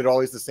 Is it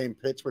always the same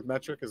pitch with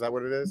metric? Is that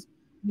what it is?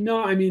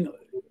 No, I mean,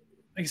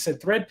 like I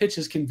said, thread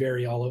pitches can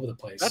vary all over the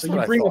place. That's so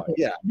what you thought.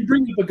 You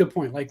bring up a good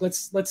point.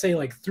 Let's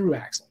say through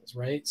axles,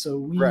 right? So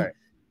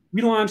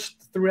we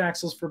launched through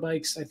axles for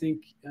bikes, I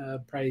think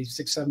probably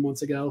 6-7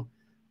 months ago.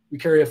 We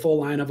carry a full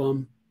line of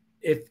them.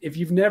 If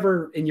you've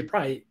never, and you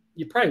probably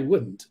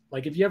wouldn't,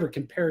 if you ever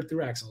compared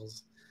through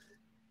axles,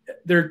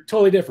 they're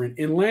totally different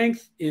in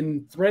length,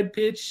 in thread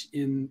pitch,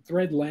 in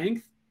thread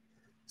length.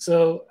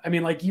 So, I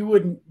mean, you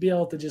wouldn't be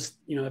able to just,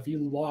 if you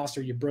lost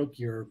or you broke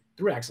your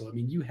through axle, I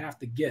mean, you have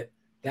to get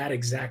that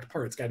exact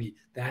part. It's got to be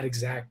that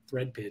exact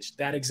thread pitch,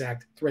 that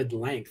exact thread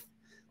length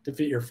to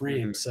fit your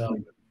frame. So,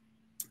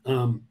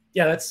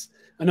 yeah, that's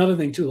another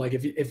thing too.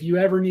 If you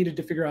ever needed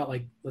to figure out,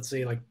 let's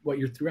say what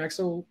your through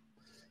axle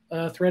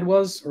thread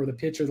was, or the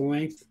pitch or the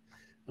length,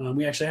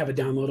 we actually have a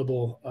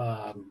downloadable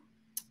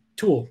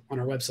tool on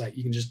our website.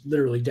 You can just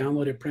literally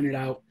download it, print it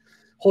out,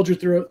 hold your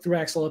through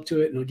axle up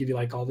to it, and it'll give you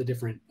all the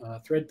different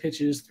thread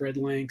pitches, thread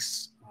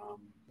lengths,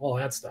 all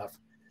that stuff.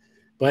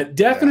 But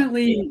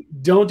definitely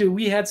don't do.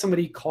 We had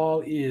somebody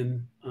call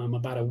in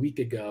about a week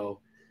ago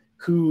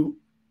who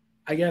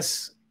I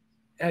guess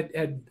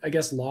had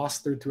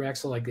lost their through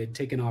axle, like they'd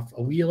taken off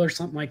a wheel or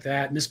something like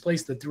that,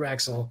 misplaced the through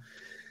axle,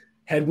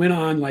 had went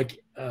on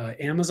like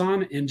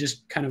Amazon and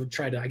just kind of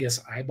tried to, I guess,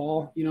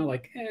 eyeball,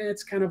 like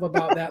it's kind of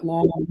about that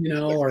long,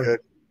 or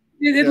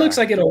it looks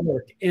like it'll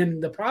work.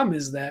 And the problem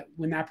is that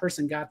when that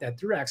person got that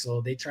through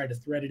axle, they tried to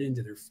thread it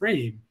into their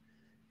frame.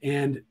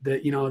 And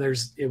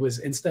it was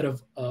instead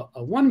of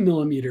a 1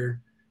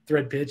 millimeter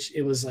thread pitch,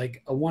 it was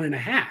like a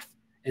 1.5.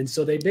 And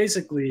so they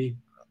basically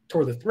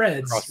tore the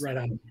threads right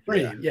out of the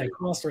frame. Yeah,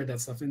 cross thread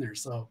that stuff in there.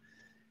 So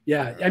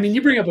yeah, I mean,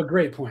 you bring up a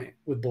great point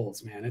with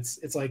bolts, man.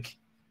 It's like,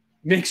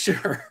 make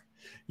sure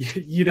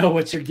you know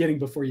what you're getting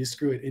before you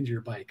screw it into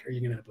your bike, or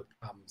you're going to put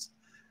problems.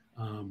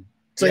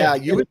 So yeah,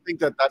 you would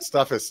think that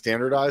stuff is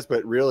standardized,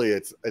 but really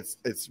it's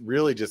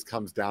really just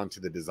comes down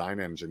to the design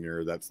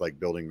engineer that's like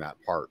building that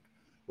part.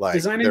 Like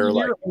design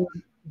engineer,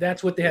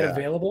 that's what they had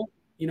available,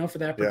 for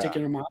that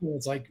particular model.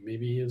 It's like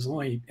maybe it was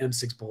only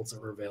M6 bolts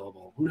that were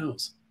available. Who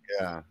knows?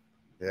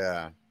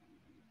 Yeah,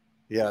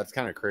 it's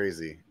kind of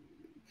crazy.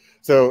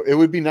 So it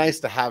would be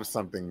nice to have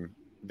something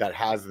that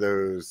has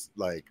those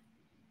like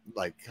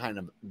kind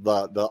of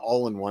the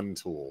all-in-one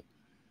tool,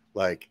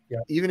 like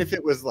even if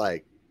it was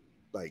like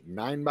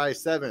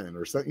 9x7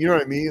 or something, you know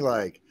what I mean?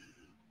 Like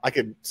I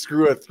could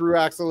screw a through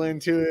axle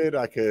into it.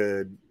 I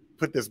could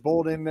put this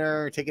bolt in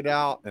there, take it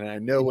out, and I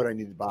know what I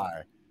need to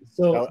buy.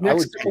 So I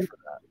would pay for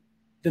that.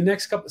 The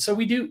next couple, so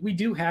we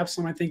do have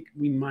some. I think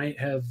we might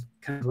have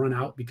kind of run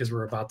out because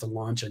we're about to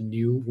launch a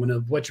new one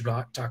of what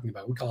you're talking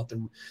about. We call it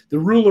the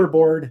ruler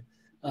board.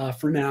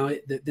 For now,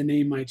 the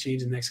name might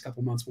change in the next couple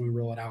of months when we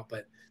roll it out,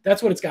 but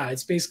that's what it's got.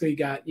 It's basically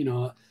got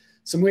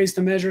some ways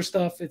to measure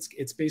stuff.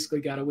 It's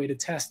basically got a way to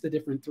test the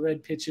different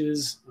thread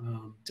pitches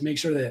to make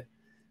sure that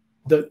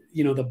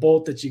the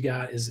bolt that you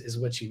got is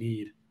what you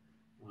need.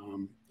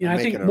 I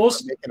think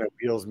making a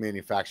wheels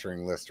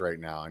manufacturing list right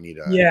now. I need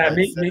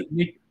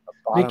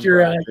make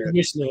your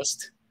wish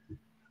list.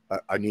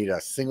 I need a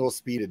single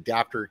speed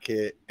adapter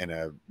kit and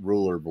a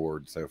ruler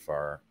board so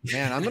far.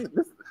 Man,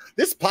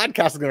 this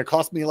podcast is going to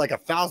cost me like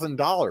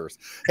 $1,000.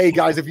 Hey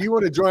guys, if you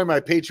want to join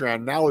my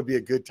Patreon, now would be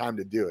a good time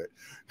to do it.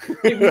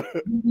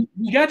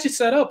 We got you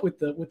set up with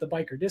the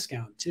biker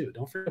discount too.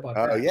 Don't forget about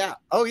that.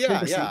 Oh yeah.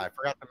 I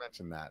forgot to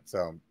mention that.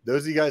 So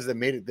those of you guys that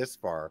made it this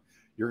far,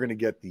 you're going to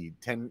get the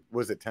 10%?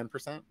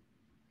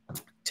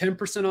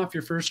 10% off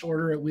your first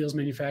order at Wheels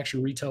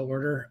Manufacturing retail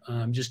order.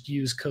 Just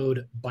use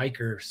code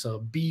BIKER. So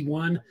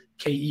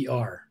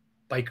B1KER,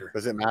 BIKER.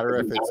 Does it matter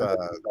if it's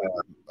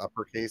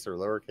uppercase or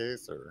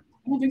lowercase, or?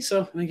 I don't think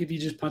so. I think if you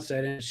just punch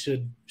that in, it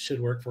should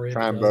work for you.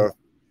 Try them both.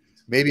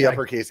 Maybe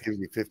uppercase gives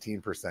you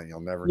 15%.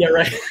 You'll never know. Yeah,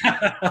 right.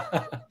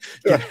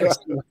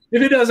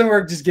 If it doesn't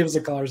work, just give us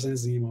a call or send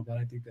us an email. But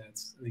I think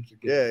you're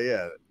good.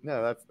 Yeah.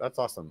 No, that's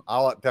awesome.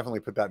 I'll definitely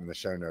put that in the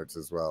show notes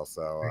as well.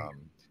 So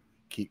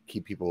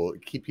keep people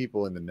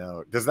in the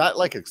know. Does that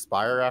like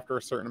expire after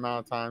a certain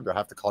amount of time? Do I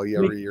have to call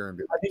you every year and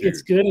be like, I think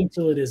it's good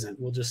until it isn't.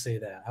 We'll just say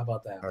that. How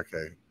about that?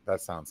 Okay,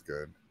 that sounds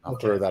good. I'll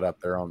throw that up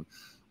there on.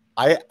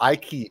 I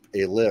keep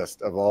a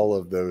list of all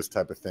of those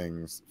type of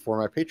things for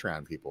my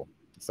Patreon people.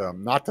 So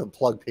not to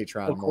plug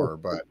Patreon more,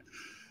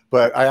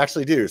 but I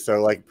actually do.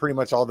 So like pretty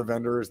much all the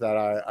vendors that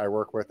I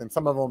work with, and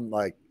some of them,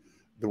 like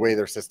the way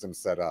their system's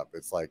set up,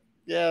 it's like,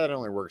 it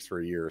only works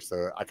for a year.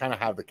 So I kind of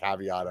have the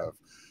caveat of,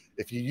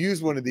 if you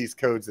use one of these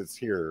codes that's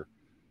here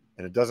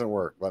and it doesn't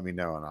work, let me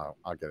know and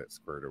I'll get it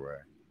squared away.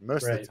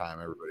 Most of the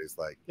time, everybody's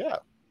like, yeah,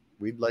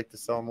 we'd like to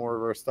sell more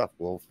of our stuff.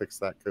 We'll fix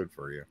that code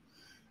for you.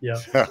 Yeah,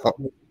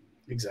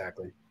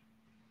 exactly.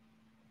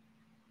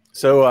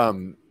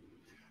 So,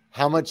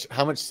 how much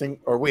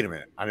or wait a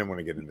minute, I didn't want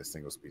to get into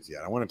single speeds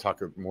yet. I want to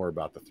talk more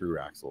about the through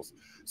axles.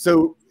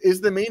 So is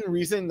the main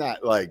reason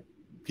that like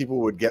people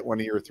would get one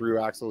of your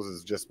through axles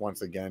is just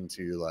once again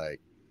to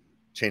like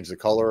change the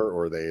color,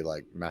 or they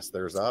like mess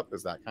theirs up?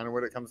 Is that kind of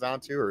what it comes down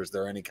to, or is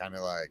there any kind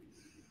of like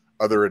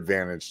other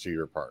advantage to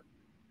your part?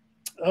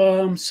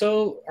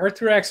 So our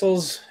through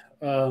axles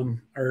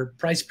are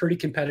priced pretty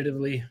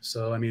competitively.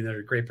 So I mean, they're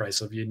a great price.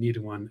 So if you need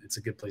one, it's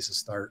a good place to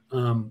start.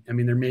 I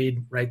mean, they're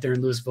made right there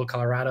in Louisville,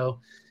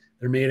 Colorado.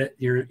 They're made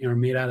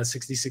made out of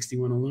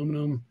 6061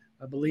 aluminum,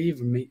 I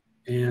believe,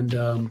 and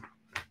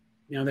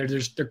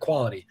they're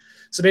quality.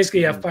 So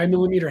basically, you have 5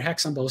 millimeter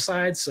hex on both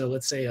sides. So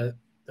let's say a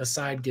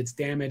side gets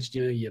damaged,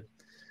 you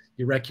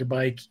wreck your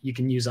bike, you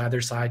can use either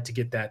side to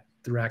get that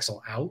through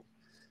axle out.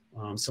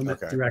 Some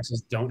through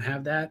axles don't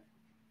have that.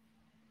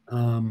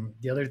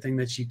 The other thing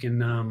that you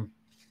can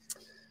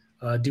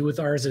do with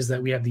ours is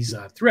that we have these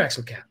through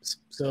axle caps.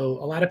 So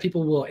a lot of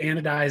people will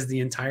anodize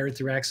the entire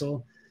through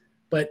axle,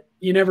 but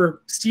you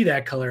never see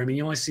that color. I mean,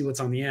 you only see what's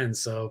on the end.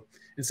 So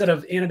instead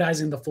of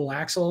anodizing the full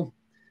axle,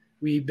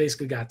 we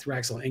basically got through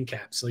axle end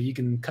caps. So you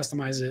can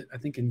customize it, I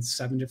think, in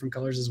 7 different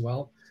colors as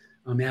well.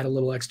 Add a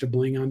little extra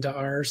bling onto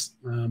ours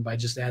by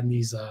just adding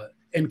these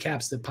end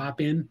caps that pop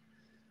in,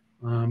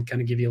 kind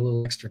of give you a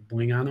little extra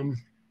bling on them.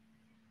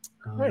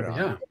 Right on.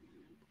 Yeah,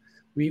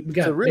 we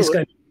got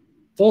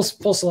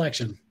full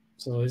selection.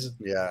 So is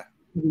yeah.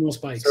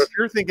 most bikes. So if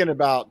you're thinking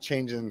about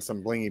changing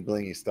some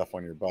blingy stuff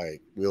on your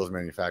bike, Wheels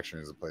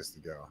Manufacturing is a place to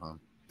go, huh?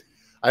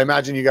 I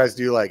imagine you guys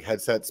do like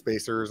headset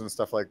spacers and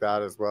stuff like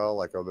that as well,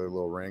 like other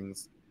little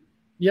rings.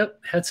 Yep,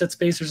 headset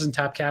spacers and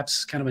top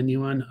caps, kind of a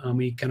new one.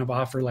 We kind of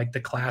offer like the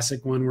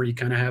classic one where you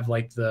kind of have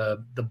like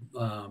the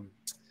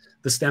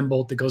stem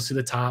bolt that goes to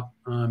the top,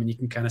 and you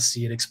can kind of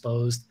see it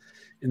exposed.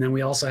 And then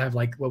we also have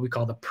like what we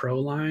call the Pro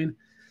line.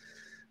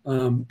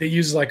 They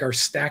use like our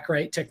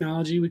Stack-Right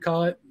technology, we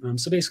call it.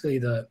 So basically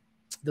the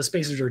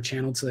spacers are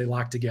channeled so they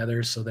lock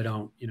together so they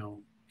don't,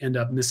 end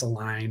up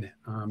misaligned,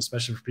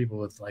 especially for people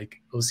with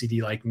like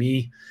OCD like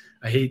me.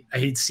 I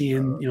hate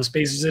seeing,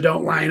 spacers that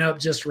don't line up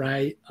just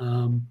right.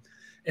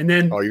 And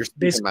then you're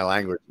speaking my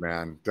language,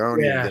 man.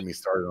 Don't even get me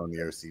started on the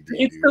OCD.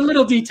 It's the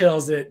little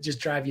details that just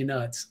drive you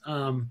nuts.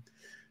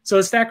 So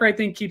the Stack-Right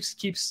thing keeps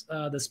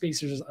the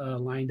spacers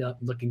lined up,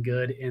 looking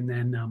good. And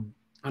then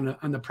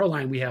on the Pro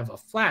line, we have a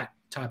flat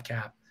top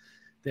cap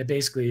that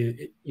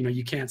basically,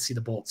 you can't see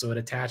the bolt. So it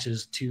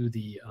attaches to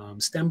the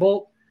stem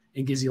bolt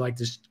and gives you like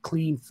this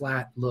clean,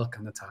 flat look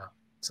on the top.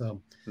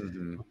 So a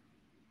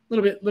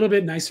little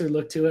bit nicer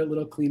look to it, a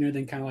little cleaner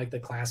than kind of like the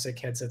classic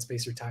headset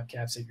spacer top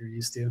caps that you're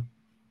used to.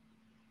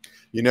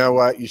 You know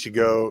what? You should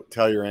go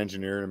tell your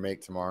engineer to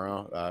make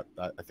tomorrow.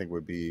 I think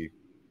would be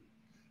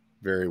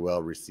very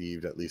well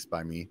received, at least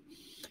by me.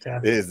 Yeah.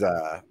 Is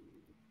a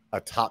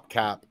top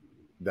cap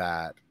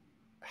that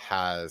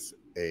has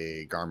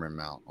a Garmin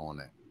mount on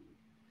it,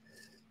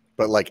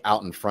 but like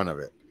out in front of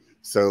it.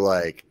 So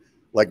like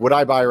what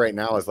I buy right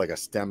now is like a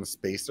stem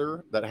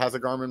spacer that has a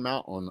Garmin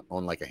mount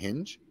on like a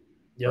hinge,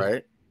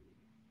 right?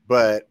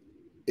 But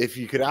if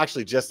you could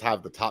actually just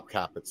have the top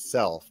cap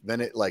itself,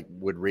 then it like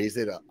would raise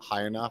it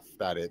high enough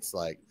that it's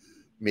like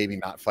maybe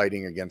not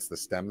fighting against the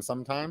stem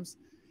sometimes.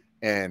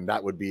 And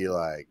that would be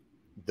like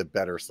the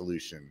better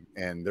solution.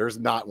 And there's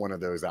not one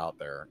of those out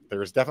there.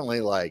 There's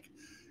definitely like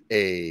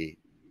a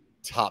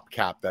top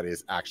cap that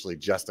is actually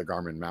just a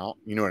Garmin mount.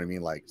 You know what I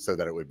mean? Like, so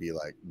that it would be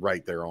like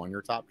right there on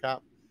your top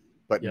cap,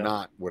 but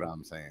not what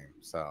I'm saying.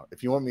 So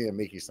if you want me to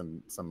make you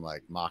some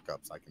like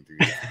mock-ups, I can do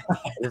that.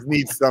 I just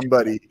need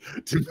somebody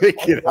to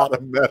make it out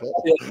of metal.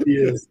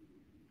 Yes.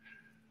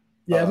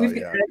 Yeah,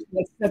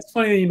 that's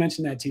funny that you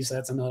mentioned that too. So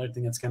that's another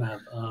thing that's gonna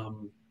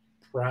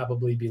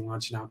probably be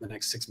launching out in the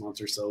next 6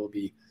 months or so. Will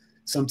be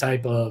some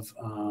type of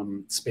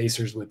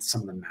spacers with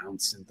some of the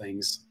mounts and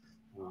things,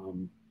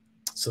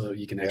 so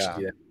you can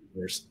actually do that.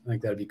 I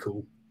think that'd be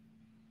cool.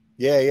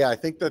 Yeah. I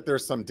think that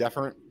there's some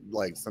definite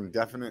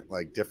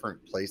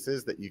different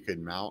places that you could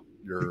mount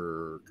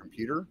your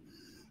computer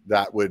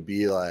that would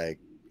be like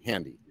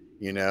handy,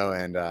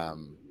 and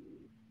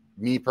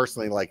me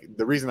personally, like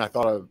the reason I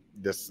thought of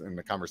this in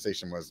the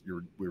conversation was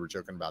we were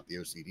joking about the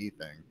OCD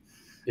thing.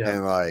 Yeah.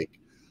 And like,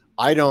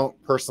 I don't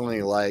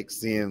personally like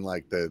seeing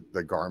like the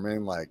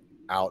Garmin like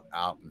out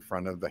in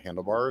front of the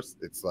handlebars.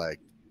 It's like,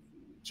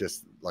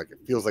 just like, it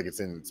feels like it's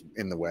in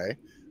the way.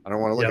 I don't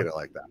want to look at it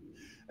like that.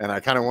 And I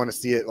kind of want to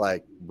see it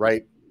like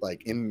right,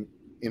 like in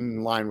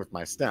line with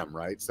my stem,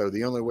 right? So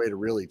the only way to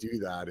really do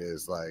that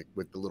is like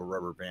with the little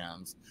rubber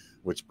bands,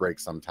 which break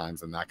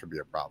sometimes, and that could be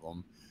a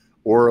problem.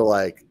 Or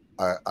like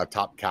a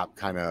top cap,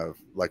 kind of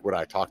like what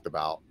I talked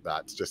about.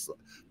 That's just,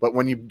 but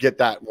when you get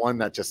that one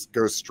that just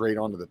goes straight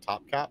onto the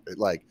top cap, it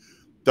like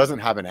doesn't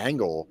have an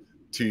angle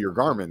to your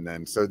Garmin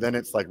then. So then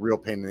it's like real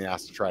pain in the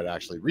ass to try to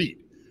actually read,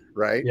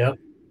 right? Yeah.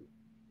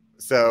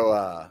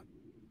 So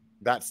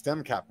that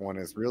stem cap one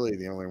is really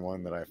the only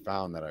one that I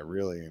found that I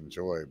really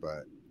enjoy.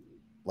 But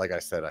like I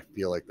said, I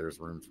feel like there's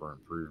room for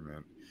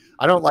improvement.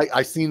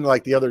 I seen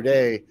like the other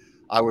day,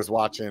 I was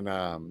watching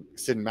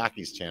Sid and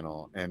Mackey's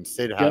channel, and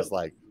Sid has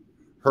like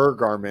her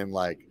Garmin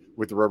like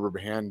with the rubber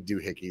band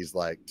doohickeys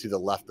like to the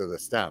left of the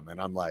stem.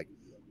 And I'm like,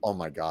 oh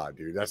my God,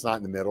 dude, that's not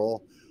in the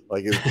middle.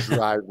 Like, it would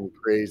drive me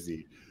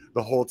crazy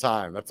the whole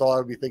time. That's all I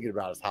would be thinking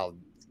about, is how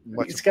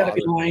much it's got to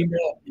be lined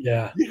up.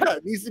 Yeah. Yeah,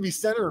 it needs to be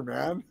center,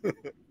 man.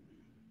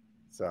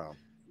 So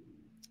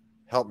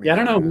help me. Yeah,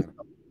 I don't know.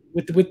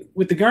 With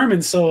the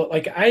Garmin, so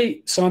like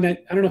I saw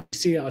that, I don't know if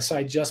you see, so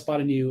I just bought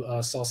a new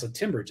Salsa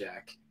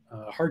Timberjack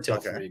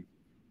hardtail frame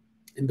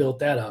and built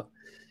that up.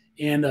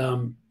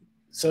 And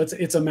so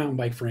it's a mountain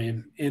bike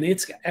frame, and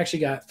it's actually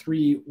got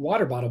 3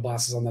 water bottle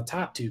bosses on the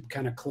top tube,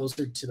 kind of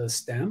closer to the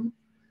stem.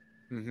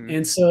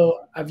 And so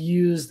I've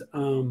used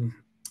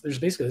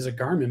there's a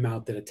Garmin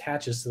mount that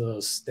attaches to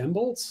those stem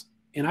bolts,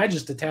 and I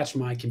just attach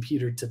my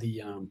computer to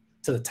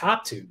the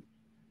top tube.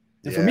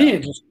 And for me,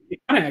 it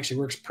kind of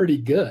actually works pretty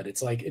good.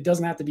 It's like, it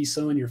doesn't have to be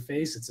so in your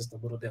face. It's just a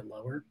little bit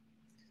lower.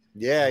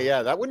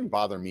 Yeah. That wouldn't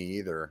bother me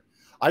either.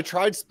 I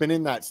tried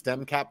spinning that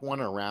stem cap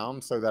one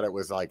around so that it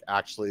was like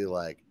actually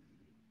like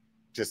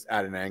just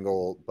at an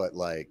angle, but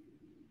like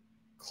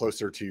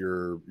closer to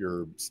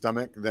your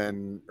stomach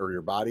or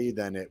your body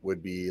than it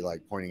would be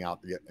like pointing out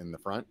in the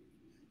front.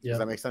 Does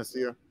that make sense to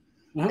you?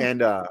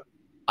 And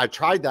I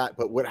tried that,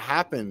 but what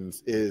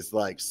happens is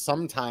like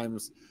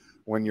sometimes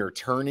when you're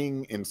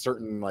turning in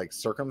certain like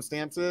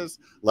circumstances,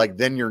 like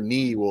then your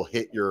knee will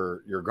hit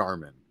your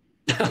Garmin,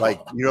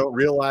 Like you don't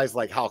realize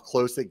like how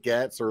close it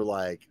gets, or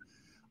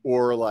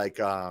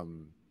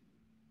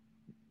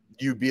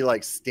you'd be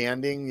like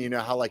standing, you know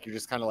how like you're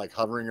just kind of like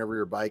hovering over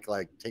your bike,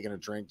 like taking a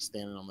drink,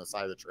 standing on the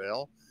side of the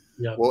trail.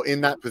 Yeah. Well, in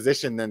that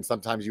position, then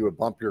sometimes you would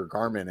bump your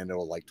Garmin and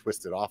it'll like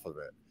twist it off of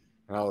it.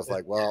 And I was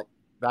like, well,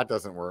 that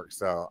doesn't work.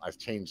 So I've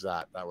changed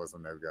that. That was a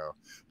no-go.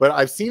 But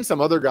I've seen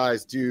some other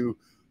guys do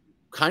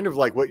kind of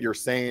like what you're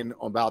saying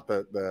about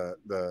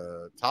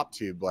the top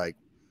tube, like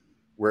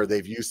where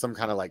they've used some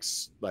kind of like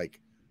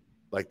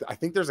I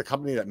think there's a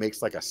company that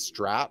makes like a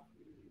strap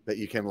that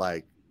you can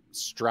like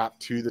strap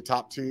to the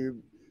top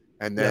tube,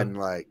 and then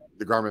like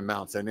the Garmin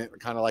mounts in it,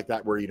 kind of like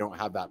that, where you don't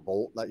have that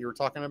bolt that you were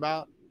talking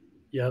about.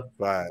 Yep.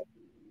 But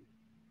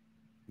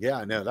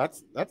yeah, no,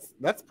 that's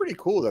pretty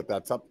cool that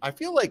that's up. I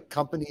feel like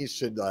companies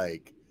should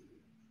like,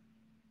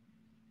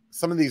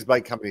 some of these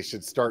bike companies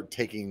should start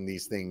taking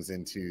these things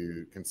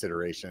into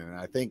consideration. And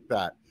I think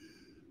that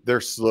they're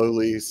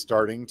slowly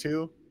starting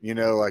to, you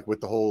know, like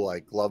with the whole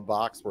like glove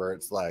box, where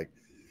it's like,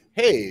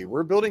 hey,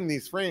 we're building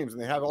these frames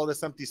and they have all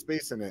this empty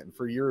space in it. And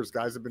for years,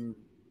 guys have been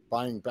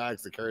buying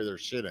bags to carry their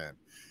shit in.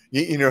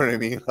 You know what I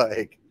mean?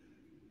 Like,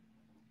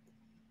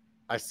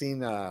 I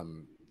seen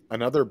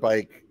another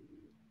bike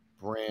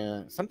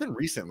brand, something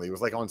recently, it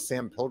was like on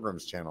Sam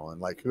Pilgrim's channel, and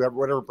like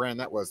whatever brand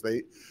that was,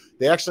 they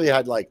actually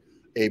had like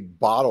a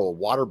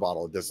water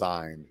bottle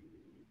designed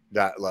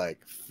that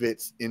like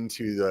fits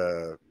into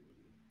the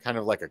kind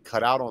of like a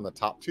cutout on the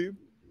top tube.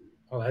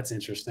 Oh, that's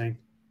interesting.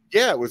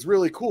 Yeah, it was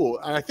really cool.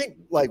 And I think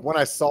like when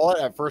I saw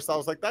it at first, I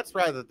was like, that's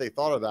rad that they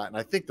thought of that. And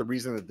I think the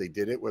reason that they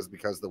did it was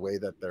because the way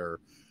that their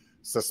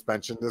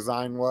suspension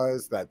design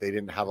was, that they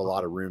didn't have a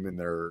lot of room in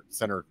their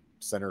center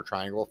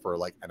triangle for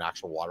like an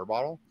actual water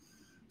bottle.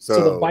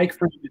 So the bike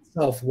frame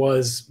itself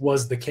was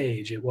the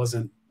cage. It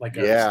wasn't like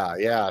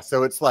yeah.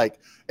 So it's like,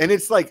 and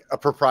it's like a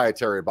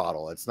proprietary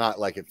bottle. It's not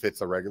like it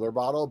fits a regular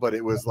bottle, but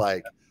it was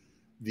like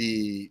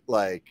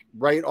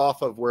right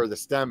off of where the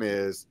stem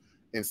is,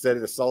 instead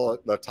of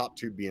the top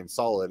tube being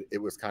solid, it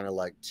was kind of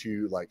like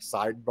two like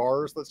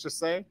sidebars, let's just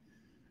say.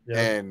 Yeah.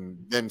 And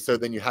then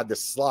you had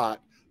this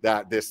slot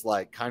that this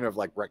like kind of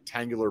like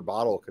rectangular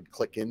bottle could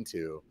click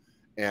into,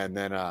 and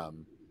then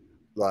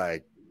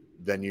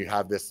then you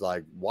have this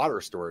like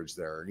water storage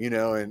there, you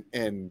know,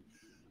 and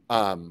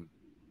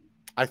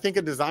I think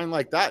a design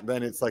like that,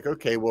 then it's like,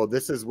 okay, well,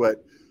 this is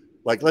what,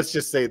 like, let's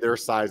just say their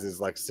size is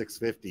like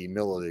 650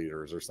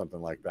 milliliters or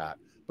something like that.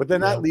 But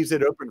then that leaves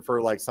it open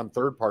for like some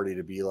third party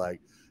to be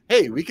like,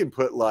 hey, we can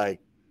put like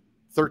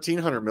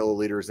 1,300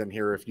 milliliters in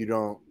here if you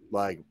don't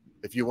like,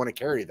 if you want to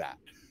carry that,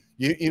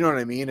 you know what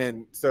I mean?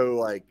 And so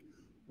like,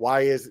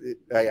 why is it?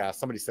 Yeah,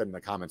 somebody said in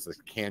the comments, this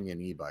Canyon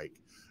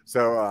e-bike.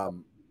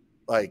 So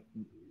like,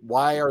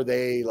 why are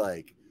they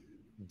like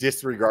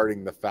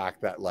disregarding the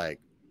fact that like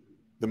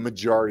the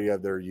majority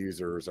of their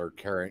users are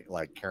carrying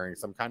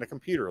some kind of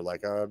computer,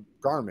 like a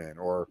Garmin,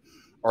 or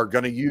are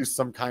going to use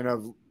some kind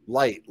of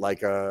light,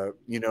 like a,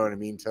 you know what I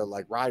mean, to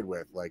like ride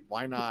with? Like,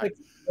 why not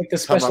like the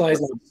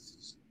specialized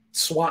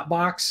SWAT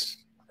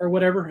box or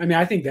whatever? I mean,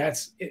 I think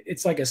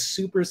it's like a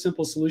super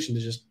simple solution to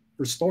just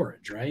for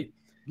storage, right?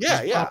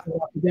 Yeah, just pop it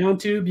off the down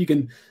tube. You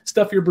can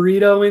stuff your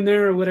burrito in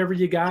there or whatever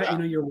you got, you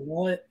know, your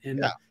wallet,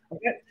 and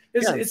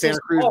it's Santa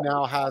Cruz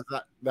now has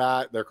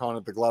that. They're calling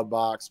it the glove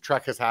box.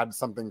 Trek has had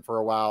something for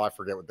a while. I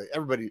forget what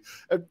everybody,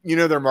 you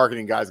know, their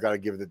marketing guys got to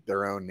give it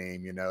their own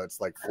name. You know,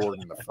 it's like Ford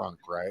in the front,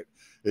 right?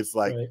 It's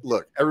like,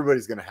 look,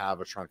 everybody's going to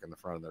have a trunk in the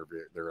front of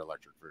their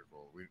electric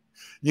vehicle.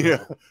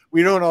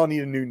 We don't all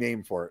need a new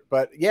name for it.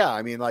 But yeah,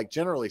 I mean, like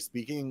generally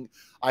speaking,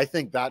 I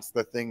think that's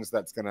the things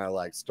that's going to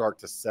like start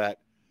to set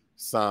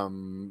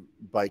some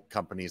bike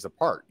companies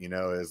apart, you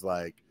know, is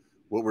like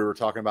what we were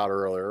talking about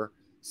earlier.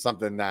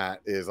 Something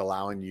that is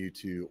allowing you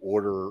to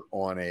order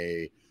on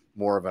a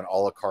more of an a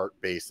la carte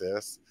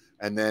basis.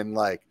 And then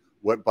like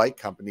what bike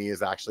company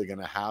is actually going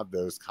to have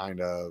those kind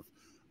of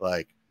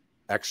like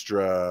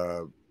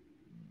extra,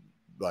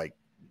 like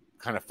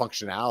kind of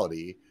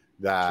functionality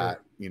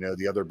that, you know,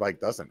 the other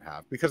bike doesn't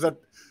have? Because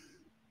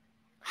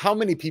how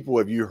many people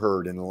have you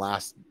heard in the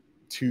last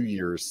 2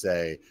 years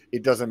say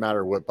it doesn't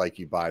matter what bike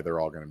you buy,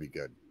 they're all going to be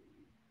good?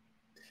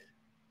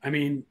 I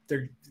mean,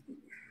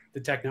 the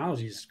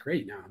technology is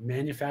great now.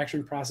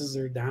 Manufacturing processes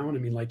are down. I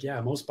mean, like,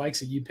 yeah, most bikes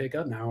that you pick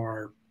up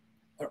now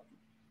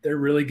they're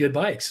really good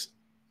bikes.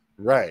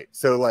 Right.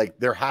 So like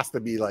there has to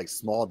be like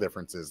small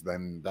differences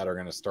then that are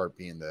going to start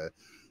being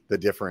the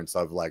difference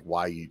of like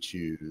why you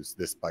choose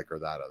this bike or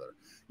that other.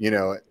 You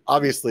know,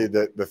 obviously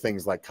the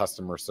things like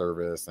customer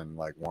service and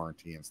like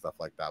warranty and stuff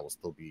like that will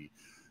still be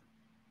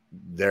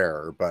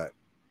there, but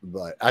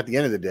at the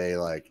end of the day,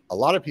 like a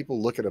lot of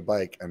people look at a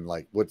bike and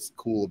like what's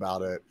cool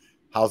about it,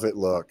 how's it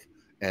look,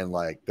 and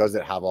like does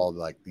it have all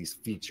like these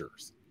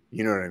features?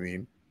 You know what I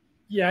mean?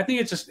 Yeah, I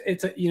think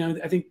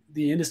I think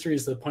the industry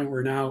is to the point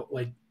where now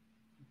like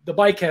the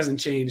bike hasn't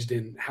changed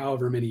in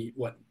however many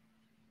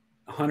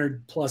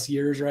 100+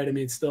 years, right? I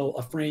mean, it's still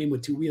a frame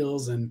with two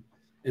wheels and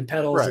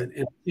pedals and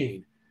a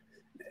chain.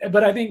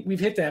 But I think we've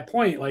hit that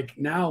point. Like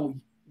now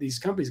these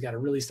companies got to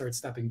really start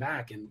stepping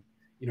back and,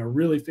 you know,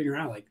 really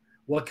figuring out like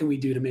what can we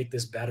do to make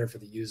this better for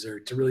the user,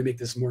 to really make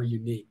this more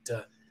unique,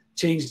 to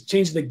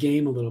change the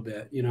game a little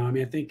bit. You know, I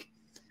mean, I think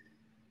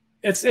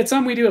it's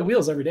something we do at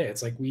Wheels every day.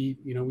 It's like we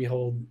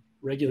hold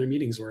regular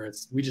meetings where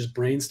we just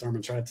brainstorm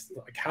and try to,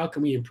 like, how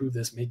can we improve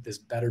this, make this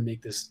better,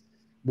 make this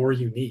more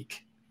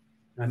unique.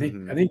 And I think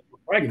we're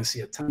probably going to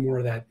see a ton more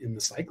of that in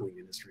the cycling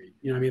industry.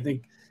 You know, I mean, I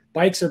think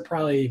bikes are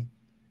probably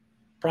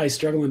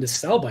struggling to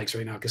sell bikes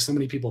right now because so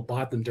many people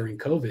bought them during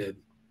COVID.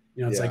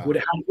 You know, it's like, what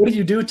do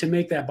you do to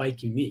make that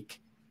bike unique,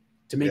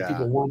 to make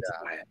people want to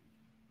buy it?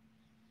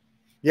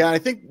 Yeah, I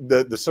think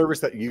the service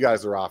that you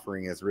guys are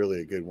offering is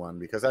really a good one,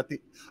 because I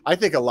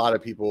think a lot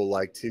of people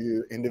like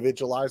to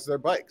individualize their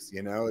bikes.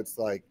 You know, it's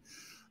like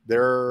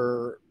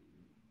there's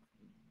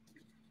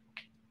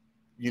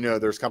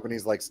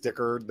companies like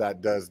Sticker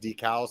that does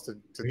decals to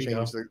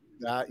change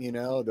that. You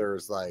know,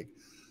 there's like,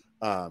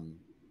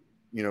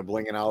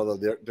 blinging out of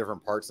the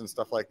different parts and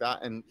stuff like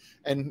that. And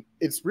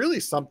it's really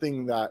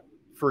something that,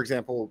 for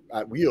example,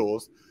 at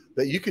Wheels,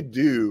 that you could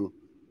do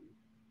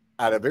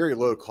at a very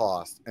low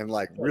cost and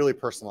like really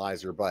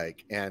personalize your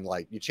bike. And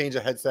like, you change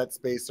the headset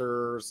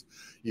spacers,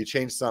 you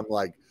change some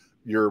like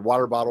your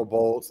water bottle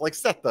bolts. Like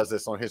Seth does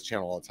this on his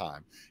channel all the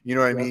time. You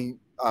know what I mean?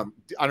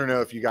 I don't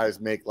know if you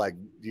guys make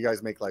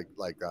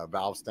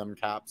valve stem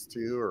caps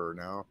too, or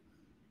no?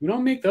 We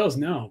don't make those,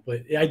 no,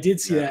 but I did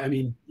see that. I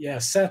mean, yeah,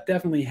 Seth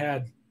definitely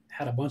had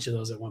a bunch of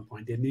those at one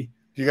point, didn't he?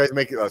 Do you guys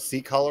make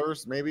seat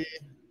colors maybe?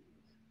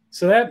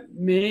 So that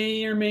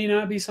may or may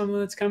not be something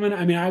that's coming.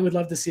 I mean, I would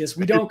love to see us.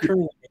 We don't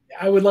currently.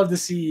 I would love to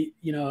see,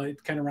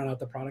 it kind of run out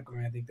the product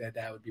line. I think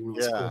that would be one of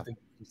those cool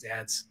things.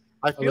 Adds.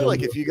 I feel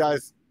like if you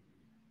guys,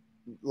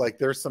 like,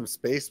 there's some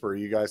space where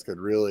you guys could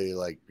really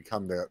like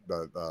become the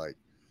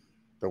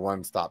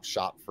one-stop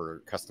shop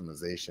for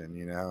customization,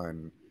 you know.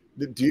 And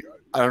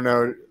I don't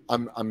know.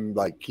 I'm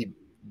like keep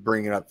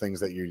bringing up things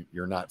that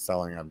you're not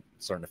selling. I'm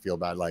starting to feel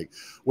bad. Like,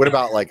 what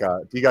about like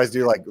do you guys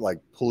do like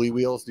pulley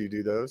wheels? Do you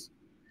do those?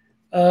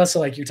 So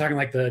like you're talking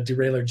like the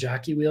derailleur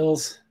jockey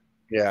wheels?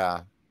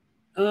 Yeah.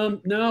 No,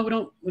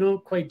 we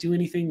don't quite do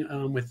anything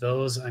with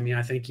those. I mean,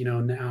 I think,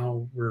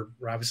 now we're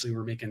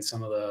making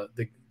some of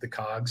the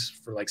cogs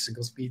for like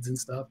single speeds and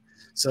stuff.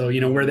 So,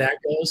 where that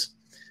goes,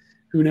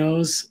 who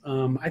knows?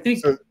 I think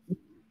so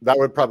that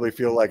would probably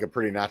feel like a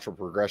pretty natural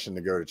progression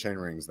to go to chain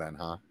rings then,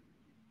 huh?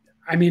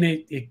 I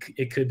mean,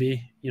 it could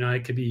be,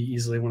 it could be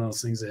easily one of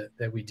those things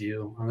that we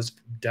do. It's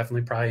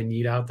definitely probably a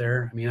need out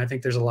there. I mean, I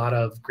think there's a lot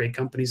of great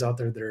companies out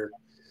there that are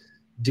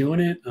doing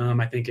it.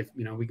 I think if,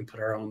 we can put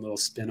our own little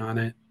spin on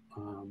it,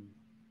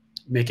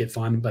 make it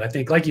fun. But I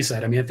think, like you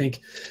said, I mean, I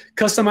think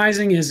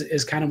customizing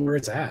is kind of where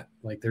it's at.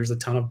 Like, there's a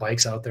ton of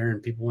bikes out there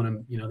and people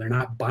want to, they're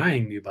not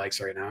buying new bikes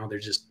right now. They're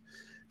just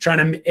trying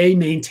to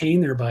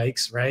maintain their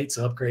bikes, right?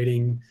 So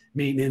upgrading,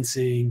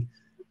 maintenancing,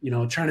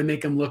 trying to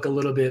make them look a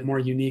little bit more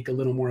unique, a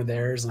little more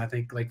theirs. And I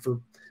think like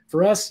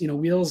for us,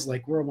 Wheels,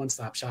 like we're a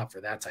one-stop shop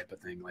for that type of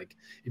thing. Like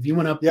if you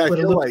want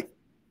to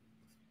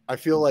I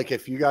feel like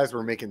if you guys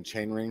were making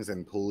chain rings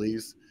and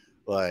pulleys,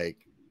 like,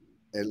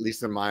 at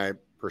least in my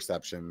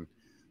perception,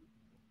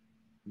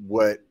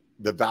 what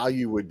the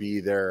value would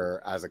be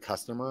there as a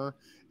customer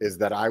is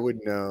that I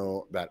would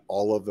know that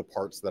all of the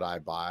parts that I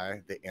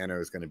buy, the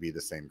anode is going to be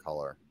the same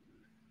color.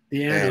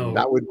 The anode, and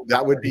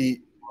that would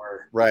be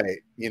right.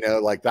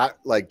 Like that,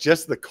 like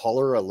just the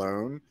color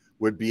alone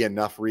would be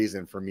enough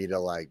reason for me to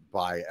like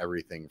buy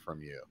everything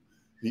from you.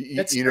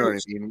 You know what I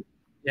mean?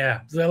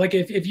 Yeah. So like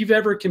if you've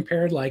ever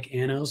compared like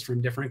anodes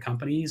from different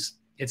companies,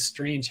 it's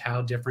strange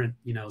how different,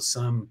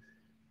 some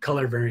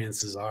color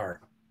variances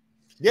are.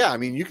 Yeah, I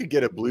mean, you could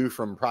get a blue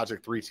from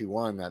Project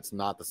 321 that's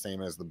not the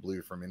same as the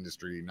blue from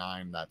Industry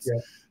 9. That's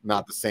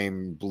not the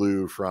same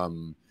blue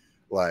from,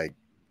 like,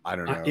 I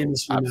don't know,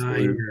 Industry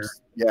 9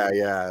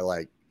 yeah,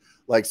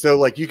 like so,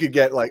 like you could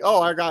get like,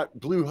 oh, I got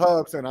blue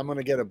hubs and I'm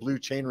gonna get a blue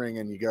chainring,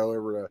 and you go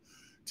over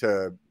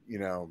to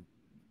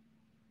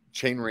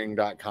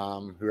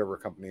chainring.com, whoever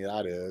company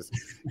that is,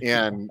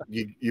 and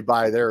you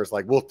buy theirs,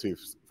 like Wolf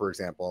Tooth, for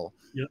example.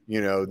 Yep.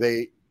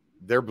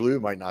 Their blue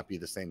might not be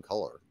the same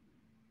color.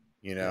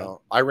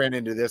 I ran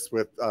into this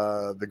with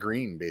the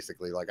green,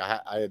 basically. Like I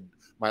had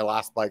my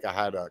last bike, I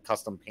had a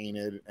custom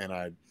painted, and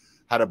I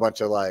had a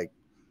bunch of like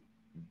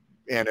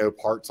anode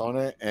parts on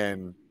it,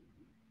 and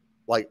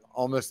like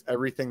almost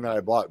everything that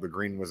I bought, the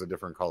green was a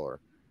different color.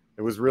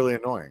 It was really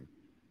annoying,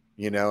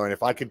 and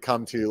if I could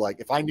come to, like,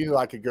 if I knew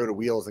I could go to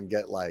Wheels and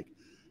get like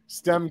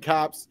stem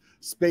caps,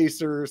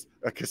 spacers,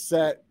 a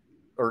cassette,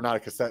 or not a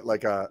cassette,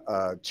 like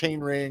a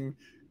chain ring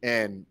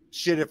and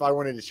shit, if I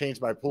wanted to change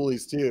my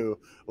pulleys too,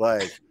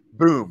 like,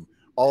 boom,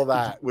 all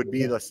that would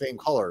be the same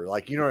color.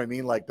 Like, you know what I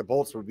mean? Like the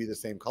bolts would be the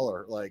same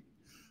color. Like,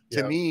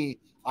 to me,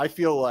 I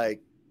feel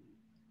like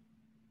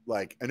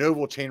an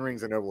oval chain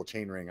ring's an oval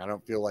chain ring. I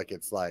don't feel like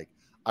it's like,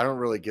 I don't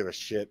really give a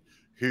shit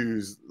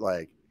who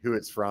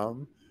it's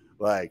from.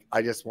 Like,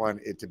 I just want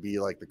it to be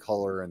like the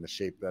color and the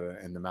shape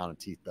and the amount of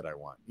teeth that I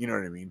want. You know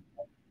what I mean?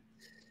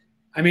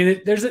 I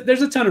mean, there's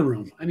a ton of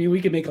room. I mean,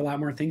 we could make a lot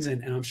more things,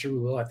 and I'm sure we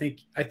will. I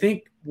think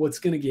what's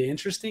going to get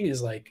interesting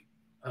is like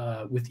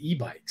with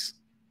e-bikes,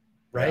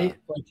 right?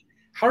 Yeah. Like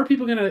how are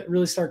people going to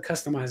really start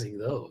customizing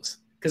those?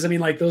 Because I mean,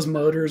 like those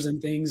motors and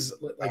things,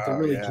 like they're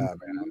really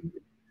man.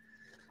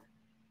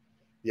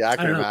 Yeah, I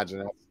can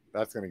imagine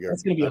that's going to go.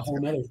 That's going to be a whole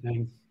nother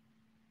thing.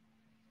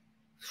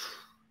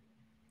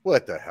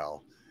 What the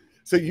hell?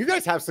 So you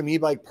guys have some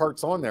e-bike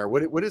parts on there.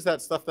 What is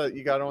that stuff that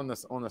you got on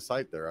the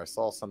site there? I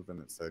saw something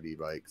that said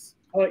e-bikes.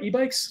 Oh,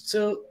 e-bikes.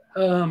 So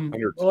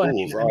under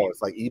tools.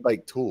 It's like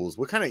e-bike tools.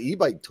 What kind of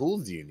e-bike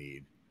tools do you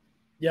need?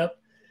 Yep.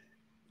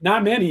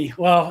 Not many.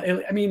 Well,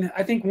 I mean,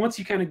 I think once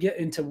you kind of get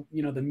into,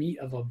 the meat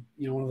of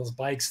one of those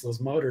bikes, those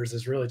motors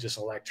is really just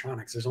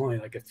electronics. There's only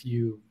like a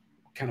few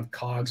kind of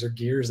cogs or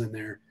gears in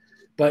there.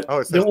 But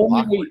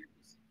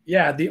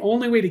the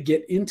only way to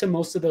get into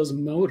most of those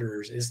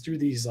motors is through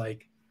these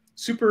like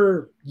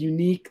super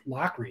unique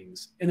lock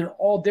rings, and they're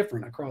all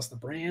different across the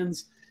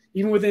brands.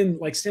 Even within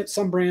like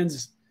some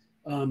brands,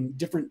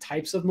 different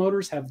types of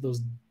motors have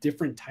those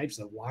different types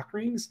of lock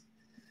rings.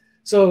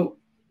 So,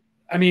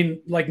 I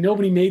mean, like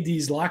nobody made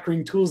these lock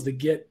ring tools to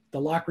get the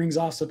lock rings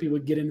off so people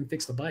would get in and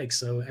fix the bike.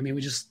 So, I mean,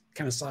 we just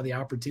kind of saw the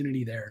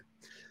opportunity there.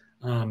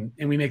 And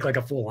we make like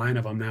a full line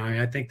of them now. I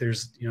mean, I think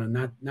there's,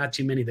 not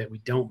too many that we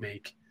don't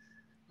make.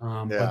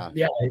 But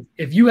yeah,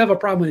 if you have a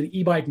problem with an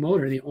e-bike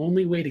motor, the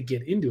only way to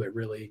get into it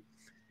really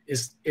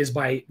is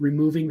by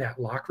removing that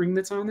lock ring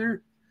that's on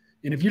there.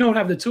 And if you don't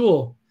have the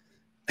tool,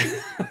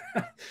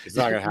 it's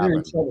not going to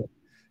happen.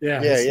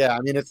 Yeah. I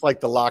mean, it's like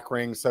the lock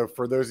ring. So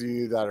for those of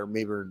you that are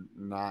maybe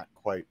not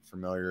quite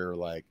familiar,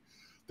 like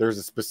there's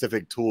a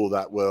specific tool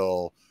that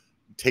will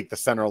take the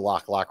center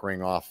lock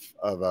ring off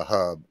of a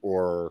hub,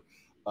 or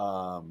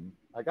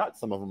I got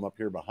some of them up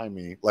here behind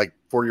me, like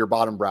for your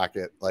bottom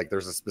bracket. Like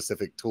there's a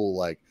specific tool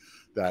like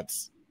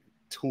that's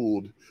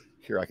tooled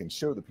here. I can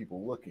show the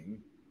people looking.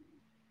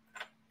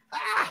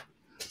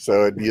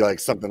 So it'd be like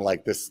something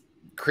like this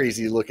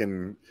crazy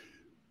looking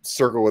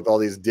circle with all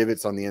these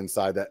divots on the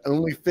inside that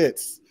only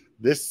fits.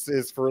 This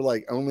is for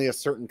like only a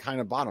certain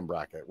kind of bottom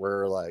bracket,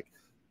 where like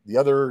the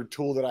other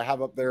tool that I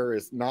have up there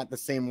is not the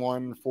same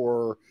one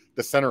for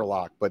the center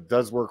lock, but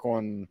does work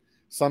on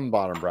some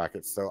bottom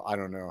brackets. So I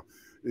don't know.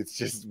 It's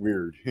just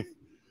weird. Yeah.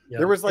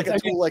 There was like a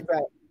tool like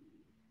that.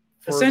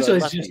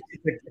 Essentially,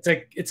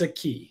 it's a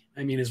key.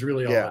 I mean, is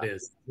really all it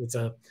is. It's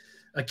a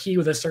key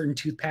with a certain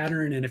tooth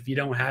pattern, and if you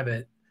don't have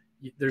it,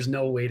 there's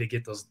no way to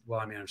get those. Well,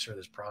 I mean, I'm sure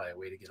there's probably a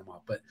way to get them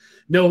off, but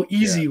no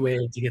easy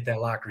way to get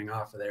that lock ring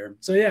off of there.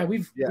 So yeah,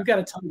 we've got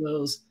a ton of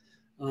those,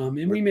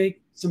 and we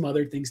make some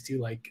other things too,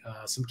 like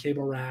some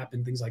cable wrap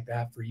and things like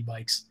that for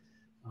e-bikes.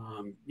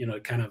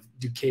 Kind of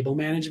do cable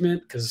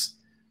management, because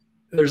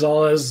there's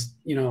all those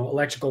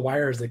electrical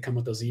wires that come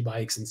with those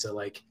e-bikes, and so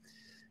like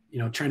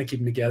trying to keep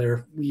them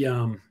together. We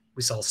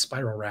sell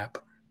spiral wrap.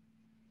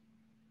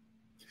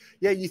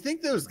 Yeah, you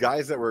think those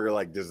guys that were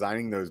like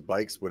designing those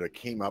bikes would have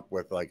came up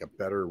with like a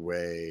better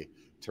way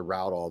to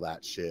route all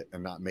that shit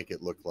and not make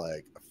it look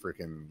like a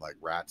freaking like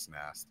rat's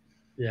nest.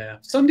 Yeah,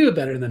 some do it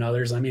better than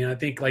others. I mean, I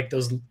think like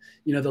those,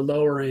 the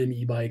lower end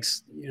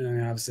e-bikes,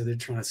 obviously they're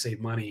trying to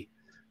save money.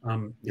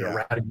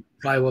 Routing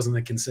probably wasn't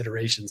the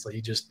consideration. So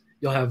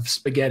you'll have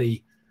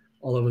spaghetti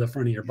all over the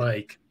front of your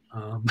bike.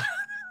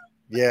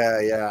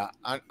 Yeah.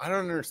 I don't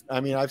understand.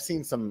 I mean, I've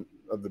seen some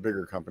of the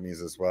bigger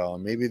companies as well,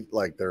 and maybe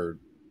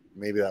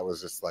that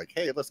was just like,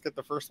 hey, let's get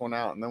the first one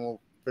out and then we'll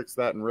fix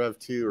that in Rev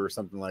 2 or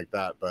something like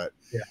that. But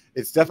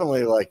it's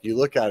definitely like you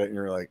look at it and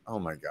you're like, oh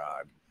my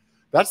God.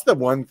 That's the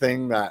one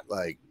thing that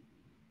like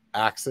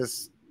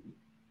Axis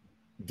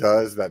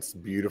does that's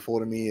beautiful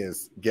to me,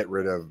 is get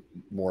rid of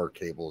more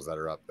cables that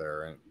are up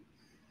there. And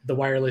the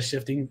wireless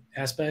shifting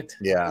aspect.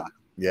 Yeah.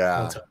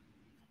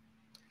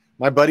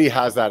 My buddy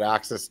has that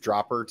Axis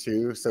dropper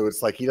too. So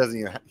it's like he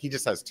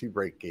just has 2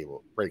 brake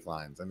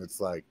lines, and it's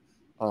like,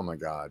 oh my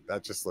God,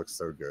 that just looks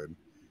so good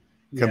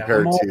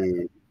compared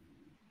to.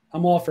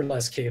 I'm all for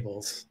less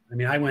cables. I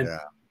mean, I went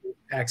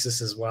Axis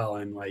as well,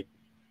 and like,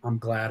 I'm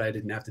glad I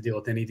didn't have to deal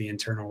with any of the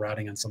internal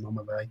routing on some of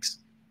my bikes.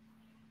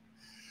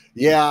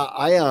 Yeah,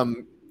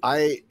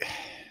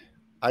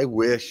 I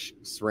wish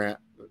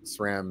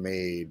SRAM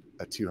made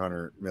a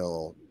 200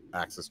 mil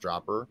Axis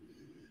dropper.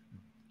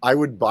 I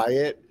would buy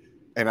it,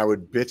 and I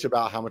would bitch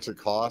about how much it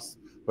costs,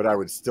 but I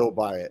would still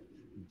buy it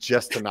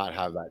just to not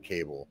have that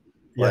cable.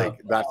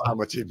 Like that's how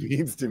much it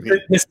means to me.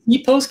 The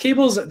C-post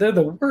cables, they're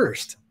the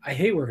worst. I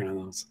hate working on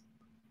those.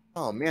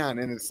 Oh man,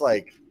 and it's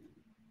like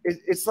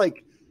it's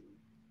like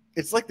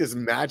this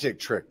magic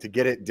trick to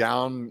get it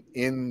down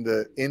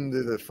into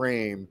the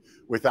frame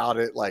without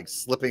it like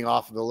slipping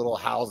off the little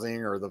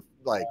housing or the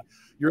like.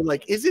 You're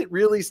like, is it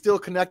really still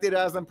connected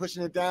as I'm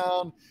pushing it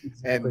down?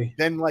 Exactly. And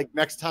then like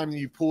next time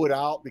you pull it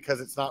out because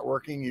it's not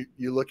working,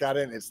 you look at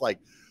it and it's like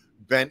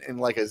bent in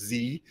like a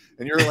Z,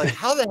 and you're like,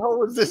 how the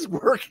hell is this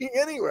working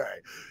anyway?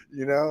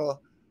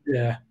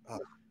 Yeah.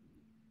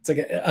 It's like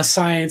a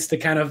science to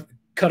kind of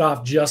cut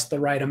off just the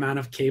right amount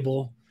of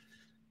cable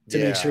to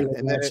make sure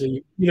that it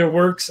actually either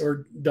works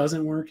or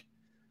doesn't work.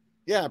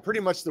 Yeah,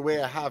 pretty much the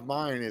way I have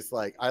mine is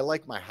like, I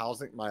like my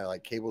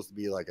like cables to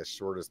be like as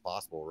short as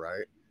possible,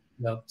 right?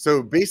 No.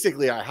 So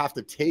basically I have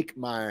to take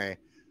my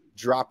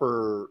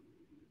dropper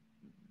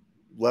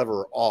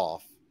lever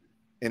off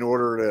in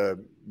order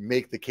to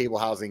make the cable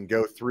housing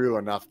go through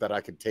enough that I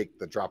could take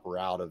the dropper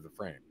out of the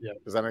frame. Yeah.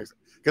 Does that make sense?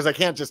 Because I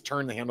can't just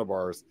turn the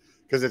handlebars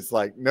because it's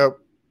like,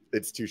 nope,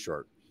 it's too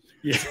short.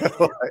 Yeah.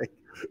 So, like,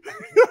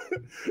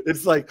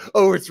 it's like,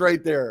 oh, it's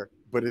right there,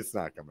 but it's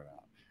not coming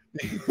out.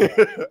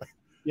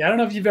 Yeah, I don't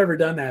know if you've ever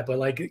done that, but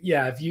like,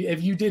 yeah, if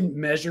you didn't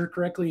measure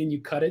correctly and you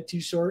cut it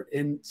too short,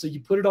 and so you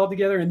put it all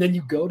together, and then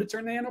you go to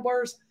turn the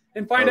handlebars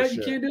and find out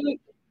you can't do it.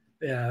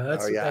 Yeah,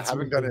 that's. Oh yeah, that's I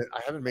haven't done it.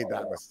 I haven't made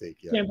that mistake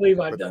yet. Can't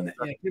believe I've done that.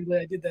 Yeah, can't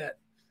believe I did that.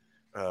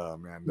 Oh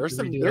man, there's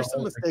some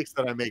mistakes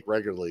that I make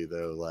regularly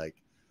though, like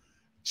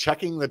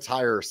checking the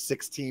tire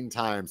 16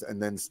 times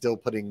and then still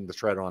putting the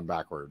tread on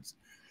backwards.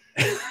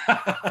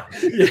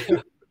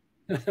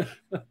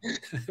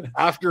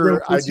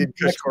 After I did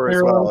Cushcore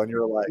as well, and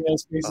you're like,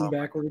 facing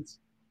backwards.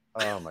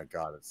 Oh my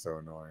god, it's so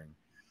annoying.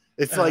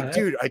 It's like,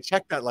 dude, I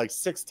checked that like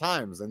 6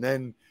 times, and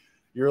then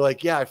you're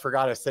like, yeah, I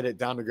forgot I set it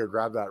down to go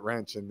grab that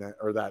wrench and then,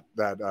 or that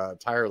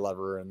tire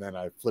lever, and then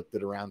I flipped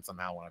it around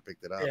somehow when I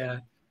picked it up. Yeah,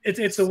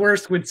 it's the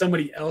worst when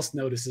somebody else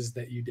notices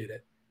that you did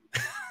it.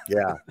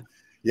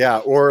 Yeah,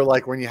 or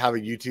like when you have a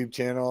YouTube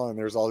channel and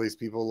there's all these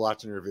people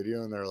watching your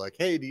video and they're like,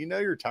 hey, do you know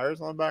your tire's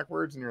on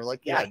backwards? And you're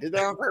like, yeah, I did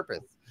that on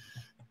purpose.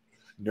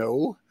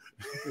 No.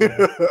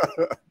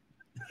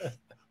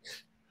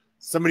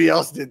 Somebody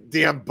else did.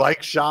 Damn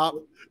bike shop.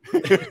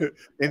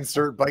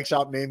 Insert bike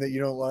shop name that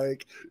you don't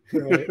like.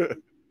 Right.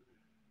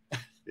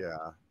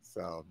 Yeah.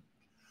 So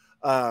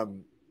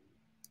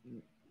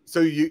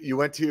you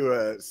went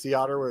to Sea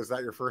Otter. Was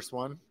that your first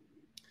one?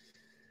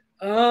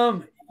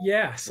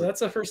 Yeah. So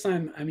that's the first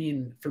time. I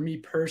mean, for me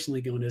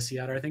personally, going to Sea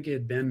Otter, I think it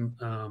had been,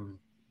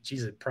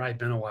 it'd probably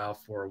been a while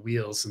for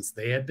Wheels since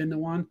they had been to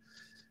one.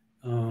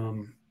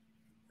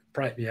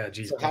 Probably, yeah.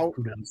 Geez, so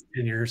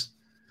 10 years.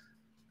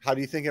 How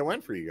do you think it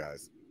went for you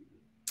guys?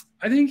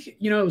 I think,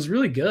 it was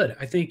really good.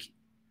 I think,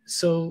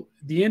 so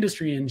the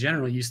industry in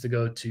general used to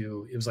go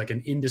to, it was like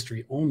an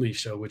industry only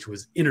show, which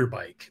was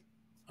Interbike.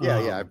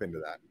 Yeah. I've been to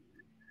that.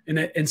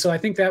 And so I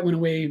think that went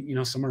away,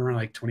 somewhere around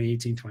like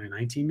 2018,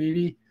 2019,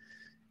 maybe.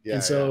 Yeah.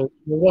 And so it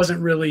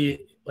wasn't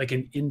really like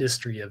an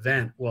industry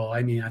event. Well,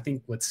 I mean, I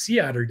think what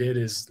Sea Otter did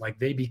is like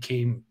they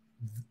became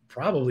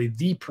probably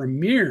the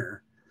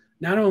premier,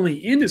 not only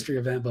industry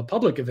event, but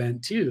public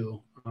event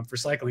too, for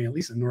cycling, at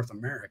least in North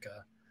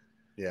America.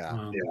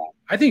 Yeah.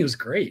 I think it was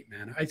great,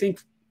 man. I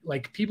think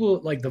like people,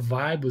 like the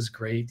vibe was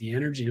great. The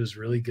energy was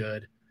really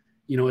good.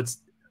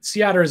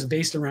 Sea Otter is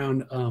based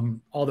around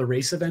all the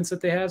race events that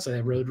they have. So they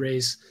have road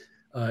race,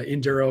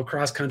 enduro,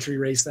 cross country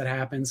race that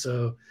happens.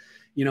 So,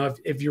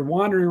 if you're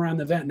wandering around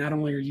the event, not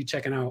only are you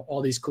checking out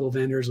all these cool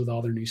vendors with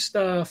all their new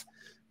stuff,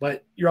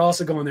 but you're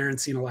also going there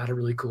and seeing a lot of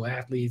really cool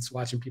athletes,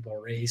 watching people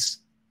race,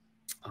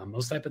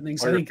 those type of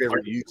things. All your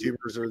favorite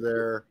YouTubers are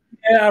there.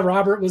 Yeah,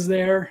 Robert was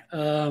there.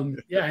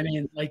 Yeah, I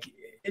mean, like,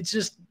 it's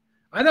just,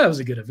 I thought it was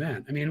a good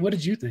event. I mean, what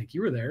did you think?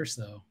 You were there,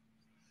 so.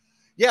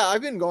 Yeah,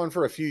 I've been going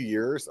for a few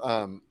years.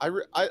 I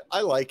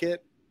like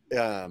it.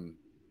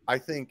 I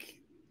think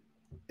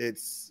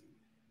it's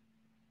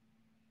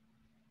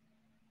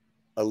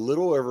a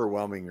little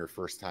overwhelming your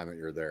first time that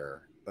you're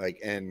there. Like,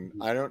 and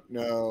I don't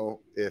know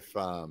if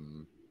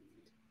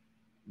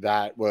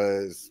that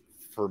was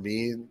for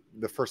me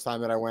the first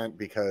time that I went,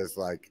 because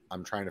like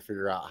I'm trying to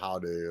figure out how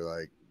to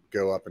like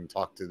go up and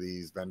talk to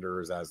these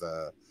vendors as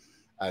a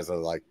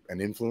like an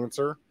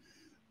influencer,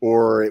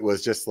 or it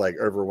was just like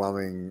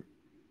overwhelming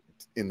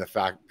in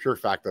the pure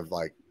fact of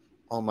like,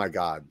 oh my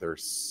God,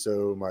 there's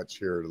so much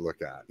here to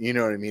look at. You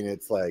know what I mean?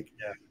 It's like,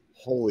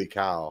 holy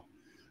cow.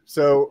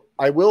 So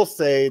I will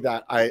say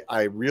that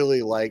I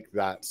really like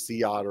that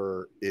Sea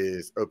Otter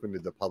is open to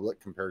the public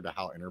compared to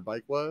how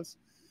Interbike was.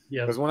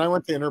 Yeah. Because when I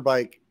went to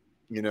Interbike,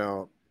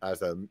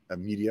 as a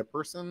media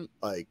person,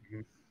 like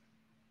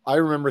I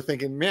remember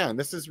thinking, man,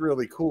 this is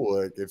really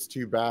cool. It's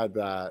too bad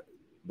that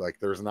like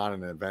there's not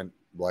an event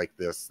like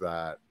this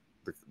that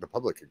the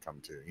public could come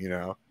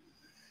to,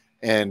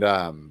 And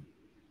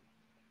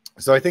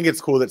so I think it's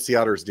cool that Sea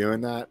Otter is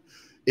doing that.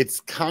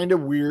 It's kind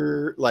of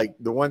weird. Like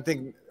the one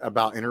thing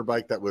about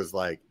Interbike that was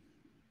like,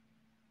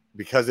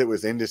 because it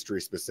was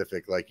industry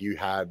specific, like you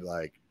had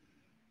like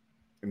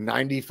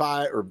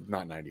 95 or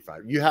not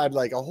 95. You had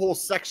like a whole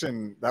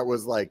section that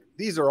was like,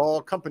 these are all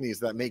companies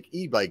that make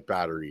e-bike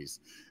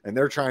batteries, and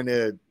they're trying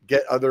to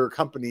get other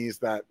companies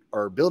that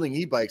are building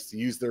e-bikes to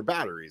use their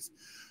batteries.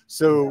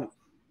 So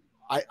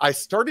I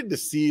started to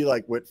see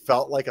like what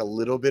felt like a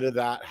little bit of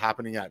that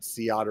happening at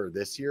Sea Otter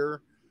this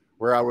year,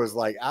 where I was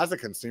like, as a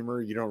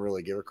consumer, you don't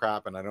really give a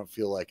crap. And I don't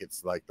feel like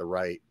it's like the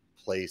right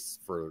place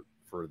for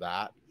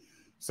that.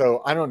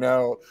 So I don't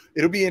know.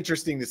 It'll be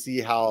interesting to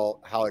see how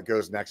it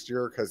goes next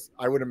year, because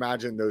I would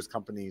imagine those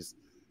companies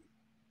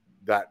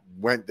that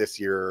went this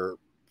year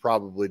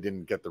probably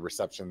didn't get the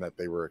reception that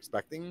they were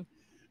expecting.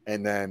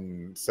 And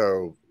then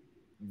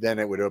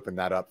it would open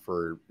that up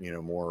for,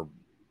 more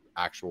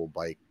actual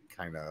bike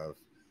kind of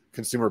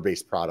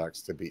consumer-based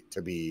products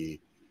to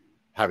be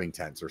having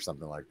tents or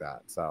something like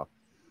that. So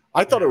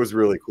I thought it was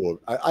really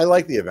cool. I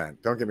like the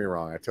event. Don't get me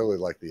wrong. I totally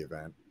like the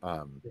event.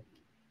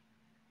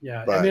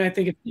 Yeah. But I mean, I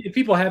think if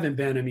people haven't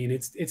been, I mean,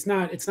 it's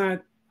not,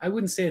 I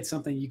wouldn't say it's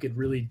something you could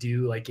really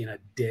do like in a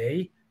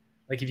day.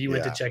 Like if you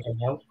went to yeah, check it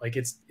out, like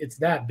it's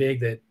that big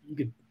that you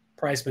could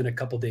probably spend a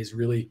couple days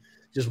really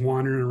just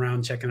wandering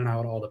around checking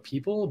out all the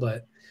people.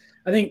 But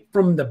I think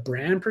from the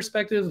brand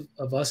perspective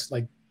of us,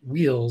 like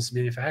Wheels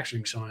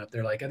Manufacturing showing up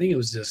there, like I think it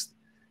was just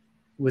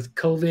with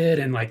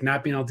COVID and like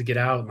not being able to get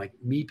out and like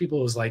meet people,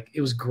 it was like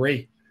it was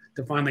great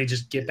to finally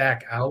just get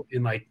back out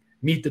and like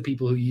meet the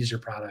people who use your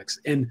products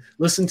and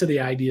listen to the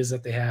ideas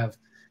that they have,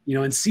 you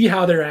know, and see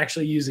how they're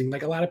actually using.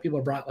 Like a lot of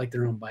people brought like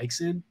their own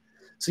bikes in,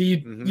 so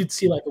you'd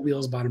see like a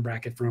Wheels bottom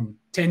bracket from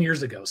 10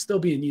 years ago still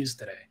being used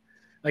today.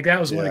 Like that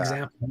was one yeah,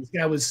 example. This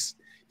guy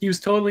he was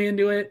totally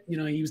into it. You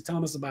know, he was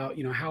telling us about,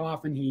 you know, how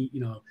often he,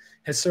 you know,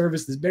 has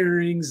serviced his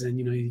bearings, and,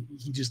 you know,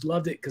 he just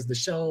loved it because the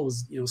shell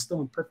was, you know, still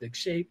in perfect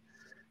shape.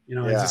 You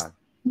know, it's yeah. just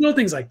little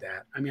things like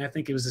that. I mean, I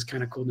think it was just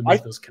kind of cool to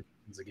make those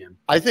connections again.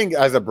 I think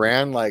as a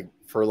brand, like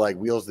for like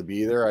Wheels to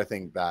be there, I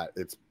think that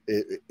it's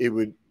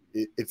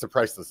a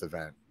priceless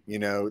event. You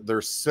know,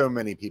 there's so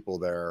many people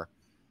there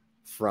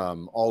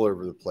from all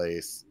over the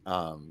place,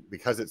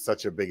 because it's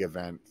such a big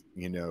event.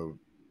 You know,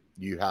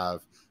 you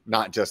have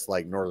not just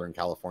like Northern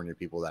California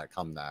people that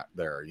come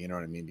there, you know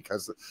what I mean?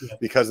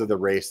 Because of the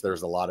race,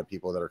 there's a lot of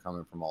people that are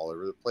coming from all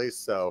over the place.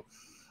 So,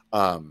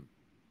 I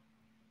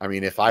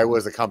mean, if I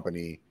was a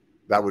company,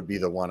 that would be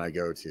the one I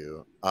go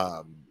to.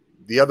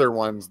 The other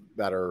ones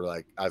that are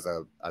like as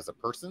a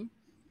person,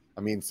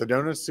 I mean,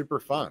 Sedona's super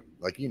fun.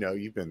 Like, you know,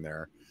 you've been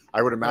there.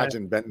 I would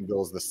imagine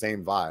Bentonville's the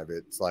same vibe.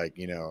 It's like,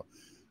 you know,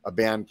 a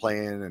band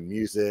playing and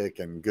music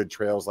and good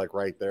trails like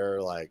right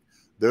there. Like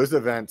those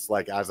events,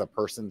 like as a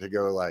person to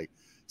go like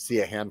see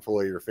a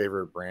handful of your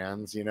favorite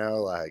brands, you know,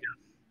 like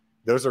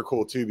those are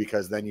cool too,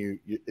 because then you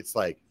it's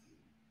like,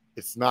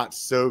 it's not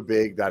so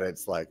big that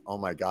it's like, oh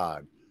my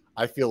God,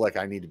 I feel like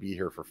I need to be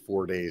here for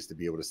 4 days to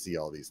be able to see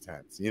all these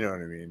tents. You know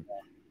what I mean?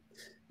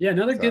 Yeah,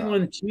 another good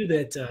one too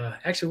that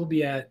actually we'll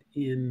be at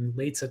in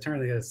late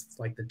September. It's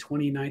like the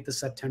 29th of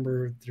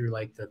September through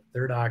like the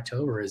 3rd of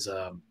October is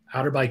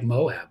Outer Bike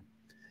Moab.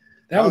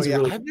 That one's a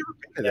really I've never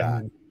been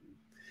to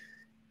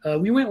that.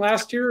 We went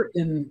last year,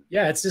 and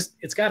yeah, it's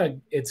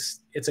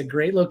a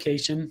great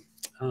location.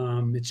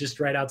 It's just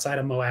right outside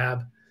of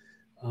Moab.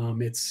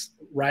 It's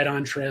right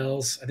on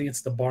trails. I think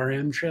it's the Bar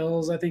M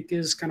trails, I think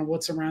is kind of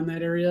what's around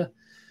that area.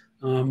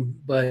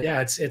 But yeah,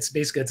 it's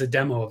basically, it's a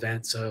demo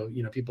event. So,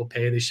 you know, people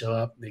pay, they show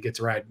up, they get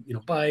to ride, you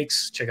know,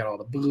 bikes, check out all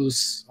the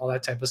booths, all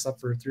that type of stuff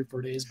for 3 or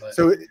 4 days. But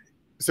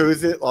so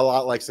is it a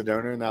lot like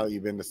Sedona now that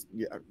you've been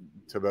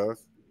to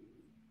both?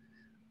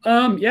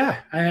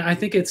 Yeah, I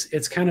think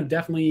it's kind of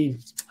definitely,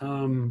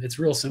 it's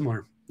real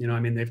similar. You know, I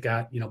mean, they've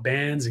got, you know,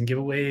 bands and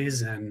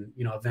giveaways and,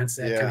 you know, events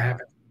that kind of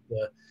happen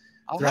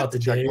throughout the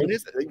day. When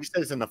is it? You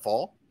said it's in the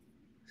fall?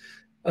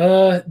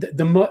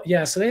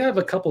 Yeah, so they have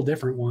a couple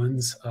different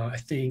ones, I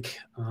think,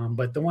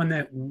 but the one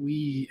that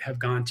we have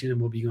gone to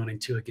and we'll be going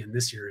to again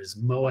this year is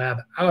Moab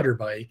Outer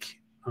Bike.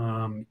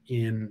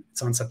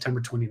 It's on September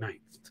 29th.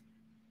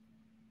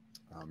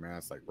 Oh man,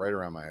 it's like right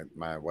around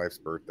my wife's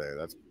birthday.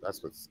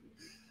 That's what's.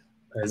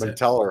 I'm Is gonna it?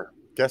 tell her.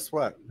 Guess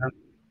what? Yeah.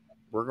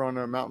 We're going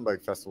to a mountain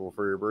bike festival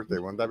for your birthday.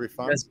 Wouldn't that be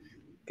fun? You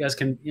guys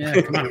can,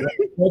 yeah, come on,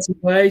 ride some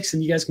bikes,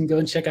 and you guys can go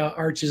and check out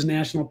Arches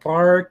National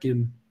Park.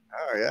 And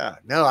oh yeah,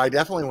 no, I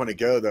definitely want to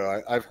go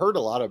though. I've heard a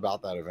lot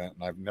about that event,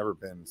 and I've never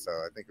been, so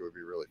I think it would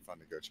be really fun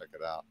to go check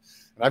it out.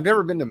 And I've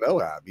never been to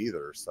Moab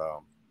either.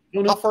 So,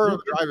 how far of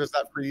a drive is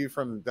that for you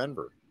from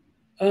Denver?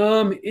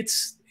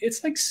 It's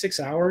like 6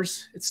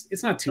 hours.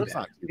 It's not too bad.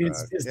 Not too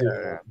bad. It's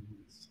doable. I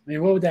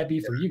mean, what would that be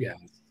for you guys?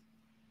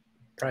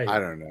 Probably, I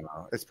don't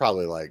know. It's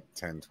probably like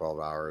 10, 12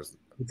 hours.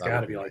 It's got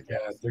to be like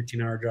a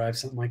 13-hour drive,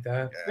 something like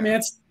that. Yeah. I mean,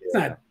 it's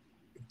not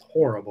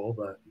horrible,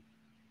 but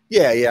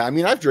yeah. I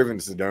mean, I've driven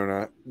to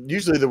Sedona.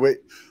 Usually the way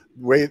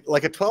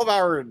like a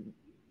 12-hour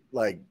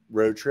like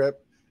road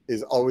trip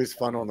is always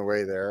fun on the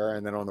way there,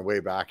 and then on the way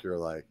back you're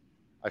like,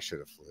 I should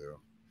have flew.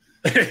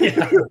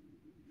 Yeah.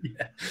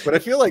 But I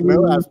feel like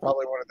Moab's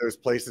probably one of those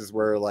places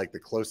where like the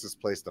closest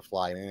place to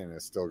fly in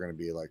is still going to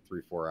be like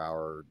 3-4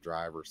 hour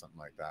drive or something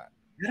like that.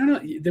 I don't know.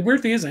 The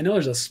weird thing is, I know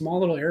there's a small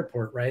little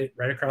airport right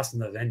across from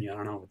the venue. I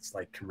don't know if it's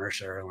like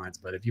commercial airlines,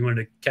 but if you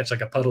wanted to catch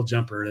like a puddle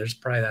jumper, there's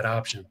probably that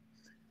option.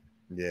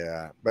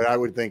 Yeah, but I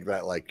would think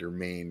that like your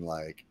main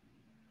like,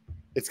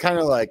 it's kind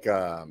of like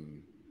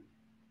I'm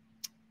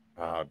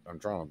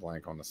drawing a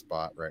blank on the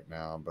spot right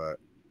now, but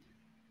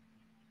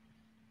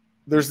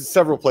there's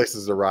several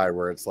places to ride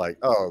where it's like,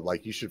 oh,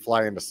 like you should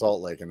fly into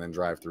Salt Lake and then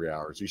drive 3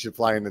 hours. You should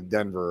fly into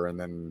Denver and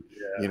then,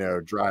 you know,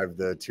 drive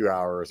the 2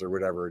 hours or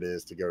whatever it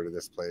is to go to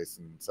this place.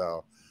 And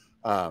so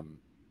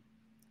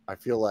I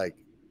feel like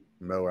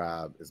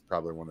Moab is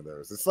probably one of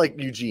those. It's like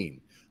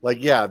Eugene.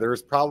 Like, yeah,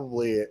 there's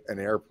probably an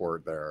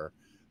airport there,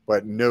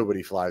 but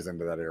nobody flies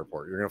into that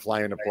airport. You're going to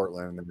fly into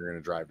Portland and then you're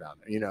going to drive down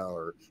there, you know,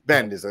 or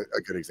Bend is a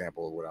good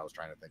example of what I was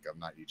trying to think of,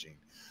 not Eugene.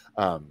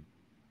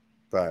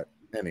 But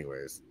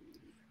anyways.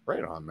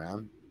 Right on,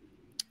 man.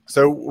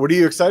 So what are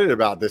you excited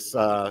about this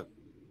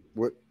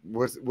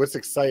What's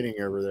exciting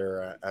over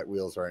there at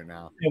Wheels right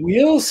now? At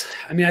Wheels,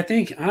 I mean, I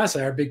think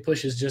honestly our big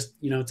push is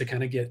just to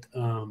kind of get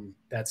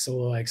that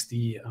Solo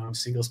XD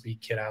single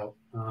speed kit out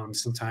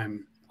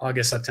sometime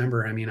August,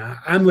 September. I mean,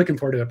 I'm looking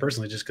forward to it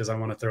personally just because I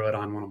want to throw it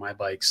on one of my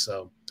bikes.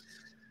 So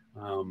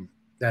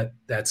that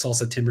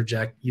Salsa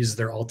Timberjack uses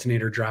their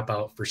alternator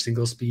dropout for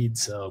single speed,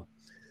 so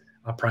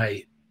I'll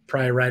probably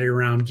ride it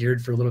around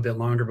geared for a little bit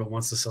longer. But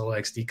once the Solo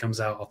XD comes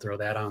out, I'll throw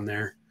that on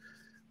there.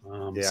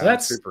 Yeah, so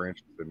that's I'm super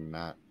interested in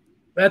that.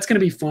 That's going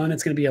to be fun.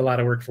 It's going to be a lot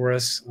of work for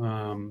us,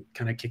 kind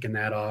of kicking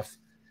that off.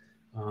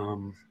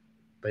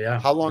 But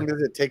yeah. How long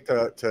does it take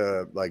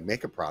to like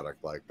make a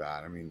product like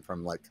that? I mean,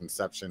 from like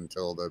conception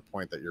till the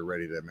point that you're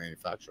ready to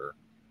manufacture.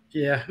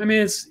 Yeah. I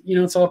mean,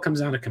 it's all comes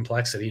down to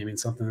complexity. I mean,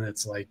 something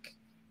that's like,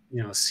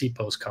 a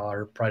C-post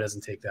collar probably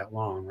doesn't take that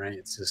long, right?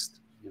 It's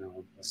just,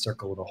 a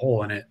circle with a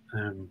hole in it.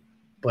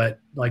 But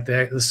like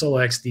the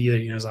Solo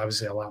XD, is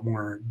obviously a lot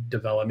more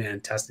development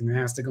and testing that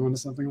has to go into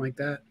something like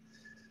that.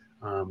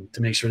 To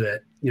make sure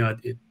that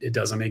it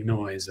doesn't make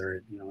noise or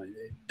it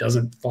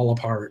doesn't fall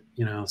apart.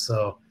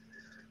 So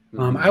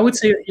I would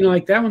say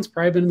like that one's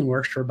probably been in the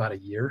works for about a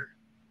year.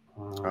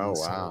 Oh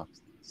wow,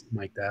 something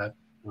like that.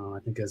 I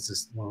think it's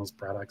just one of those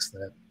products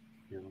that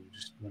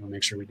just want to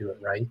make sure we do it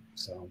right.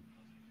 So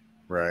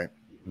right.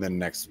 And then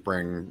next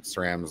spring,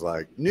 SRAM's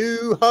like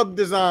new hub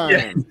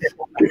design.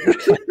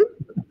 Yeah.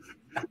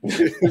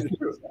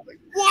 Like,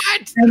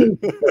 what?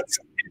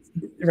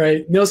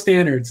 Right. No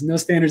standards in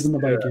the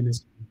bike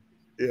industry.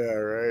 Yeah,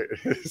 right.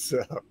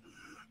 So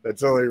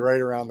that's only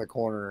right around the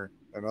corner,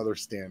 another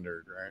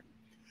standard, right?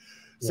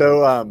 Yeah.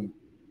 So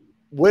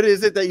what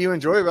is it that you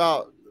enjoy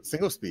about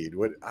single speed?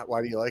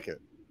 Why do you like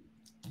it?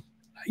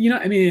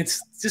 I mean,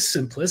 it's just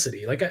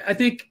simplicity. Like I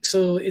think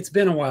so it's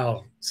been a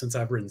while since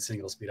I've ridden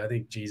single speed. I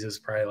think Jesus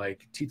probably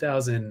like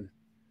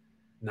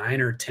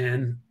 2009 or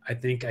 10. I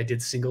think I did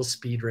single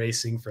speed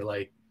racing for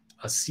like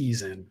a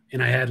season,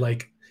 and I had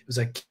like it was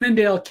a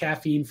Cannondale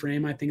caffeine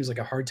frame. I think it was like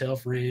a hardtail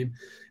frame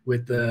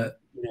with the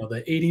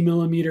the 80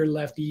 millimeter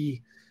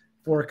lefty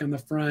fork on the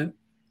front,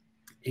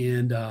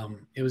 and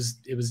it was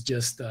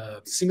just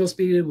single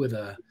speeded with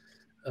a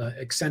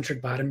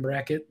eccentric bottom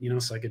bracket,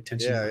 so I could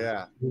tension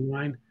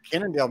line.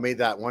 Cannondale made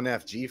that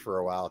 1FG for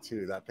a while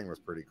too. That thing was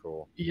pretty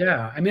cool.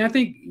 Yeah, I mean, I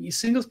think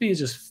single speed is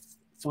just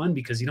fun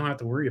because you don't have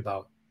to worry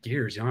about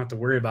gears. You don't have to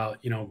worry about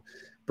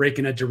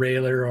breaking a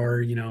derailleur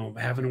or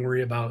having to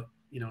worry about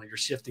your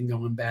shifting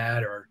going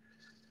bad or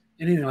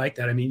anything like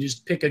that. I mean, you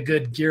just pick a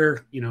good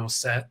gear,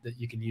 set that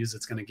you can use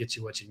that's going to get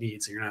you what you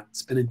need. So you're not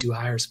spinning too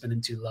high or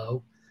spinning too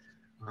low.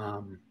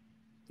 And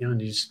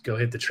you just go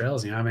hit the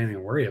trails and you don't have anything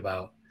to worry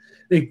about.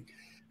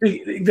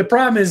 The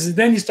problem is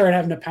then you start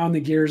having to pound the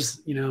gears,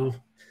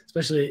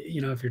 especially,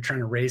 if you're trying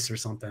to race or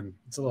something.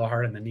 It's a little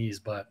hard on the knees,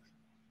 but.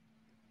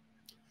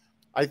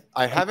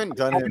 I haven't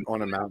done it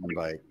on a mountain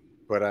bike,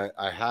 but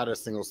I had a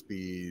single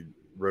speed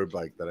road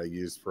bike that I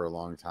used for a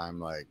long time.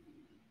 Like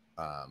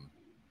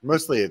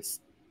mostly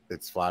it's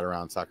flat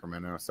around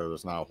Sacramento, so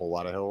there's not a whole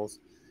lot of hills.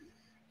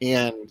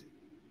 And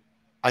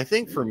I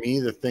think for me,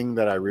 the thing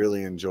that I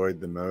really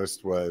enjoyed the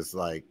most was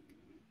like,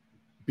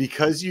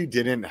 because you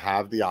didn't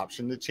have the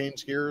option to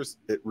change gears,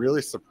 it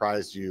really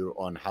surprised you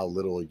on how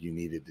little you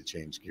needed to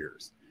change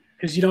gears.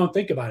 Because you don't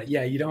think about it.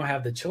 Yeah, you don't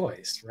have the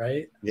choice,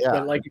 right? Yeah.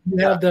 But like if you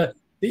have the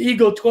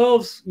Ego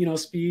 12's,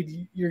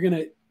 speed, you're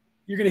gonna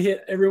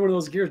hit every one of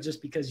those gears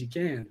just because you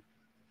can.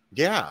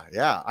 Yeah,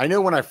 yeah. I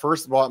know when I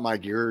first bought my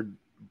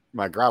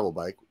gravel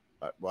bike,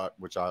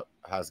 which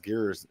has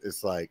gears,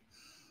 it's like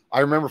I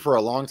remember for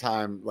a long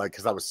time, like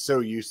because I was so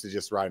used to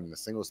just riding the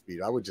single speed,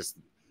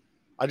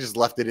 I just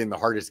left it in the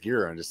hardest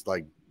gear and just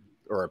like,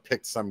 or I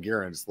picked some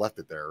gear and just left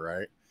it there,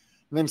 right?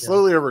 And then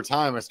slowly over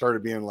time, I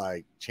started being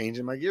like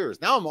changing my gears.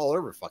 Now I'm all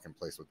over the fucking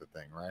place with the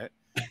thing, right?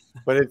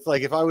 But it's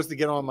like if I was to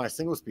get on my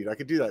single speed, I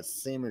could do that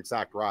same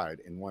exact ride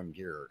in one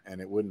gear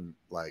and it wouldn't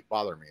like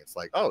bother me. It's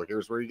like, oh,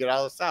 here's where you get out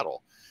of the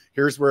saddle.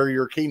 Here's where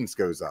your cadence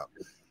goes up,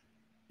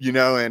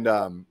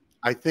 and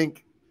I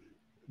think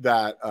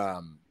that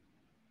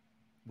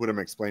what I'm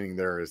explaining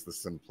there is the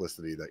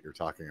simplicity that you're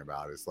talking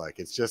about. It's like,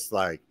 it's just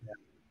like,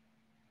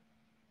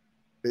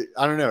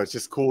 I don't know. It's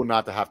just cool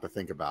not to have to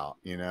think about,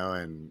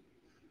 and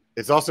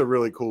it's also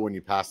really cool when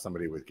you pass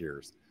somebody with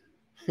gears.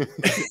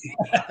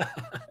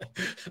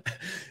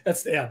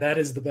 That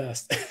is the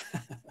best.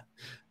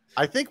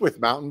 I think with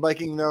mountain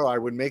biking though, I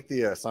would make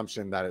the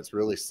assumption that it's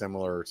really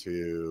similar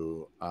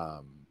to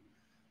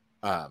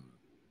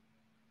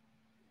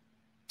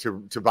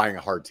buying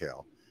a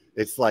hardtail.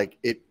 It's like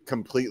it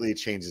completely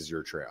changes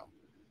your trail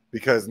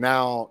because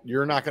now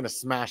you're not going to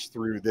smash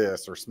through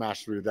this or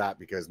smash through that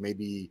because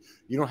maybe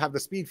you don't have the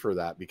speed for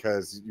that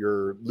because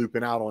you're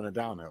looping out on a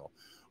downhill,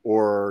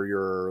 or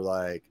you're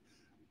like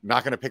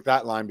not going to pick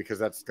that line because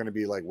that's going to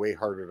be like way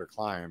harder to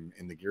climb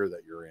in the gear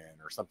that you're in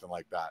or something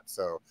like that.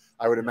 So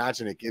I would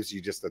imagine it gives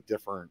you just a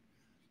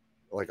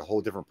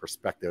whole different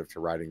perspective to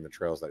riding the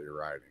trails that you're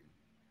riding.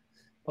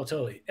 Oh,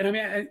 totally. And I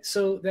mean,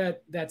 so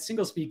that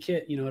single speed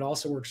kit, it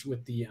also works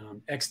with the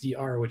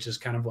XDR, which is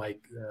kind of like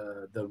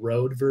the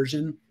road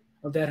version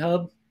of that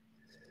hub.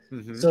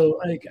 Mm-hmm. So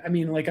like, I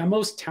mean, like on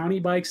most towny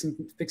bikes and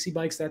fixie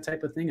bikes, that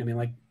type of thing, I mean,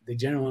 like they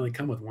generally only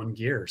come with one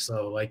gear.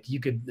 So like you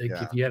could, like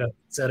Yeah. if you had a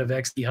set of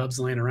XD hubs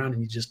laying around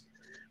and you just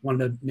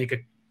wanted to make a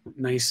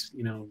nice,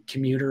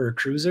 commuter or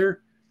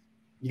cruiser,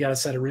 you got a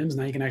set of rims.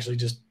 Now you can actually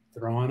just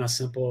throw on a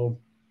simple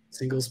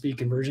single speed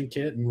conversion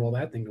kit and roll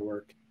that thing to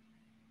work.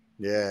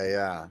 Yeah.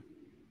 Yeah.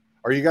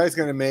 Are you guys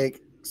going to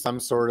make some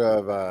sort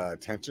of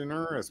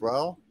tensioner as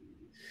well?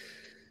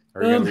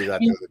 Or are you going to leave I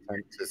that mean,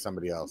 to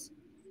somebody else?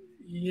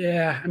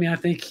 yeah, I mean, I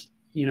think,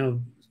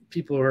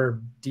 people who are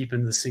deep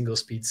in the single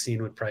speed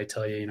scene would probably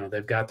tell you,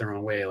 they've got their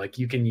own way. Like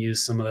you can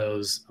use some of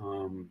those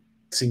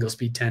single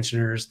speed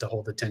tensioners to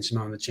hold the tension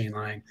on the chain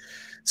line.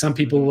 Some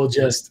people will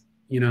just,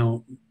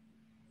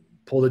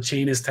 pull the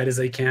chain as tight as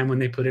they can when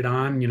they put it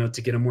on,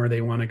 to get them where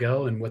they want to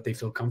go and what they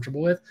feel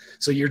comfortable with.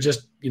 So you're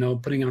just,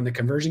 putting on the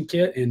conversion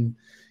kit and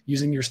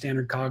using your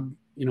standard cog,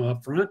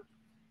 up front,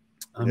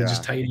 and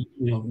just tight,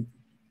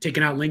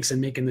 taking out links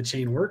and making the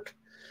chain work.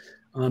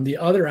 The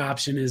other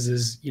option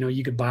is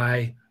you could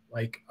buy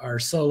like our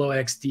Solo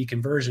XD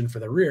conversion for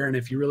the rear, and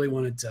if you really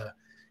wanted to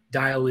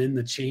dial in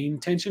the chain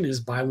tension, is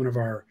buy one of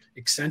our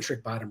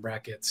eccentric bottom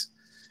brackets,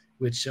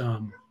 which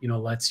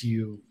lets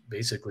you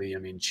basically,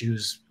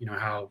 choose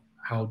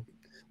how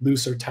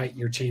loose or tight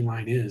your chain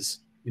line is,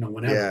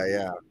 whenever.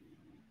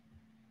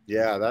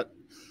 Yeah.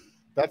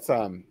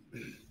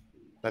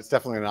 That's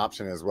definitely an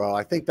option as well.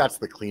 I think that's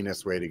the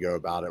cleanest way to go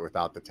about it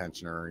without the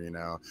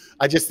tensioner.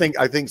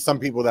 I think some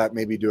people that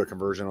maybe do a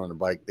conversion on a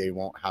bike, they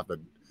won't have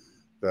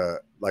the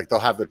like they'll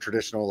have the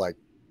traditional like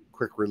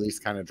quick release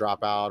kind of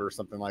dropout or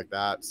something like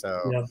that.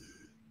 So Yeah.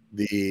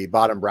 the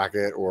bottom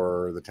bracket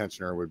or the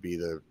tensioner would be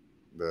the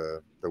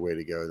way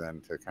to go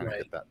then to kind of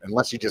get that,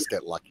 unless you just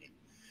get lucky.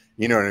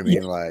 You know what I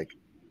mean? Yeah. Like,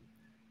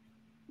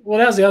 well,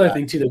 that was the other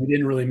thing too that we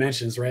didn't really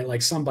mention is, right,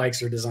 like some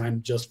bikes are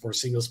designed just for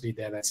single speed.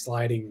 They have that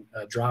sliding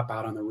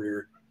dropout on the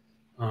rear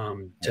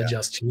to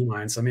adjust chain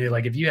lines. So maybe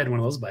like if you had one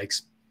of those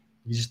bikes,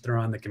 you just throw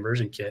on the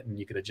conversion kit and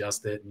you could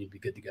adjust it and you'd be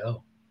good to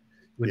go.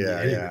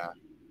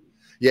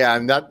 Yeah,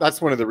 and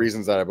that's one of the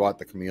reasons that I bought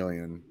the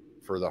Chameleon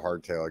for the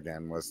hardtail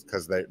again, was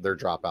because they're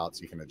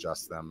dropouts, you can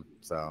adjust them.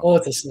 So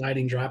it's a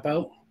sliding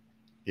dropout.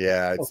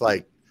 Yeah, it's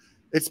like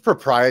it's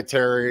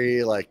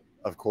proprietary, like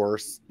of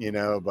course,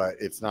 but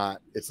it's not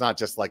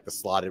just like the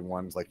slotted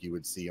ones like you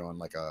would see on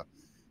like a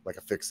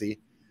fixie.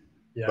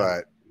 Yeah.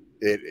 But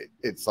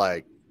it's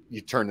like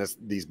you turn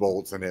these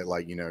bolts and it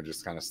like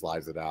just kind of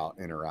slides it out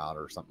in or out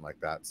or something like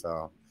that.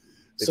 So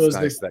it's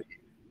nice that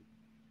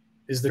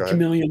is the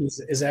Chameleon,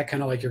 is that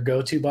kind of like your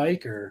go-to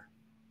bike? Or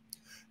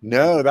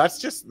no, that's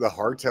just the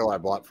hardtail I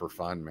bought for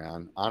fun,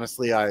 man.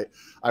 Honestly, I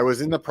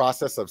was in the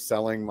process of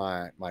selling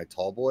my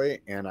Tallboy,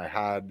 and I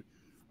had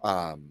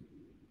a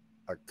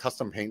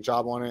custom paint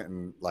job on it,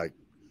 and like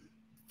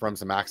from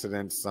some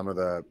accidents, some of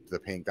the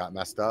paint got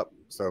messed up.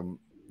 So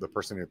the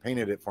person who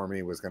painted it for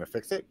me was going to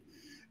fix it,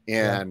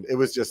 and it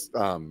was just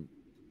on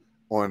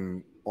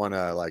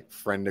a like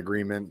friend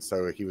agreement,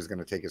 so he was going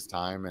to take his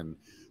time, and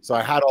so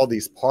I had all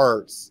these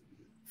parts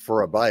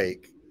for a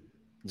bike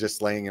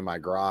just laying in my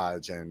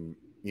garage, and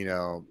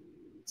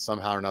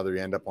somehow or another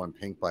you end up on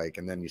Pink Bike,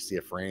 and then you see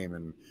a frame,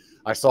 and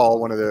I saw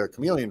one of the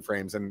Chameleon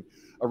frames, and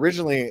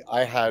originally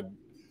I had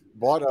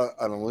bought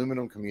an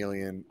aluminum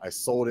Chameleon. I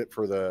sold it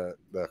for the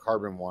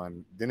carbon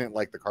one. Didn't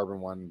like the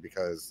carbon one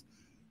because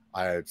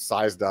I had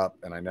sized up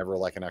and I never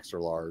like an extra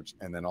large,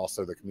 and then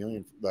also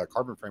the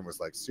carbon frame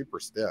was like super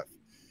stiff,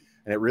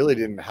 and it really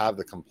didn't have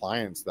the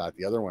compliance that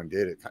the other one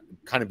did. It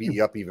kind of beat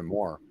you up even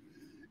more.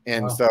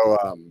 And so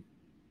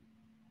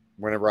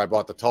whenever I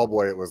bought the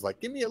Tallboy, it was like,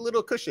 give me a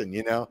little cushion,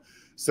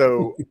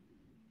 So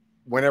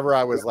whenever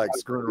I was like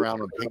screwing around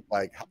with Pink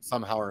Bike,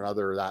 somehow or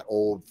another, that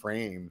old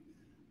frame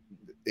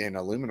in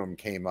aluminum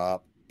came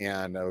up,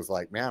 and I was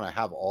like, man, I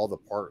have all the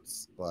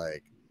parts.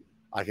 Like,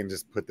 I can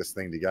just put this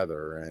thing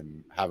together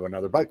and have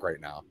another bike right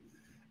now.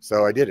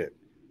 So I did it.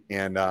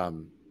 And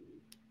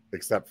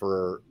except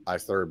for I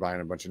started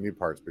buying a bunch of new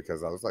parts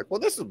because I was like, well,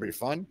 this will be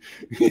fun.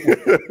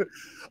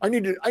 I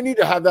need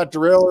to have that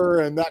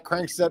derailleur and that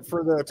crankset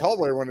for the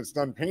Tallboy when it's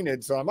done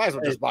painted. So I might as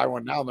well just buy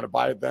one now. I'm going to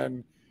buy it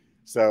then.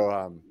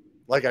 So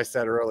like I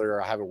said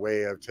earlier, I have a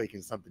way of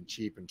taking something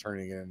cheap and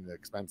turning it into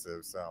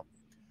expensive. So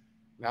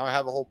now I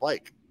have a whole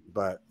bike,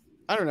 but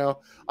I don't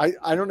know.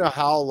 I don't know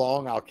how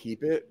long I'll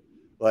keep it.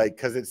 Like,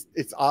 cause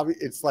it's obvious.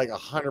 It's like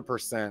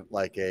 100%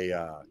 like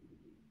a,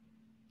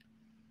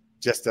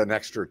 just an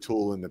extra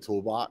tool in the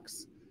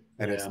toolbox.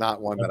 And it's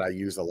not one that I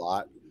use a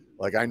lot.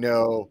 Like, I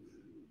know,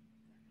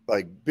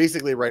 like,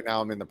 basically right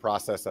now I'm in the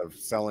process of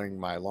selling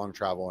my long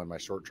travel and my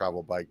short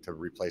travel bike to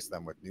replace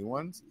them with new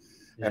ones.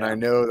 And I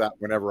know that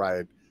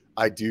whenever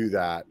I do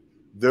that,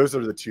 those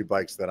are the two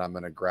bikes that I'm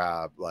going to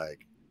grab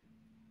like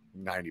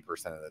 90%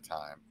 of the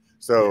time.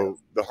 So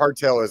the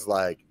hardtail is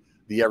like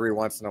the every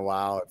once in a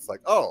while, it's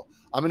like, oh,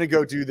 I'm going to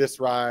go do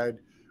this ride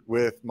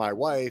with my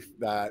wife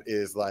that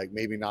is like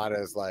maybe not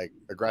as like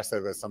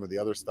aggressive as some of the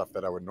other stuff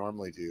that I would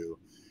normally do.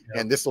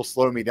 And this will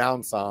slow me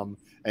down some,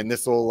 and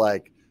this will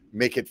like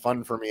make it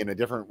fun for me in a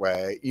different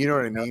way. You know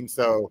what I mean?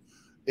 So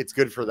it's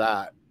good for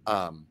that.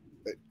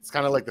 it's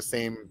kind of like the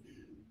same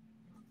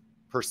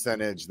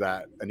percentage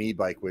that an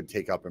e-bike would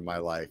take up in my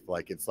life.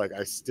 Like, it's like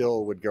I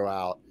still would go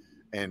out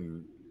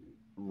and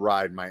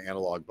ride my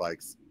analog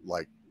bikes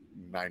like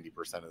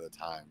 90% of the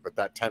time, but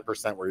that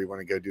 10% where you want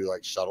to go do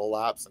like shuttle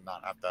laps and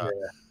not have to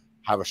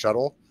have a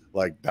shuttle,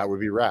 like that would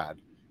be rad,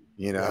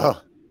 you know.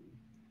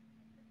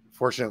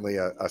 Fortunately,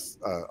 a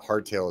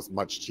hardtail is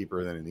much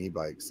cheaper than an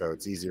e-bike, so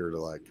it's easier to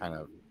like kind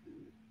of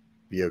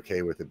be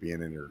okay with it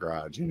being in your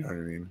garage, you know what I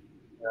mean?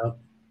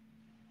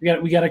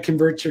 We got to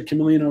convert your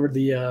Chameleon over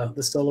the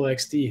Solo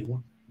XD.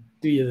 We'll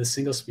do you the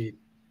single speed,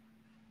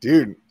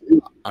 dude.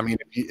 I mean,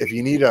 if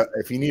you need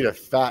a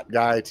fat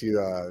guy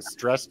to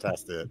stress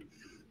test it,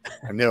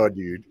 I know a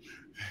dude.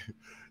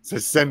 So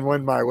send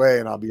one my way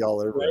and I'll be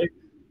all over it.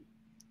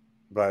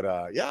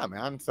 But yeah,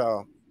 man.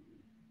 So,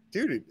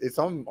 dude, it's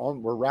on.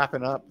 We're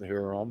wrapping up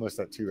here. We're almost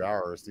at 2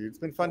 hours, dude. It's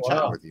been fun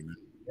chatting with you, man.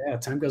 Yeah,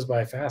 time goes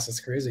by fast.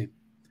 It's crazy.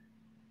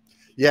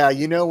 Yeah,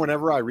 you know,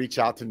 whenever I reach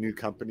out to new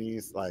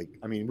companies, like,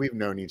 I mean, we've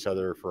known each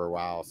other for a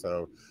while,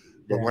 so,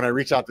 but when I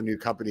reach out to new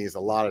companies, a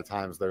lot of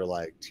times they're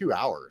like 2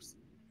 hours.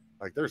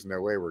 Like, there's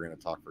no way we're going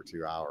to talk for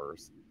 2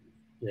 hours.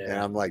 Yeah. And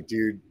I'm like,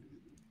 dude,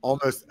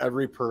 almost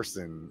every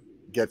person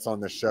gets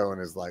on the show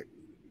and is like,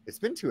 it's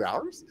been 2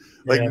 hours.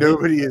 Like,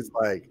 nobody is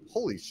like,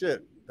 holy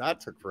shit, that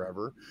took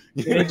forever.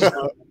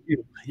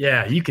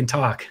 Yeah, you can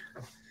talk.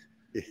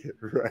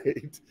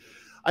 Right.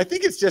 I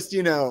think it's just,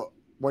 you know,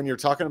 when you're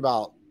talking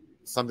about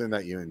something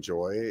that you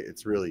enjoy,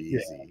 it's really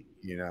easy,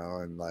 you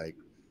know, and like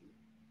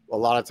a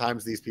lot of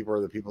times these people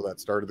are the people that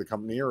started the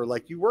company, or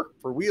like you work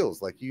for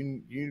Wheels, like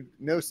you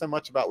know so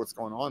much about what's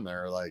going on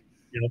there, like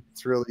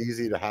it's really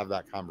easy to have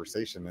that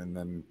conversation, and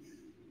then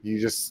you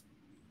just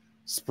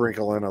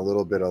sprinkle in a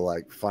little bit of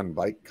like fun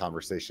bike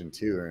conversation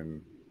too,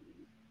 and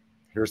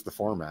here's the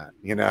format,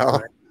 you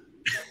know.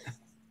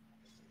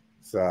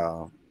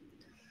 So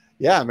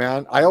yeah,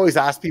 man, I always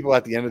ask people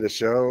at the end of the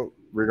show,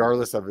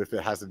 regardless of if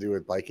it has to do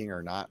with biking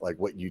or not, like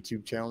what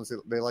YouTube channels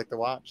they like to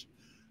watch.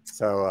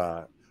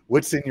 So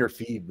what's in your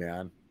feed,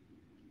 man?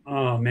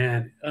 Oh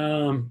man.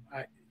 I'm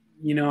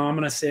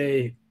going to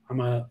say I'm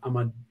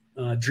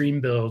a Dream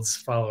Builds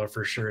follower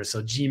for sure.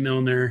 So G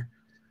Milner,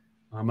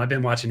 I've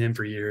been watching him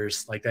for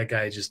years. Like, that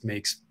guy just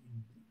makes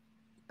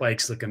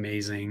bikes look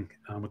amazing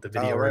with the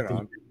video.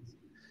 Right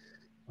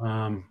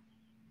on.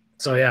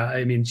 So yeah,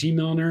 I mean, G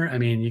Milner, I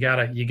mean, you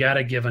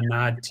gotta give a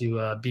nod to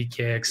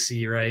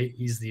BKXC, right?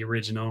 He's the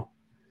original.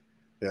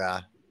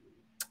 Yeah.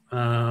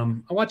 I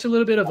watch a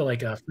little bit of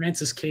like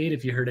Francis Cade,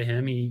 if you heard of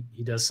him. He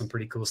does some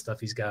pretty cool stuff.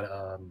 He's got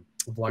a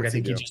vlog. What's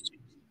I think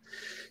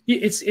he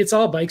it's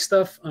all bike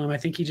stuff. I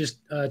think he just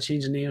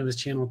changed the name of his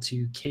channel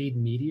to Cade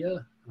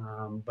Media.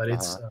 But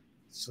it's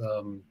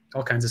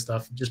all kinds of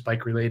stuff, just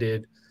bike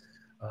related,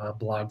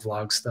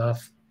 vlog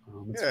stuff.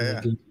 It's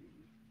really good.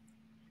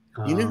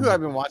 You know who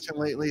I've been watching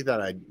lately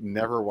that I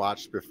never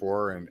watched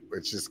before, and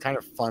it's just kind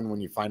of fun when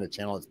you find a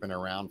channel that's been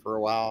around for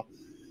a while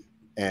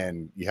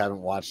and you haven't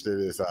watched it,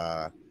 is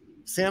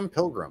Sam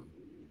Pilgrim.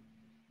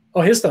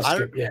 Oh, his stuff's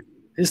good. Yeah,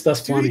 his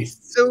stuff's funny. He's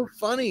so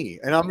funny.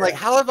 And I'm like,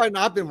 how have I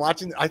not been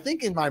watching? I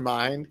think in my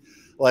mind,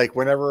 like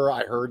whenever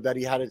I heard that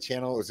he had a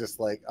channel, it was just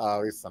like,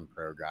 oh, he's some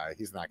pro guy.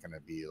 He's not going to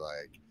be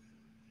like,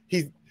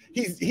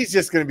 he's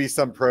just going to be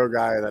some pro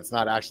guy that's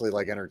not actually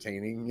like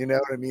entertaining. You know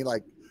what I mean?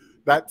 Like,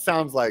 that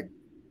sounds like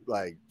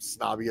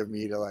snobby of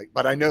me to like,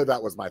 but I know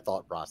that was my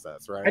thought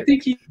process, right? I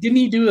think he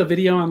do a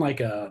video on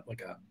like a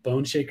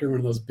Bone Shaker, one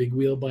of those big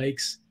wheel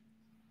bikes.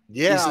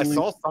 Yeah, recently. I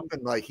saw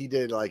something like he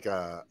did like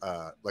a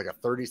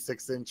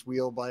 36-inch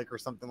wheel bike or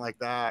something like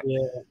that. Yeah,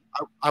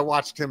 I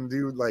watched him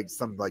do like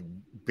some like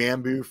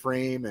bamboo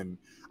frame, and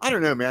I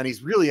don't know, man,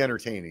 he's really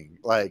entertaining.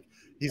 Like,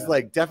 he's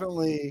like,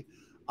 definitely,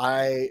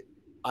 I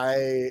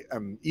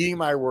am eating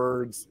my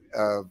words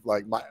of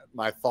like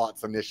my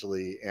thoughts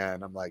initially,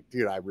 and I'm like,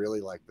 dude, I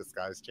really like this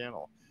guy's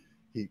channel.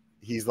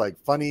 He's like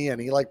funny,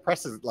 and he like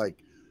presses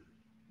like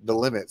the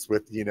limits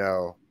with, you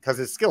know, because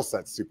his skill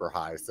set's super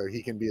high, so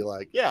he can be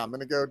like, yeah, I'm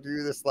gonna go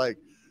do this like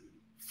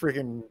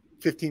freaking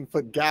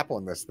 15-foot gap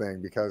on this thing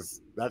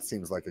because that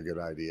seems like a good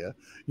idea,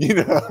 you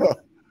know.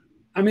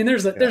 I mean,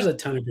 there's a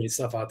ton of great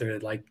stuff out there.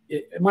 Like,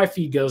 my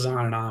feed goes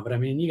on and on, but I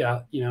mean, you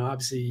got, you know,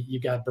 obviously you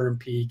got Burn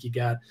Peak, you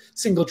got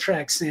Single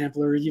Track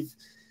Sampler, you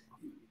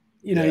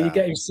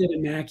got your Sid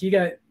and Mac,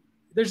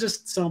 there's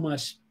just so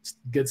much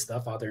good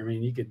stuff out there. I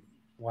mean, you could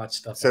watch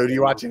stuff. So do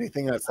you watch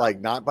anything that's like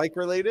not bike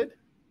related?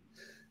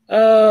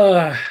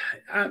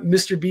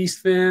 Mr. Beast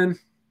fan.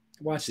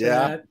 Watch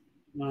that.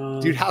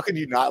 Dude, how could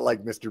you not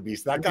like Mr.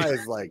 Beast? That guy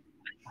is like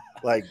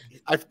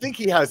I think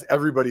he has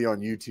everybody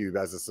on YouTube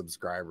as a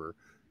subscriber.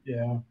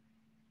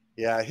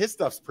 Yeah, his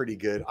stuff's pretty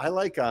good. I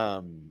like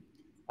I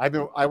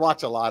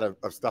watch a lot of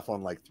stuff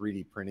on like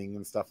 3D printing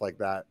and stuff like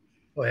that.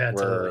 Oh yeah,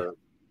 totally.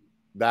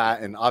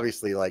 That, and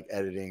obviously like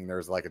editing,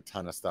 there's like a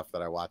ton of stuff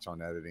that I watch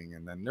on editing,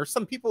 and then there's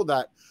some people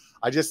that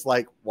I just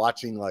like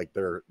watching like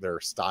their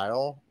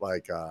style,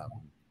 like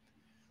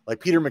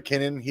Peter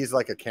McKinnon. He's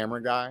like a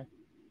camera guy,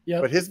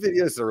 but his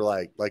videos are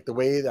like the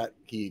way that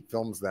he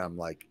films them,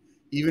 like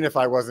even if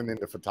I wasn't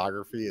into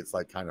photography, it's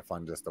like kind of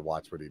fun just to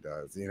watch what he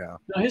does, you know?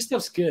 No, his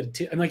stuff's good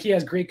too. And like he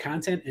has great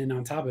content. And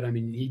on top of it, I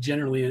mean, he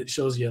generally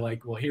shows you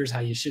like, well, here's how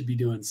you should be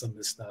doing some of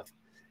this stuff.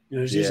 You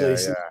know, there's usually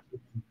some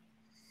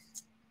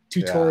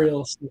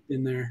tutorial stuff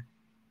in there.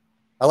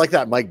 I like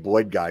that Mike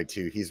Boyd guy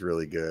too. He's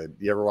really good.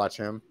 You ever watch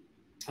him?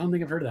 I don't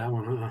think I've heard of that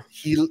one, huh?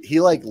 He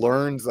like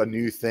learns a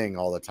new thing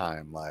all the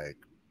time. Like,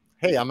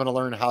 hey, I'm gonna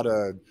learn how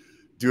to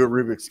do a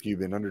Rubik's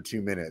Cube in under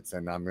 2 minutes,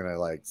 and I'm gonna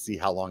like see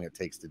how long it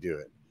takes to do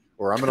it.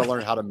 Or I'm gonna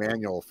learn how to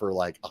manual for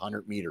like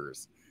 100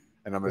 meters,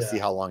 and I'm gonna see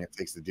how long it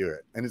takes to do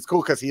it. And it's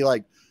cool because he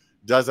like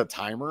does a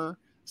timer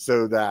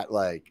so that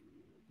like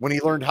when he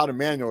learned how to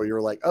manual,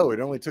 you're like, oh, it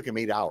only took him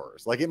 8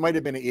 hours. Like it might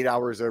have been 8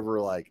 hours over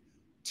like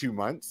 2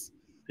 months,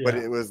 but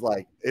it was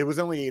like it was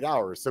only 8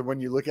 hours. So when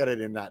you look at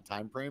it in that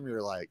time frame,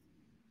 you're like,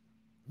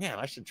 man,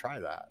 I should try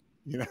that,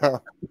 you know?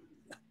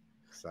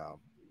 So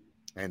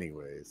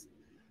anyways,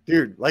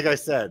 dude, like I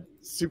said,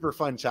 super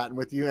fun chatting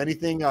with you.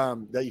 Anything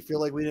that you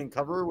feel like we didn't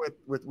cover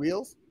with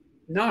Wheels?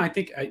 No, I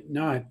think I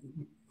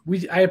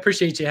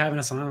appreciate you having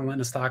us on and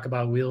letting us talk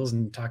about Wheels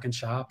and talking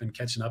shop and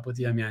catching up with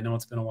you. I mean, I know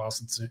it's been a while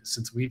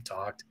since we've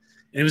talked,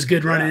 and it was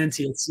good running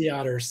into you at Sea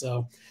Otter.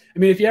 So, I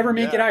mean, if you ever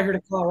make it out here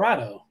to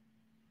Colorado,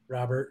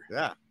 Robert,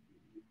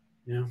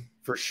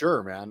 for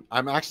sure, man.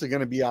 I'm actually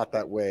going to be out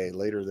that way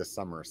later this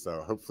summer,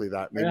 so hopefully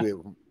that maybe it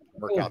will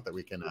work out that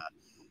we can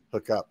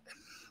hook up.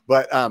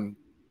 But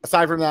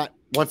aside from that,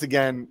 once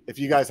again, if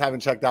you guys haven't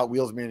checked out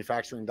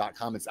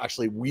wheelsmanufacturing.com, it's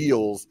actually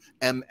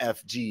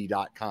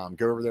wheelsmfg.com.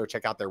 Go over there,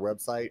 check out their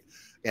website,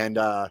 and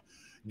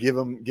give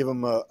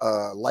them a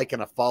like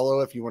and a follow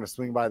if you want to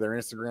swing by their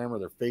Instagram or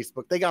their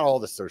Facebook. They got all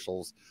the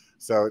socials.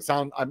 So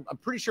I'm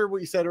pretty sure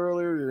what you said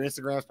earlier, your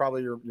Instagram is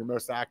probably your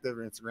most active,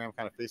 or Instagram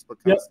kind of Facebook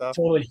kind of stuff.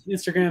 Totally.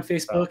 Instagram,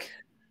 Facebook.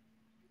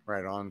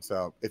 Right on.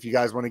 So if you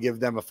guys want to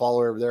give them a follow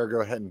over there, go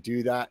ahead and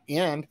do that.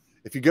 And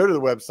if you go to the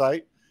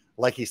website,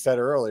 like he said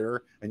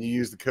earlier, and you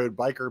use the code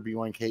BIKER,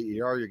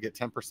 B1KER, you get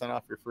 10%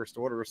 off your first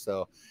order.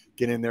 So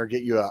get in there,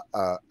 get you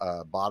a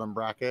bottom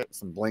bracket,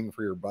 some bling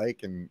for your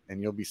bike, and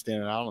you'll be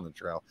standing out on the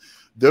trail.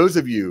 Those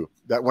of you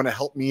that want to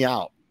help me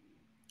out,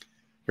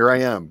 here I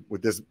am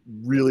with this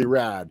really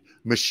rad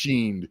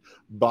machined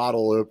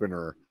bottle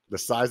opener, the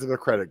size of a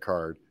credit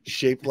card,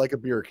 shaped like a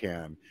beer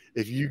can.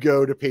 If you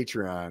go to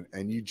Patreon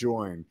and you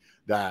join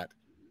that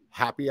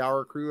happy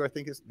hour crew, I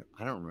think it's the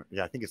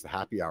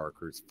happy hour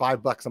crew. It's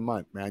 $5 a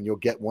month, man. You'll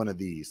get one of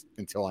these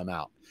until I'm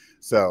out.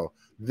 So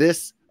a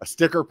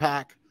sticker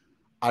pack.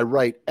 I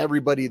write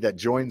everybody that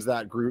joins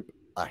that group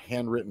a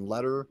handwritten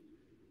letter,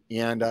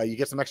 and you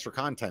get some extra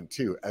content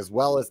too, as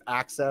well as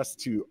access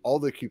to all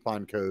the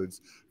coupon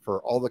codes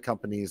for all the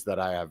companies that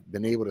I have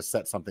been able to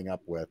set something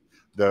up with.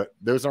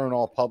 Those aren't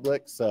all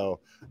public, so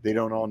they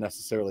don't all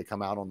necessarily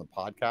come out on the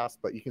podcast,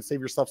 but you can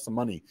save yourself some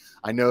money.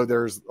 I know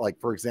there's, like,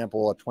 for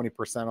example, a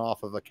 20%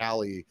 off of a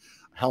Cali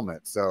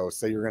helmet. So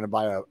say you're going to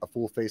buy a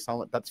full face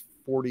helmet, that's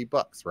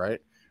 $40,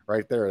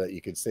 right there that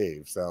you could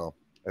save. So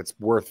it's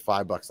worth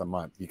 $5 a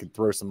month. You can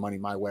throw some money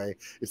my way.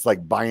 It's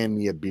like buying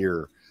me a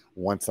beer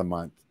once a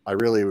month. I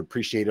really would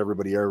appreciate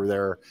everybody over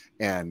there,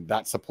 and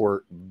that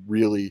support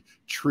really,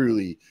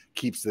 truly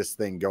keeps this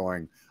thing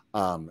going.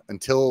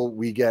 Until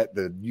we get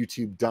the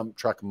YouTube dump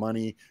truck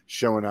money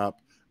showing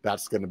up,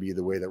 that's going to be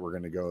the way that we're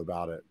going to go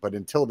about it. But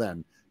until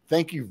then,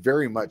 thank you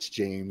very much,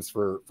 James,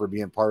 for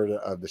being part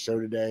of the show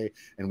today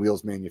and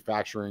Wheels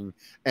Manufacturing.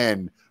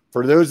 And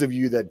for those of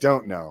you that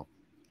don't know,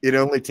 it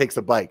only takes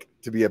a bike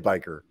to be a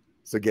biker.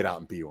 So get out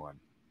and be one.